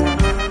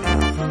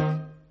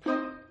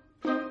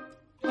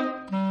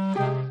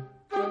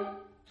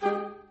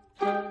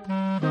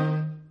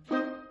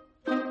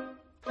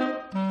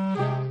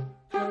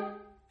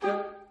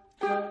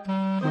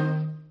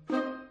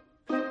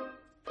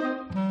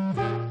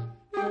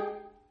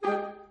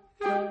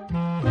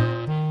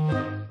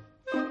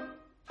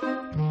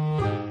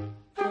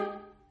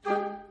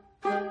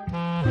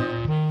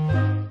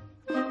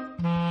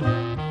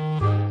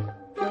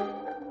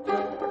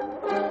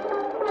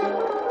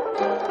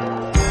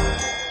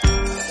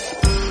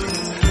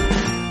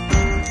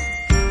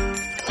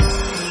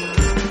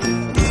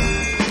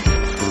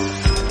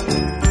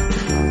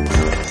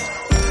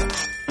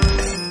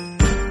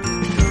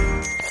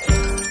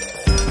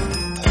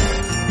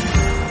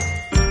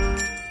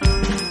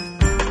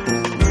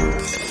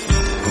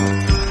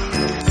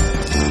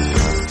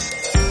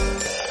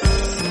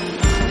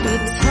 The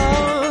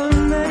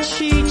tone that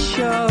she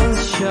chose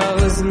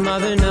shows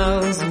mother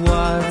knows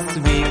what's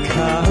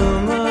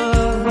become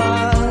of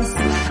us.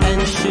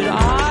 And should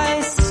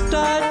I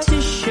start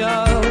to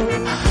show,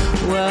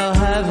 well,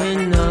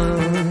 heaven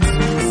knows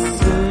we'll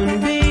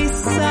soon be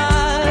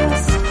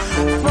sus.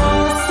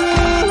 False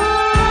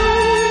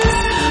lies,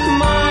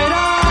 might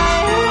I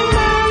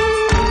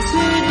amend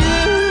to do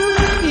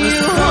you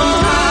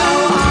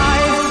harm? I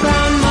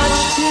found much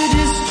to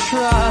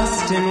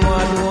distrust in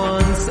what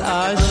once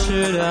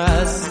ushered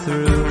us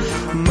through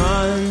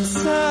months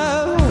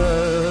of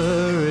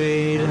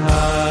hurried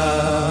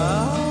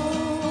heart.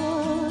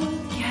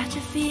 Can't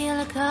you feel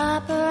a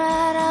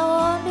copyright? I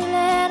won't be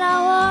late, I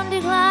won't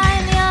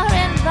decline your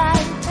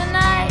invite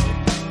tonight.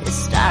 This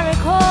starry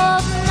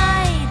cold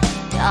night,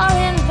 your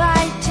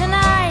invite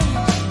tonight,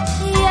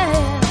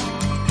 yeah.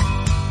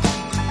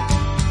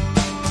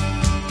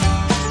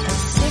 At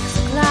 6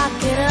 o'clock,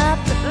 get up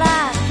the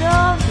block.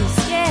 Don't be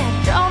scared,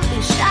 don't be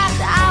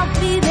shocked. I'll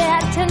be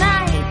there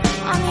tonight.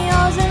 I'm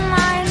yours and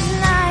mine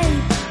tonight.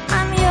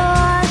 I'm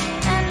yours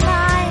and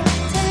mine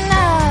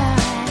tonight.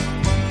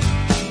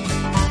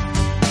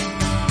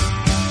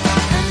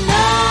 And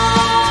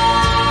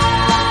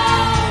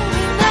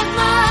let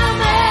my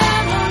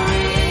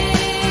memory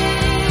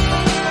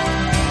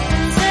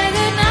say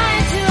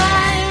goodnight to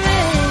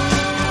Irene.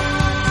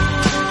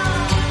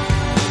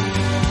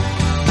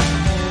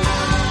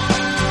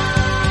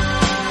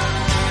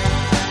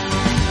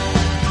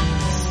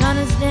 Sun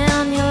is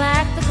down, you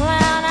like the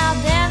clown. I'll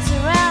dance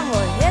around,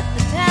 we'll hit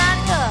the town.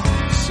 Your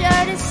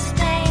shirt is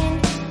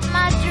stained,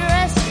 my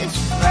dress is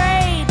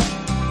frayed,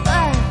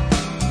 but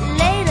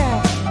later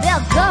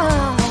they'll go.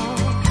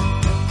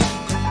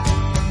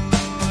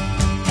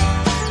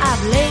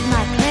 I've laid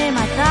my claim,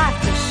 I thought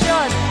for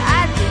sure that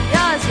I'd be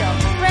yours. Your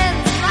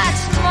friend's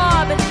much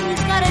more, but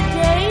he's got a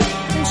date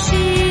and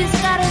she's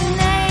got a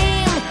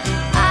name.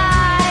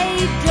 I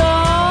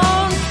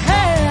don't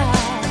care.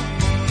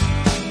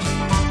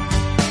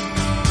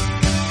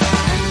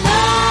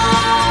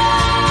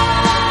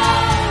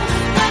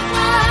 Let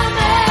my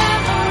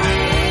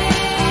memory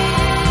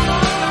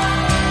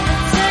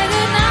say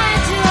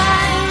goodnight to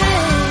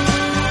Irene.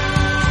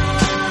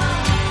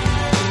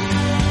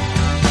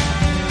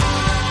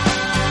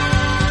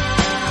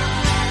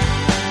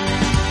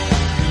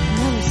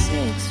 Another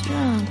six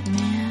drunk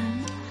man,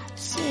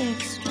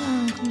 six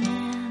drunk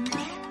man.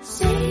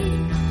 See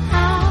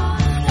how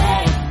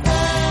they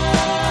burn.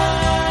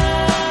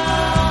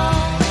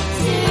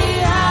 See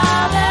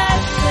how they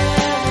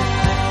burn.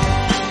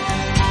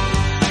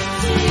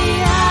 See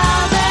how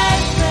they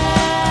burn.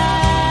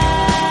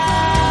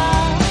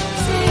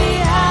 See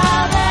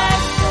how they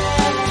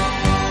burn.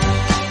 See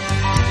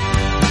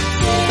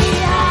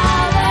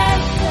how they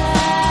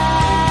burn.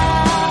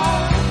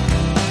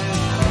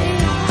 See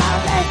how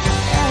they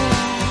burn.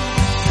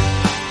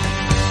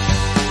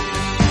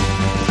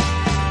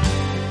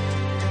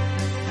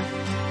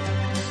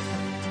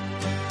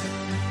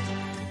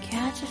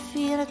 Can't you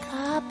feel a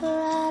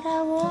copyright?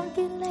 I won't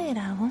be late,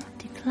 I won't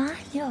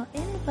decline your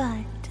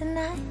invite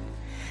tonight.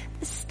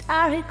 The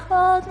starry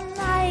cold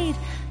night,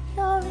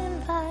 your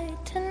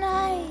invite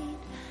tonight,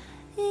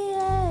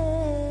 yeah.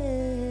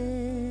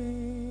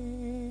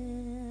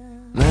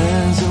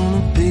 Lines on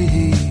a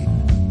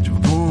page of a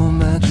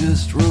poem I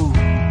just wrote.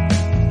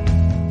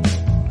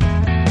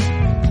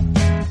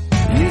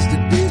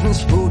 Yesterday's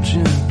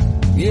misfortune,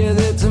 yeah,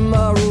 they're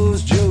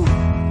tomorrow's joke.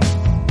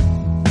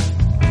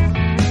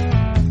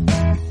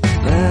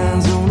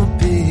 Lines on a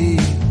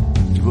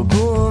page of a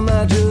poem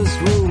I just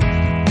wrote.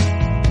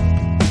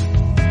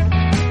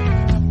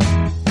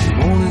 You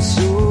want it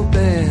so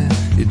bad,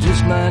 you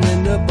just might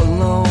end up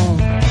alone.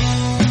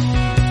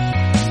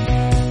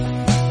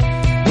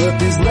 But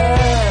these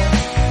lines,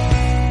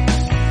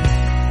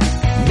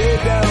 they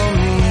got on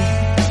me.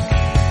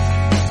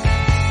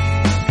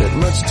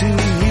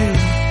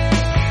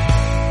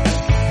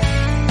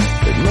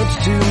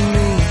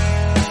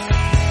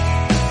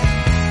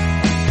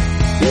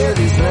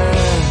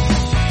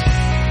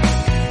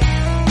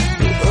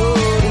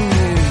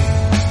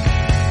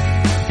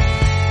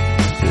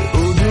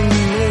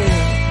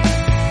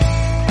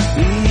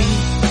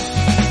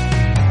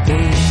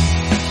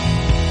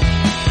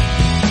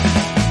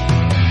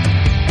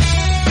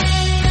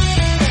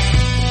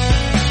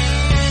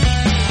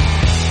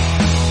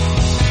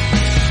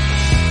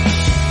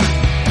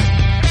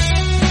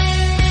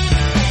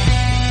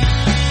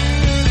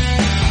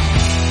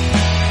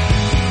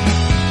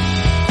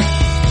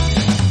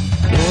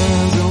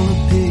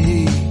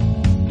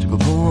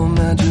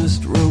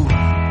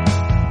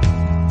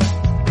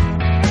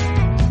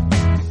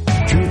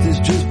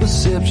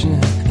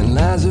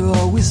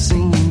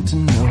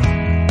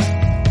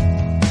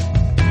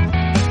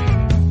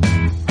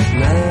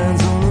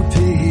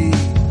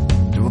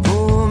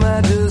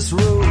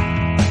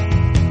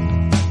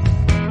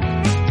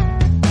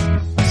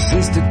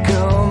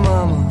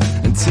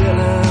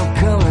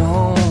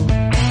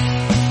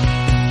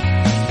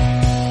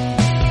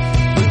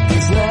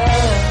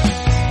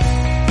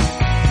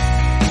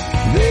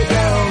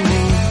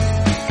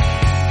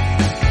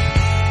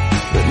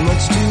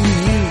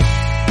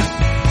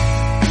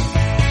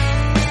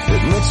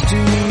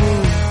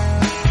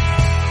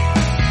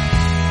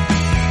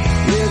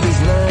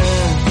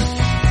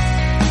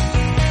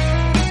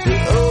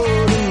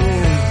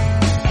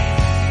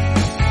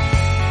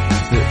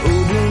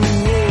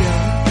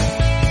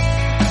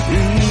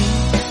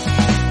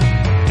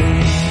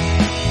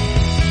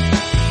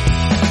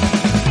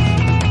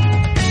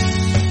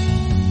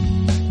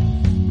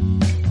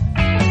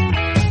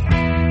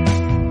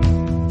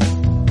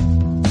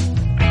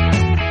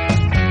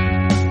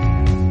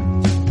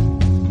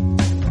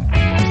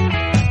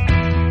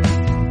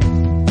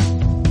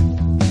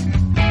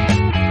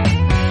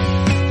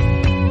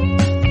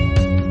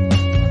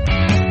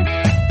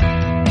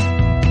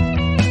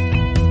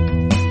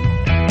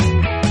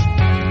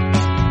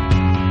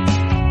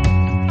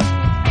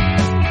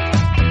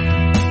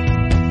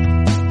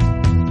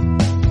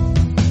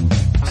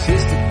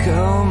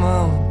 call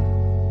mama.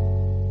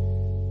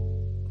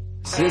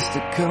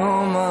 Sister,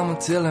 call mama,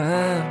 tell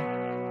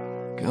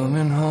her I'm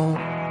coming home.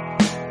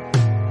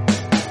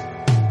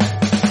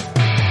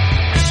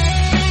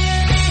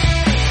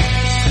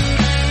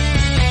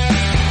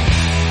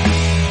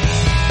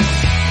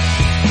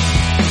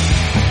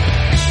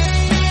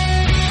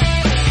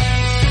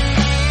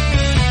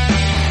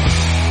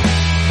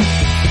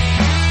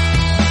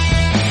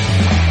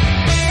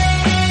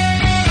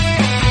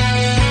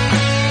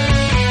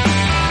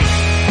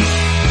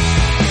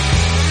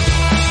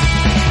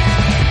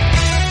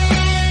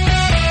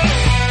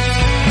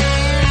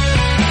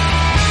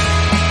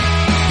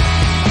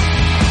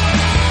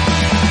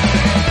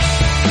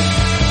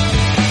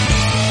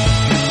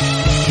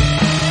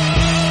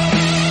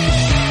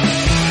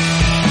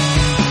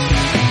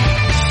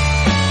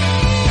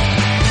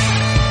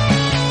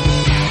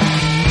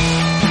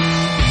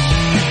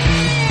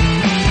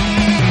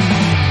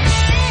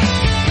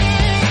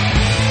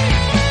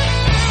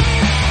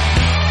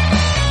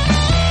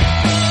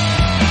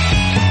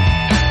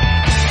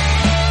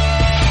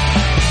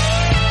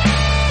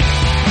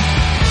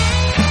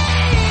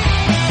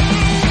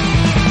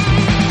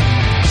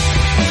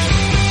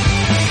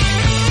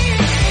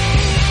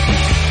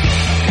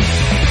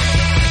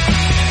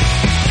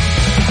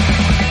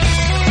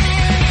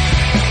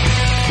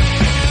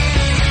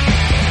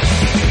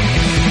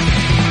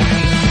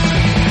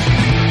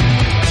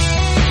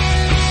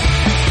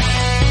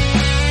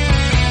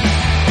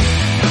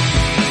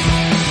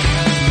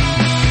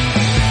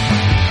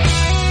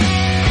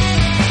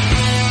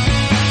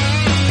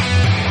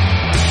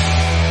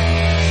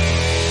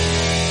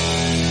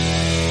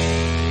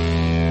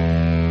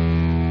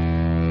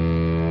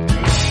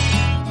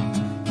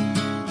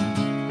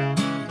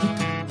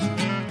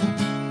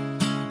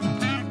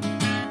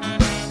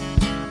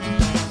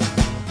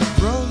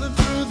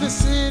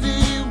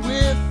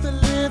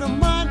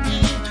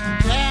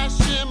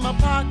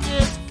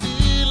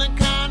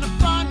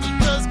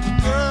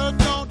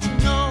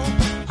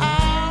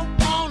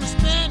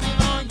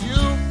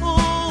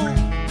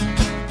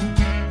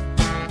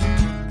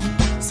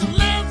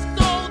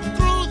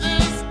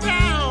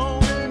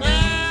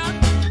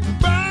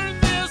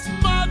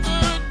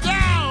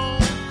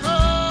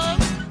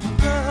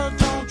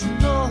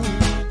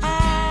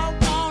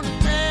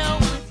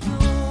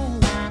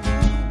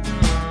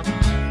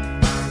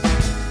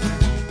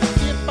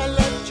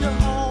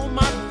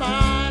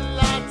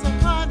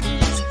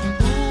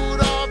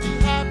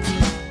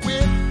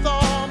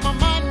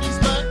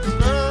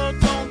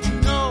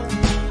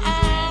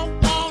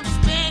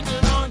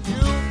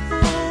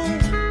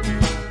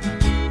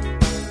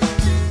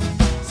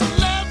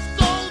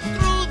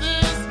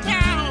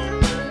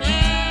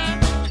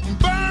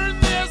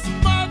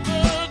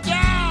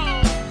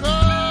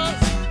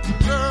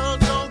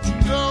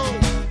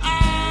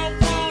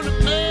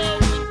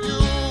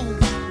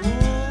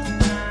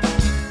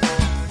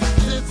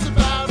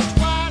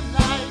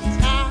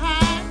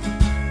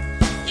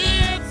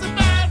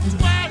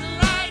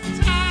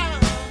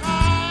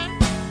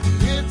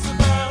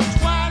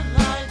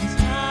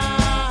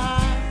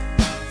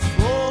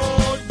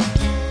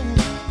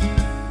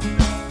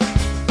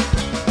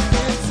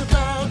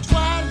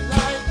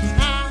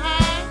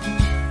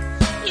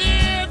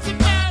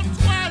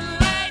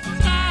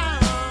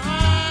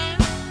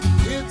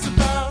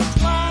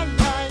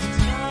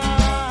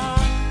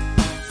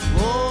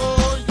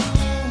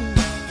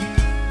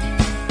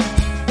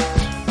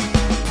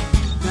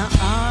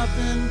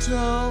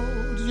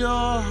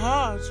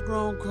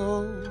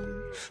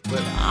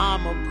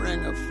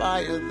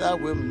 That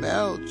will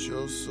melt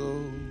your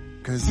soul,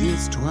 'cause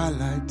it's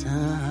twilight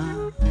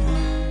time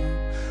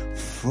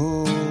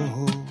for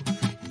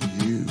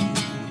you.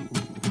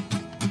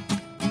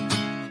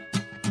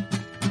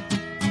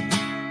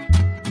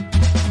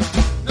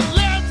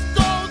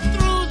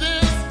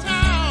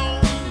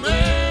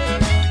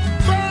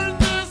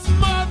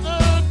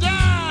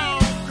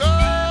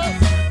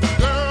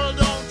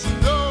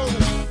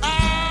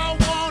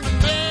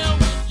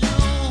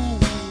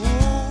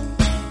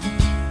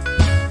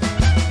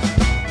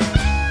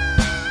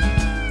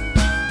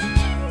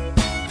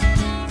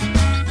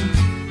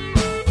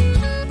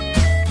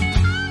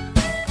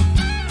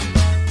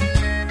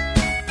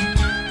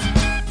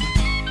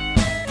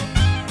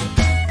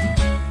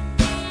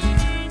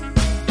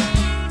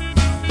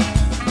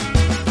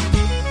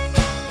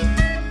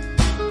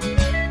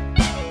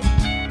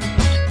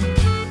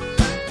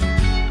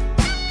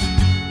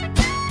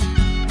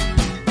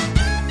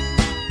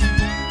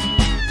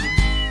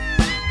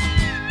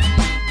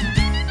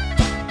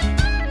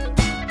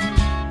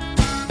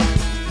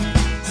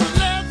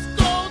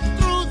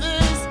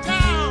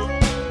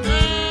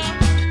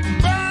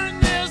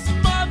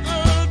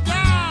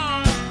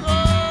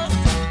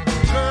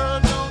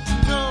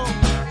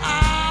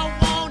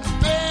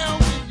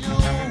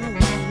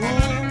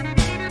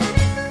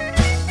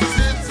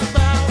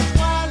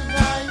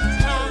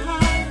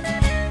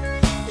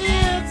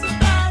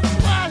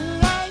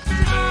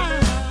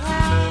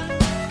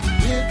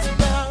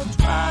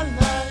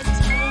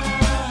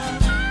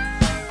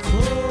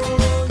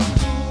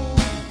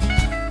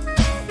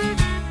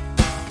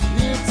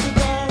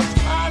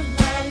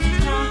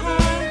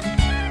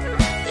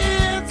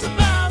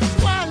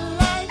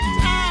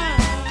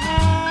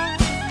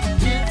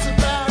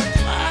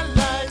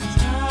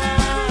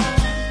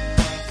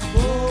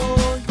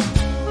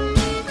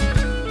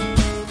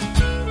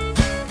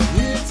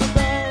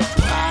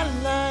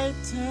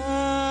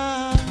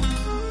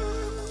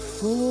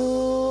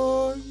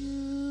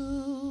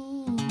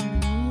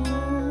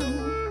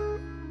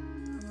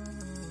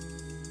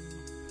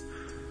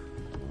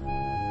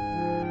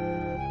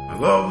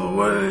 love the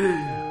way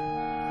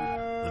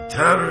the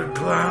tattered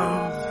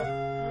clouds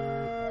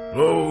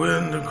blow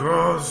wind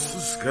across the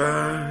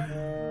sky.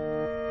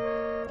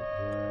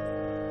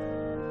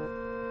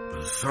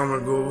 The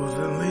summer goes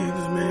and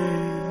leaves me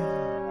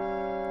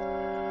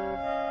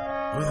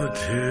with a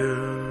tear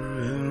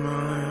in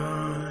my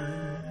eye.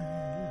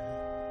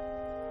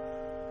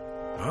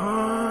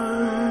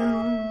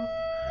 I'm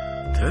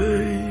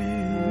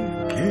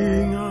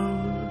taking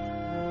out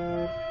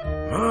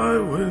my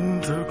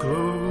winter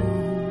clothes.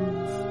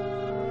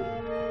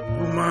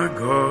 Oh, my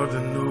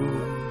garden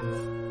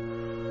knows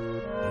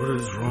what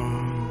is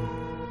wrong.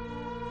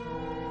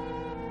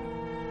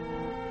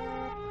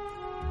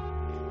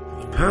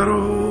 The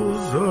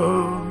petals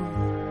of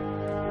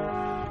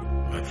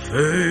my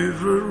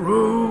favorite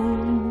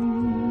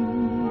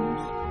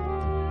rose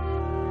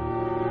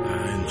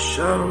are in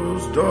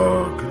shadows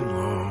dark and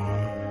long.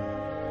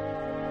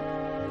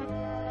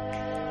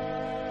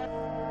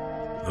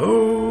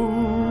 Though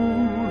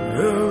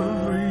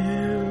every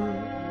year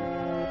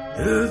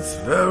it's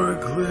very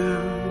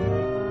clear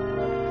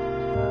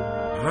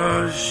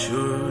I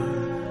should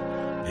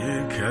be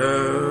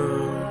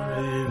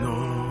carrying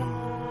on,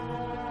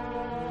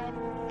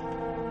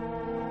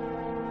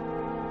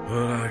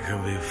 but I can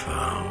be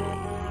found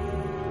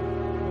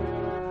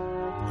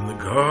in the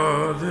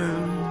garden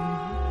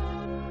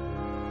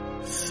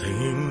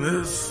singing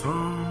this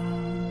song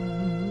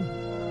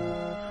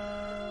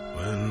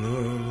when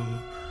the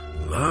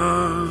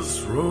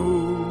last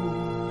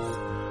rose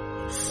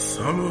of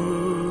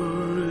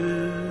summer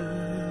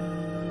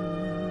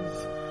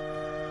is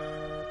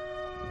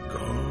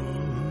gone.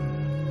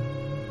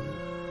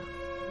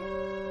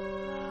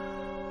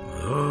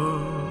 The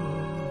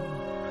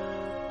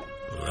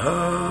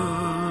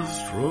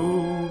last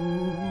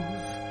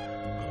rose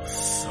of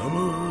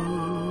summer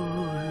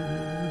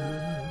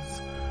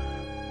is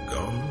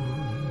gone.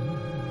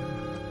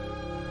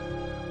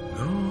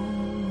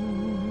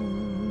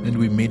 And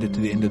we made it to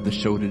the end of the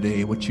show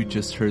today. What you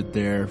just heard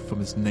there from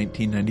his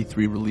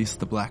 1993 release,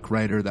 The Black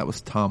Rider, that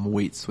was Tom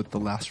Waits with The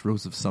Last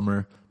Rose of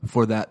Summer.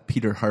 Before that,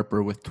 Peter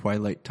Harper with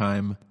Twilight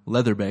Time.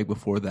 Leatherbag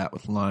before that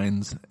with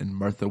Lines. And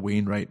Martha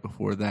Wainwright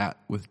before that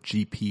with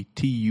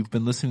GPT. You've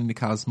been listening to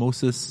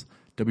Cosmosis,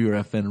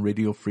 WRFN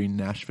Radio Free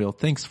Nashville.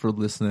 Thanks for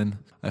listening.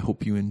 I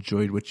hope you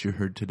enjoyed what you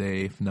heard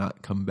today. If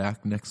not, come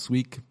back next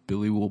week.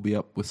 Billy will be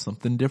up with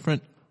something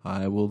different.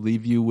 I will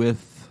leave you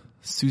with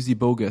Susie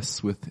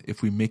Bogus with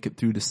If We Make It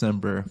Through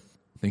December.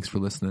 Thanks for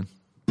listening.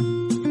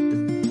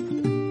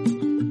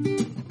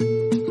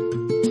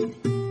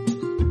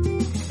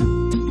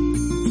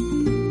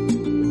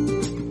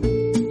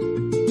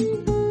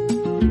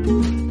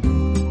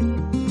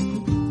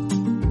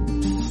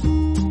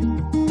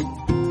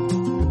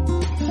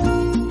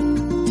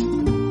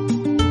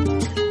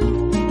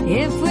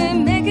 If we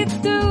make it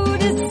through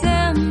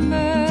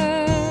December,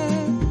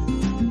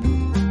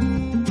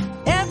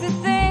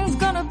 everything's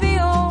gonna be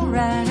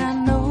alright, I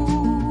know.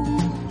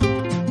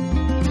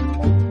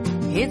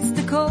 It's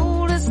the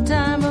coldest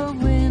time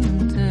of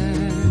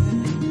winter,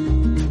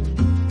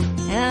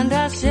 and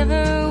I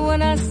shiver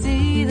when I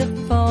see the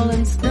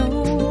falling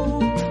snow.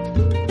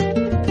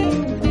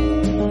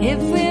 If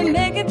we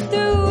make it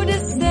through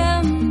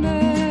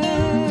December,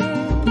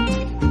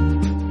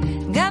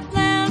 got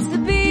plans to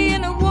be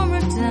in a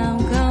warmer town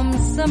come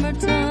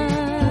summertime,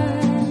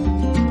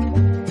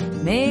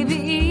 maybe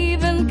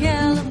even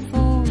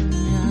California.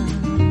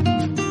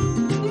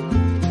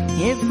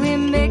 If we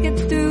make it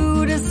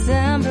through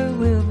December,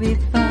 we'll be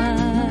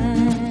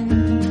fine.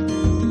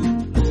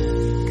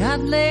 Got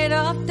laid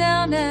off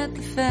down at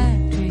the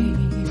factory,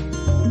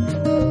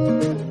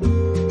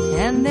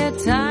 and their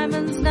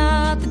timing's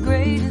not the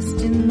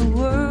greatest in the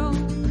world.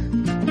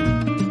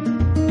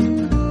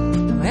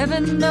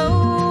 Heaven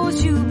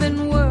knows you've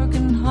been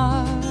working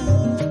hard.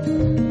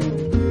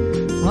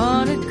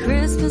 Wanted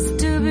Christmas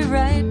to be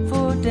right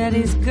for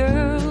Daddy's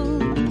girl.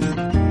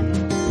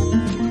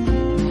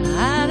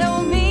 I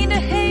don't mean to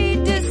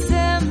hate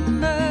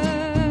December.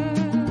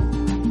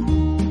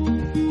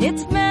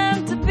 It's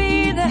meant to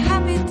be the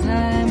happy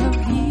time of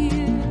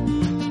year.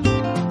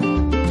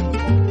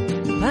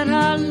 But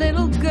our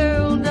little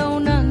girl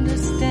don't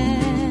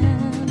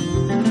understand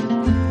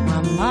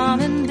why Mom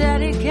and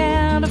Daddy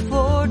can't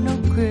afford no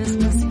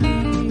Christmas Eve.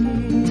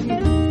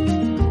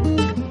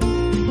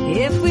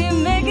 If we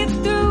make it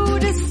through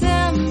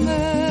December,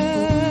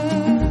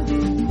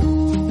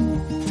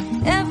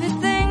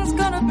 everything's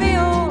gonna be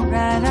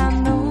alright, I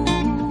know.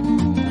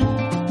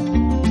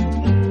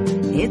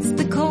 It's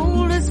the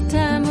coldest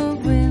time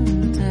of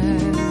winter,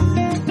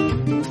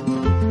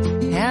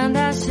 and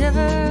I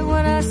shiver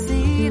when I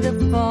see the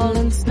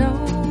falling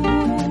snow.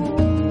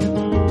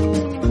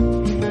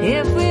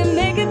 If we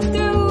make it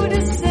through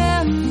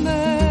December,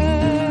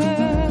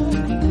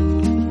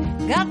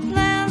 got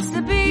plans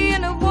to be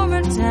in a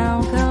warmer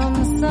town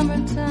come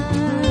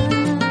summertime,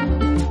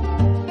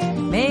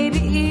 maybe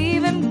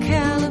even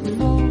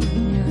California.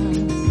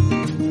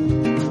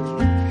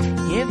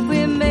 If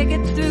we make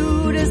it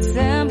through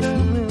December,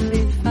 we'll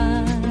be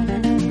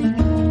fine.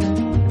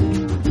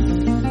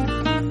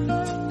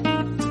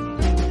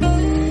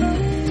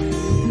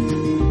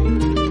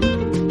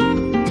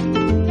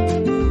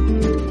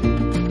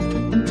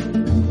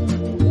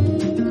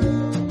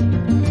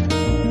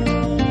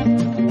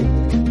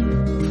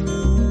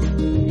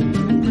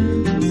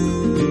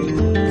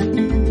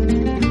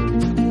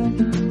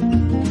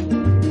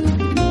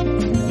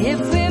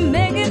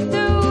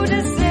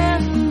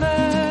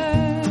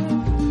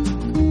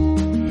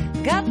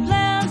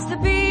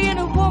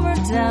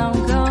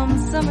 down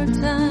comes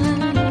summertime.